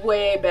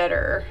way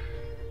better.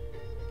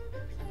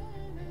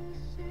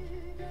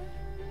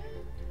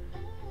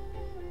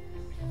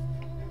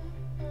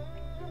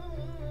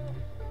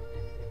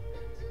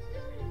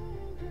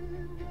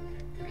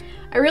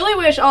 I really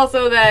wish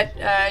also that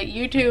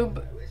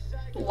YouTube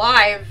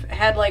Live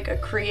had like a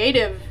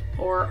creative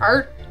or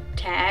art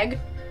tag.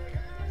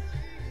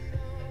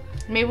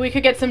 Maybe we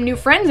could get some new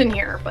friends in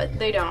here, but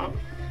they don't.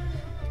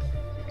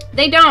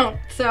 They don't,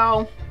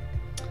 so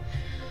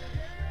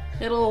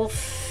it'll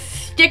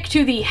stay stick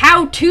to the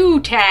how-to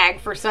tag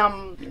for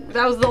some.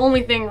 That was the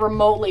only thing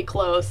remotely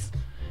close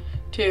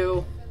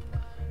to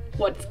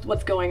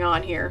what's going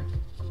on here.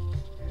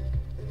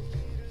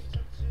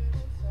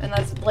 And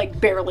that's like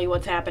barely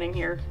what's happening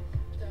here.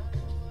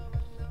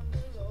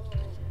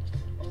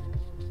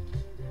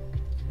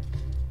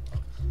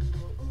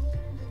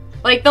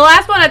 Like the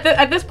last one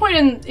at this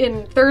point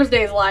in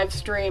Thursday's live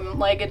stream,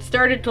 like it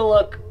started to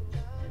look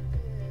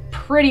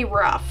pretty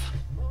rough.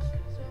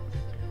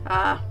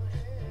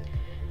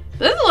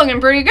 This is looking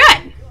pretty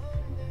good.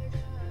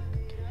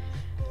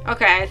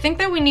 Okay, I think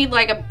that we need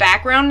like a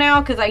background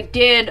now because I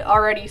did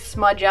already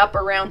smudge up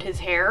around his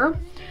hair.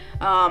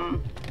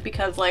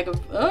 Because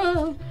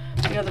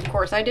of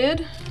course I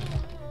did.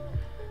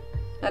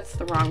 That's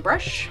the wrong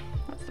brush.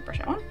 That's the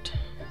brush I want.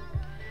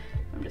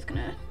 I'm just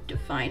gonna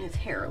define his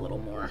hair a little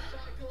more.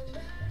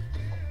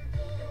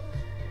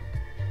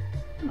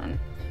 Come on.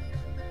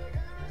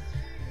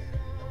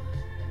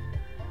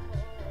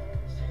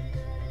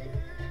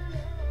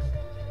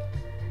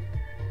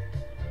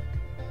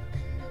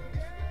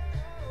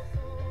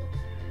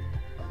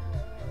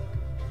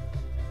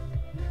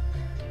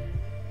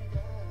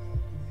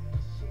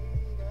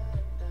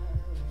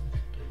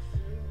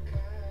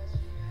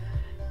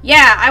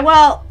 Yeah,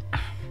 well,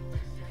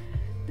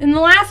 in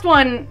the last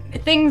one,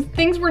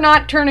 things were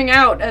not turning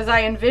out as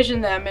I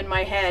envisioned them in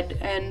my head,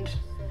 and,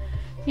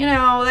 you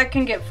know, that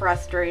can get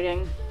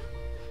frustrating.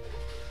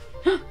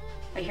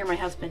 I hear my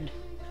husband.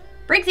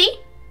 Briggsy?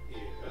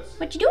 Yes.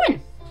 What you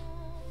doing?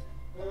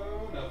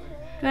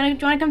 Nothing.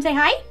 Do you wanna come say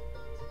hi?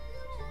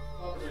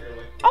 Not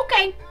particularly.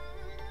 Okay.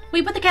 Will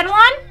you put the kettle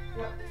on?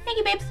 Yeah. Thank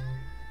you, babes.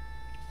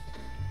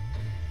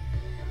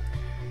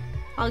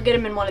 I'll get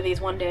him in one of these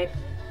one day.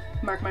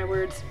 Mark my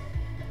words.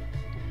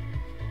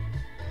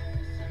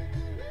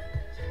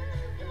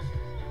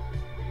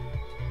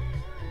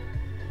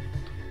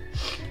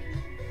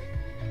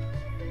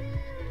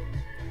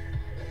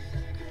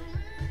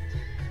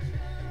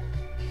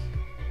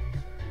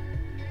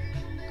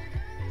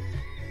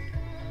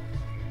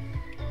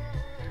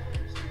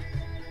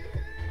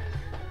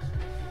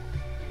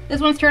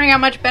 This one's turning out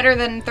much better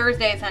than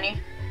Thursday's, honey.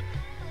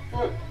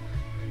 What?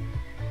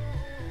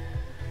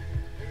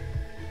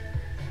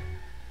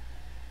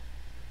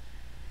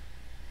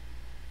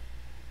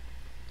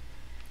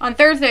 On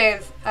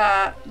Thursdays,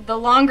 the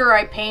longer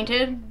I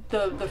painted,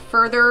 the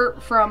further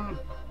from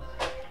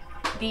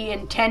the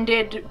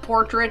intended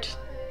portrait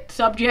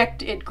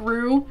subject it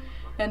grew,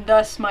 and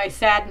thus my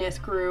sadness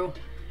grew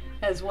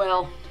as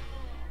well.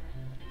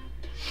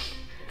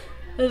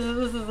 This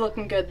is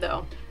looking good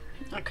though.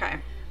 Okay.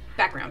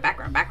 Background.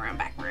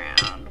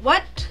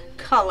 What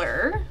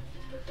color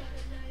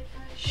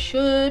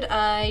should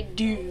I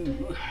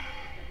do?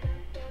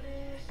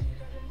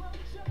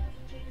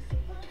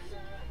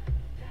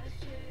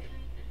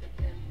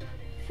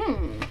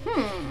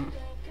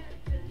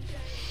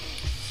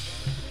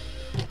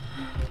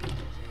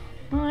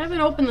 Well, I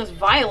haven't opened this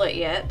violet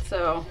yet,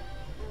 so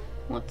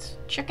let's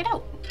check it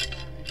out.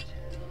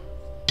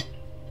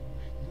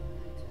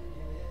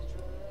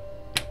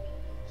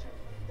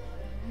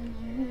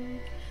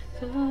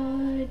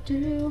 I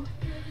do.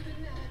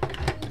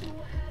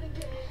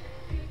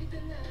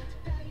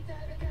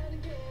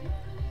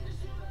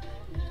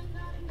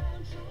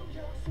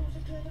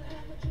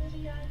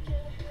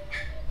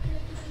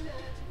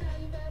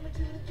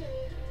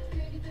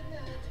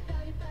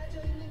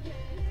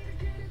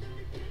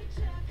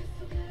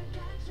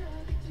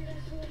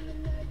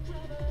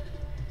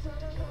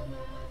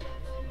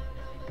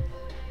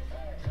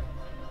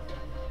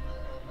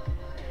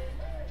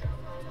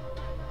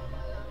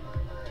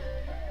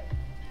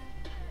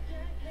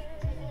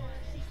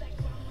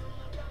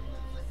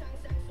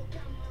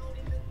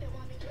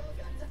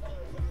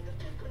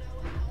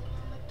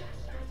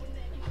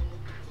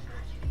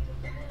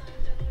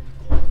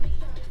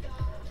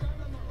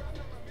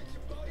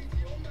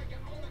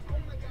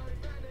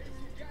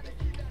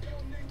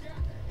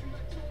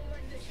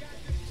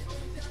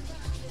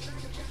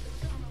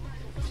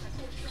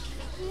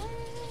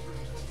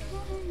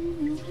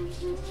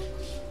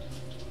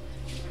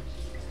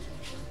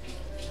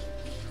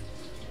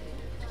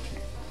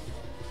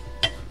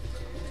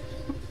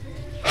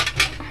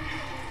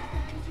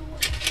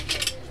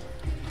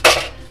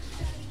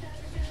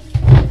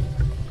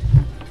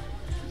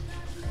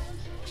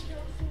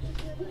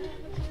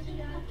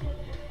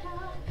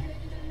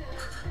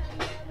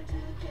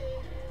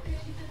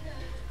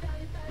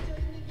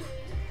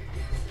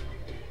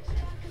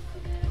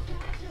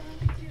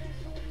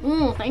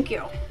 Thank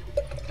you.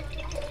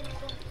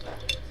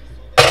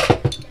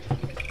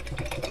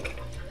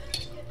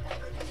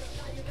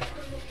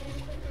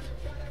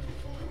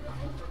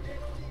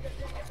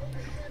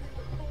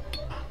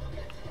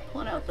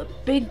 Pulling out the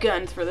big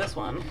guns for this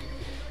one.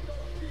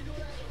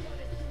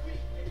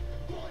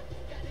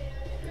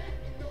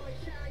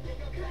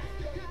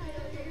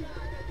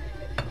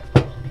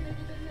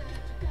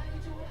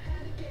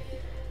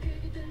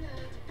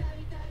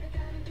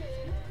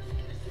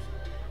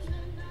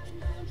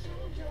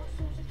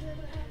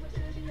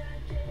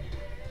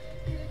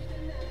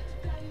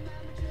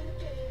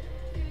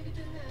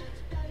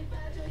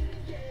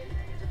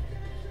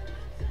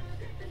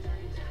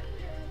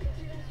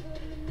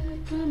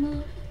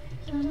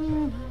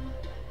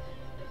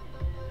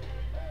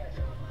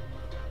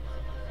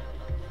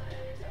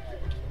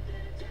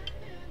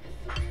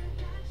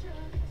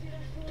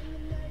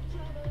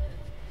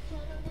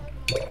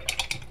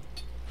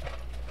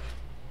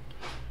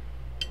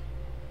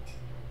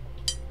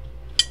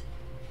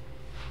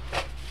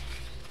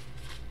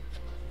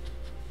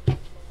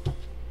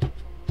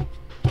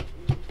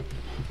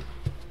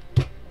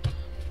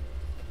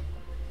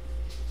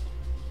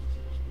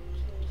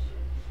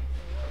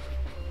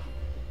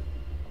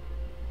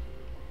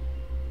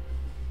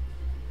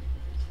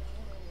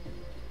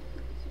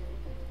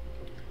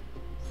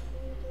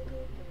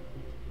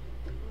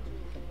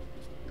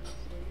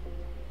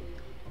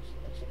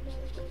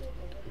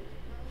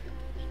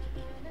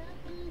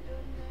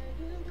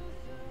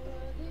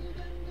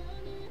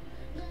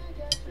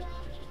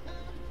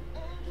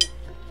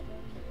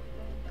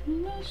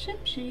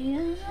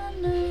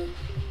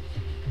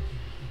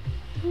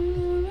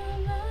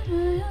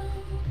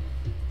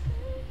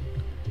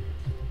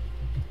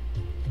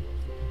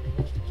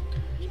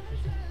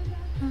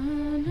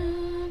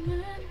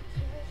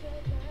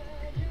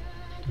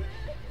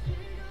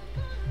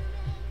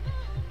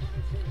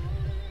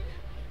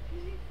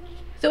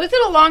 So is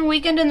it a long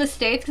weekend in the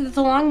States? Because it's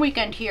a long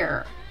weekend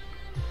here.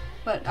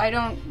 But I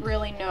don't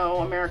really know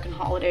American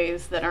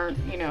holidays that aren't,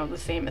 you know, the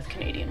same as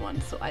Canadian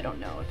ones. So I don't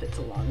know if it's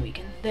a long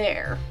weekend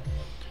there.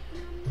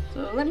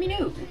 So let me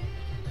know.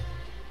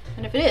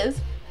 And if it is,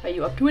 are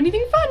you up to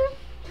anything fun?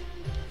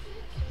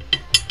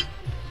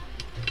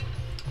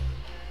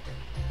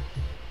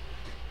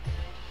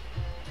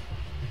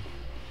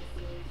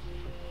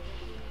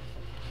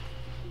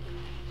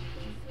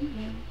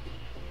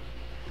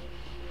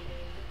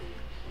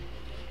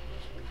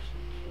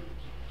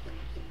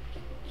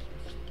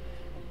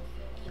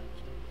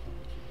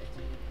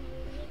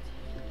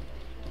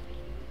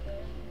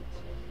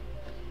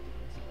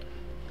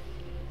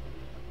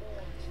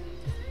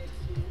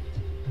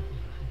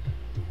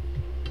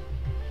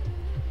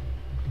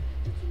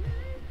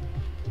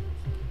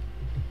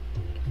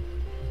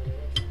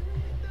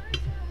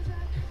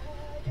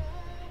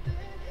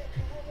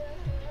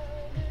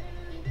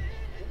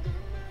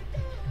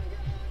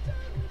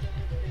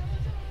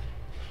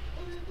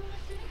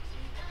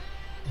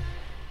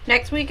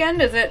 Next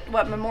weekend? Is it,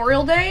 what,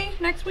 Memorial Day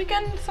next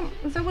weekend?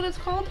 Is that what it's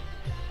called?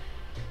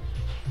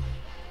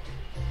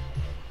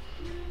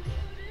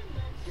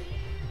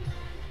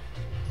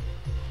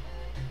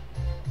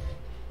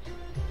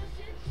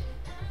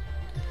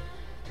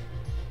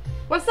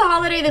 What's the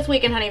holiday this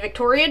weekend, honey?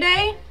 Victoria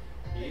Day?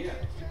 Yeah.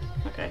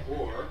 Okay.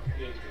 Or,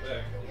 in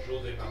Quebec,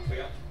 Jour des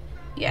Patriotes.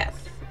 Yes.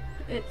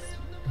 It's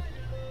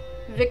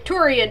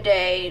Victoria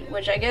Day,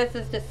 which I guess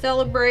is to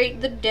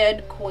celebrate the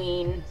dead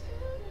queen.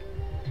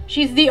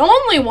 She's the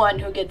only one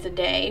who gets a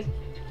day.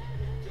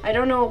 I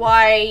don't know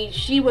why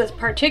she was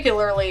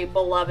particularly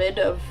beloved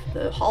of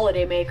the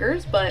holiday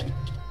makers, but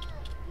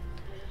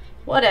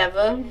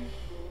whatever.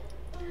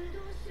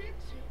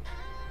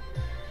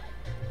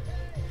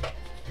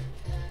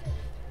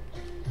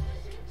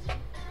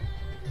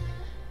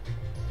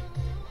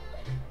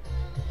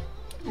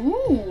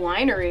 Ooh,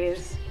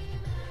 wineries.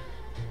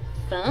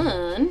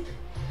 Fun.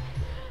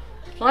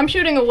 Well, I'm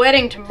shooting a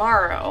wedding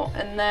tomorrow,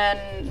 and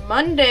then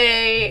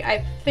Monday,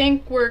 I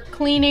think we're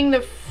cleaning the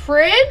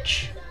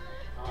fridge?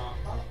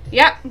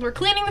 Yep, we're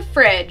cleaning the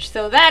fridge,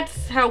 so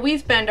that's how we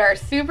spend our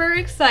super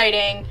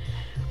exciting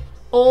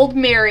old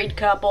married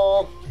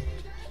couple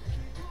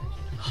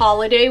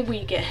holiday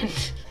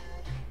weekend.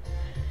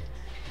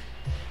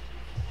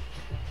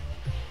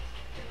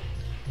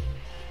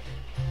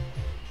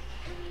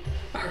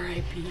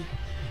 R.I.P.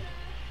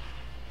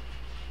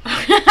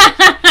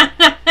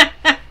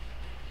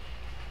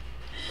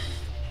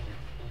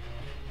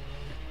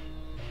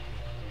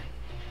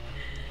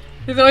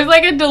 There's always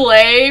like a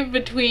delay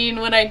between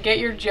when I get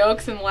your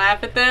jokes and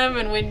laugh at them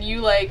and when you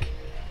like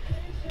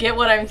get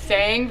what I'm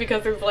saying,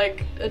 because there's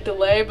like a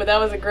delay. But that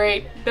was a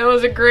great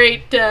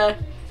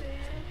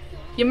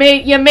you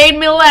made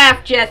me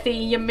laugh, Jesse.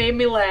 You made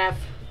me laugh.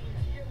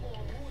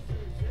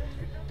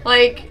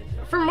 Like,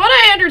 from what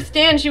I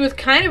understand, she was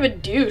kind of a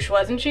douche,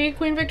 wasn't she,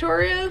 Queen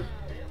Victoria?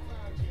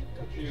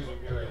 She is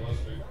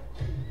imperialistic.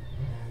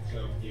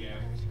 So, yeah.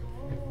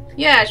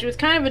 Yeah, she was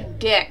kind of a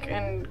dick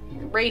and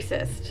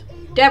racist.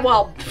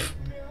 Well,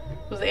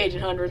 it was the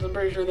 1800s. I'm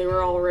pretty sure they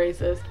were all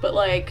racist. But,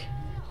 like,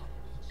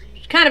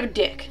 she's kind of a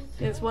dick,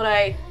 is what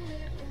I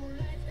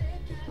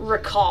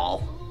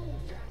recall.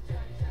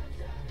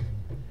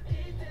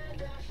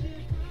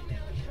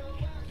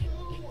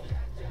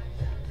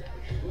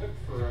 She lived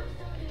forever.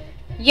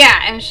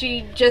 Yeah, and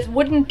she just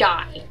wouldn't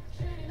die.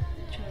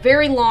 She's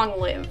very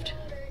long-lived.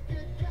 In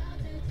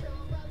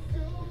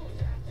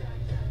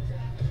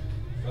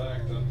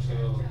fact,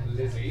 until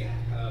Lizzie,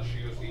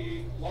 she was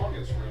the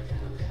longest reigning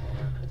British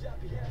monarch.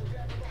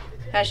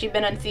 Has she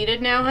been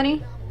unseated now,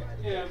 honey?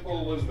 Yeah, well,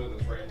 Elizabeth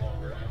is reigned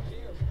longer now.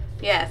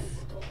 Yes.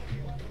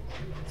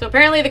 So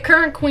apparently the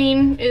current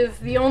queen is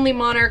the only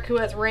monarch who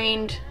has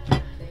reigned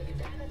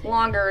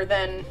longer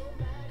than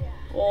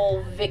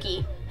old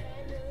Vicky.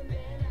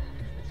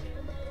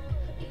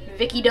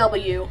 Vicky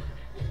W.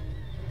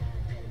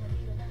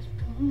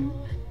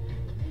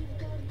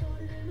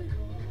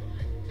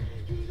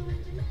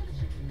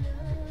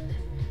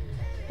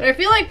 But I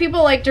feel like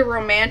people like to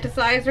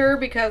romanticize her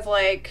because,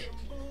 like,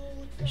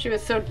 she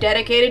was so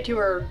dedicated to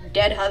her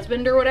dead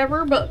husband or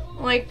whatever,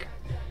 but, like,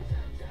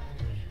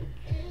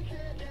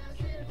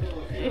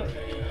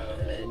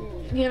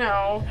 you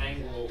know.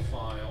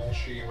 Anglophile,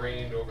 she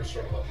reigned over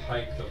sort of the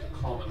height of the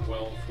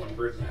Commonwealth when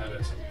Britain had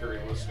its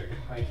imperialistic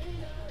height.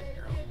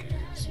 Here, I'll give you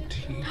some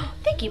tea.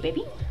 Thank you,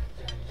 baby.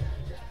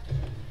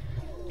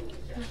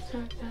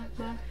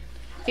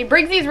 See,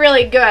 Briggsy's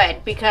really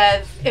good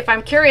because if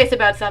I'm curious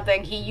about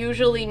something, he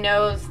usually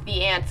knows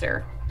the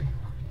answer.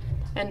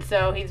 And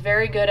so he's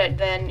very good at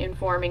then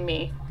informing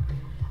me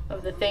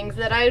of the things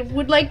that I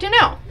would like to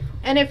know.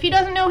 And if he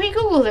doesn't know, he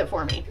Googles it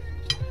for me.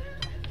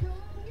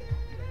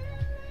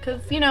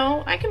 Because, you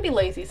know, I can be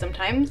lazy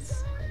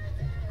sometimes.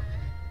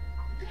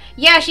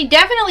 Yeah, she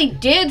definitely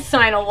did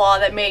sign a law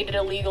that made it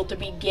illegal to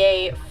be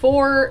gay,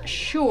 for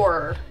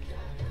sure.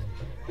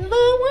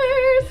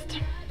 The worst.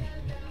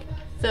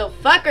 So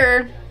fuck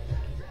her.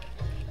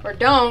 Or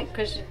don't,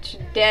 because she's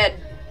dead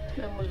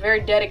and was very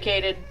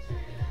dedicated.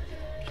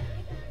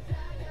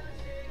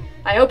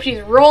 I hope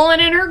she's rolling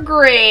in her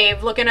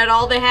grave looking at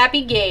all the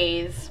happy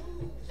gays.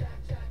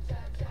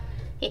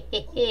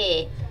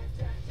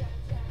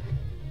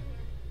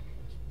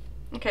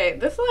 Okay,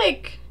 this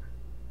like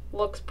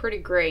looks pretty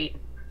great.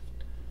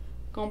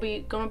 Gonna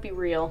be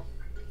real.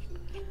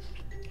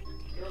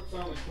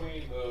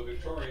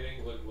 Victorian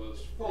England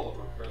was full of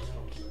repressed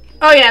homosexuality.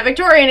 Oh yeah,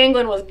 Victorian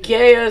England was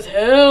gay as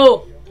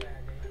hell.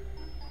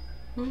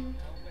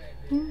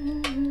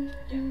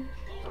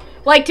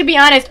 Like, to be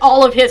honest,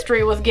 all of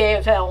history was gay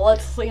as hell.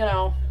 Let's, you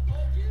know,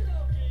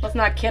 let's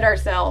not kid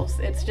ourselves.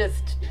 It's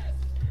just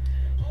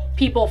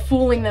people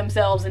fooling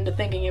themselves into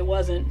thinking it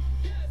wasn't.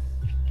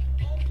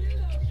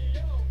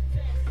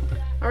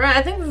 Alright,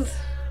 I think this is...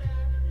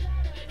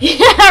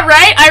 Yeah,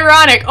 right?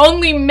 Ironic.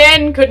 Only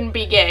men couldn't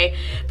be gay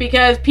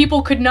because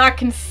people could not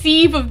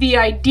conceive of the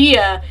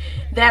idea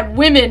that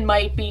women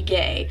might be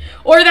gay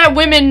or that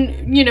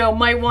women, you know,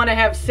 might want to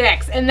have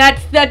sex, and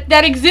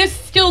that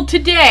exists still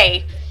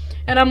today.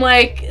 And I'm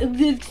like,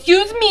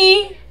 excuse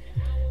me,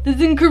 this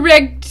is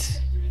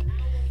incorrect.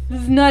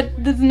 This is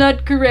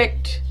not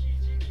correct.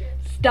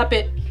 Stop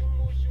it.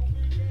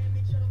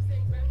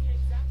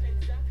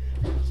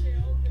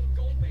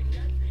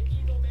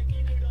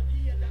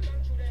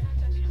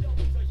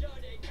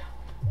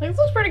 This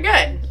looks pretty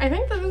good. I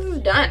think that this is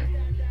done.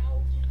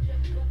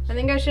 I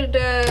think I should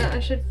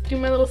do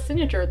my little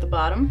signature at the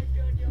bottom.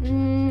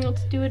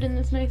 Let's do it in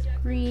this nice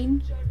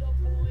green.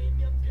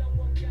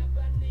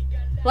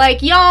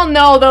 Like, y'all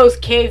know those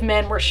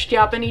cavemen were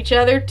shopping each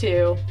other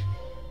too.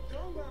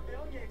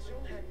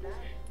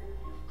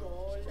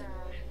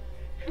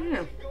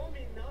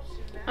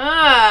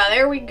 Ah,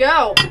 there we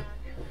go.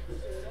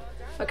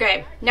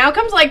 Okay, now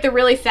comes like the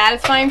really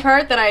satisfying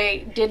part that I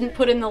didn't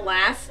put in the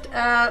last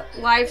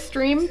live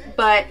stream,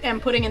 but am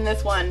putting in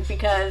this one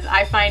because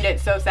I find it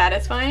so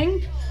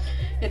satisfying.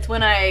 It's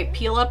when I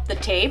peel up the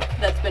tape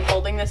that's been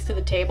holding this to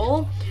the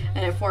table,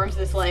 and it forms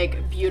this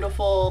like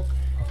beautiful,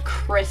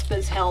 crisp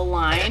as hell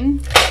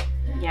line.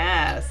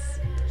 Yes.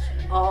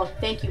 Oh,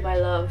 thank you, my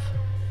love.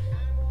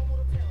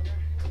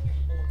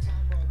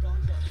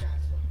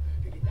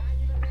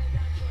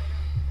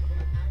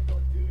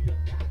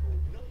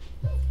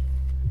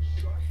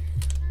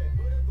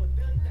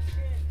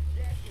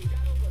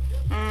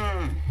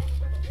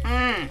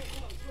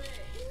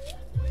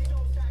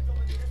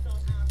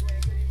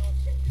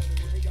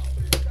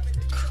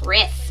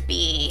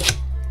 Crispy.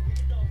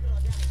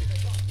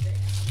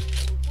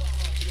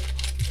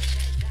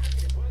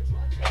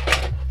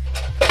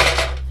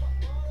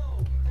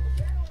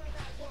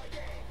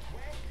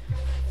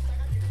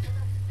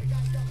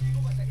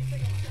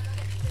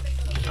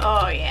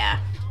 Oh yeah.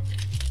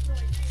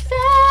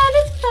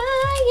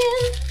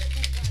 Satisfying.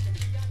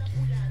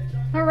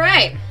 All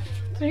right.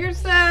 So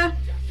here's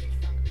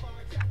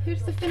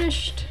the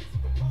finished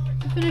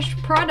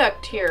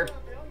product here.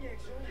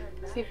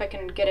 Let's see if I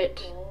can get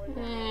it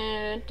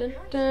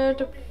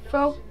to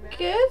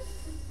focus.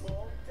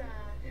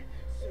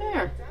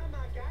 There.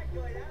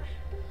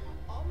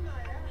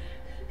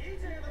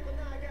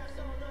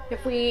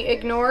 If we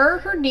ignore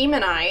her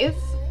demon eyes,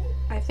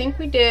 I think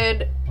we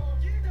did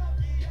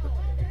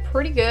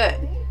pretty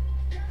good.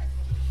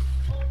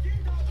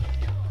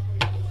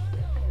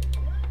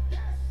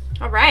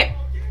 All right.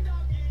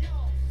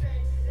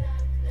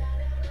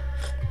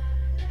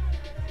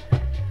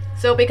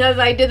 So because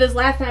I did this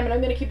last time and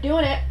I'm gonna keep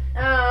doing it,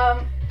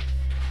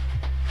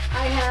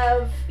 I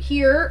have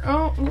here,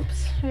 oh,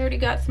 oops, I already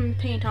got some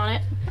paint on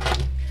it.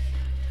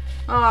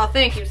 Oh,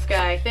 thank you,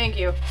 Sky, thank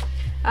you.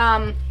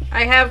 I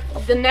have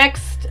the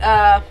next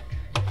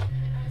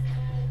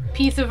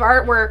piece of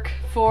artwork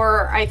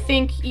for, I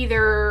think,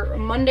 either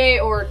Monday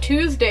or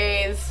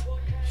Tuesday's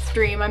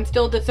stream. I'm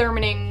still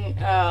determining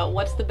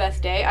what's the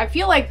best day. I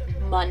feel like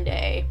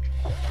Monday.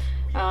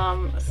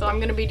 So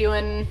I'm gonna be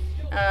doing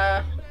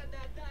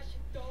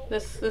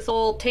this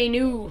old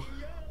Tenu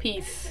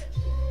piece.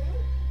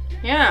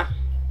 Yeah.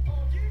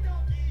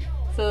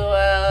 So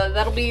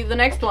that'll be the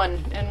next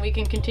one, and we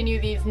can continue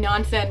these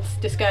nonsense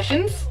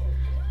discussions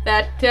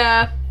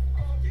that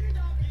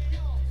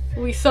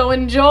we so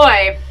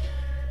enjoy.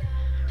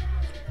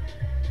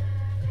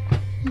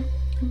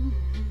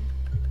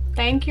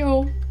 Thank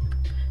you.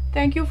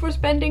 Thank you for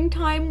spending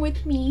time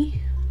with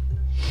me.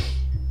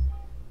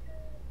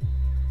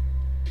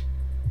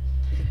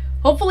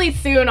 Hopefully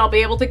soon I'll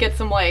be able to get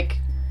some, like,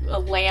 a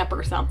lamp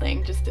or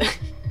something just to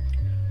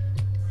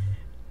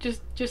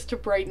just to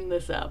brighten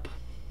this up.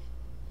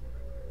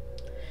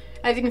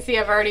 As you can see,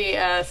 I've already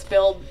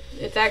spilled,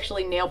 it's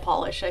actually nail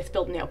polish. I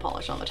spilled nail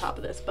polish on the top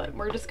of this, but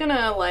we're just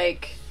gonna,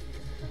 like,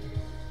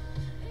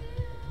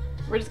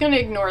 we're just gonna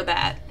ignore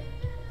that.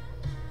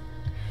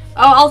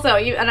 Oh, also,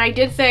 and I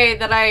did say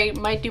that I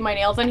might do my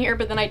nails on here,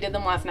 but then I did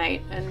them last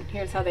night, and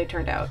here's how they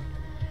turned out.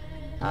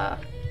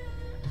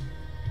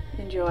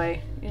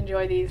 Enjoy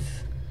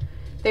these.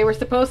 They were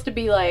supposed to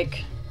be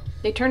like,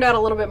 they turned out a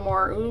little bit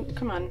more, ooh,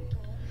 come on.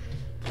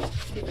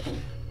 See if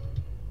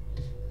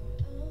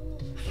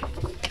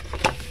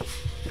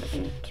I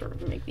can sort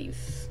of make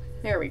these,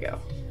 there we go.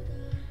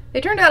 They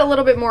turned out a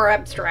little bit more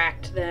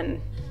abstract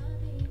than,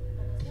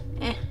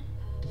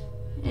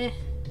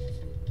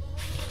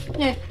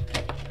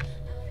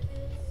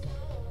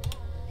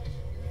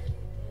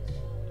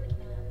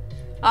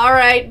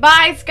 Alright,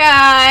 bye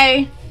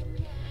Sky!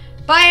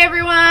 Bye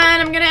everyone,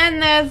 I'm gonna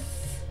end this.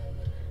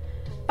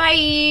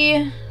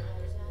 Bye!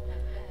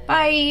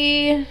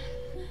 Bye!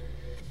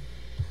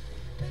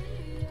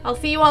 I'll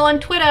see you all on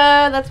Twitter,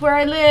 that's where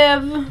I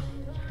live.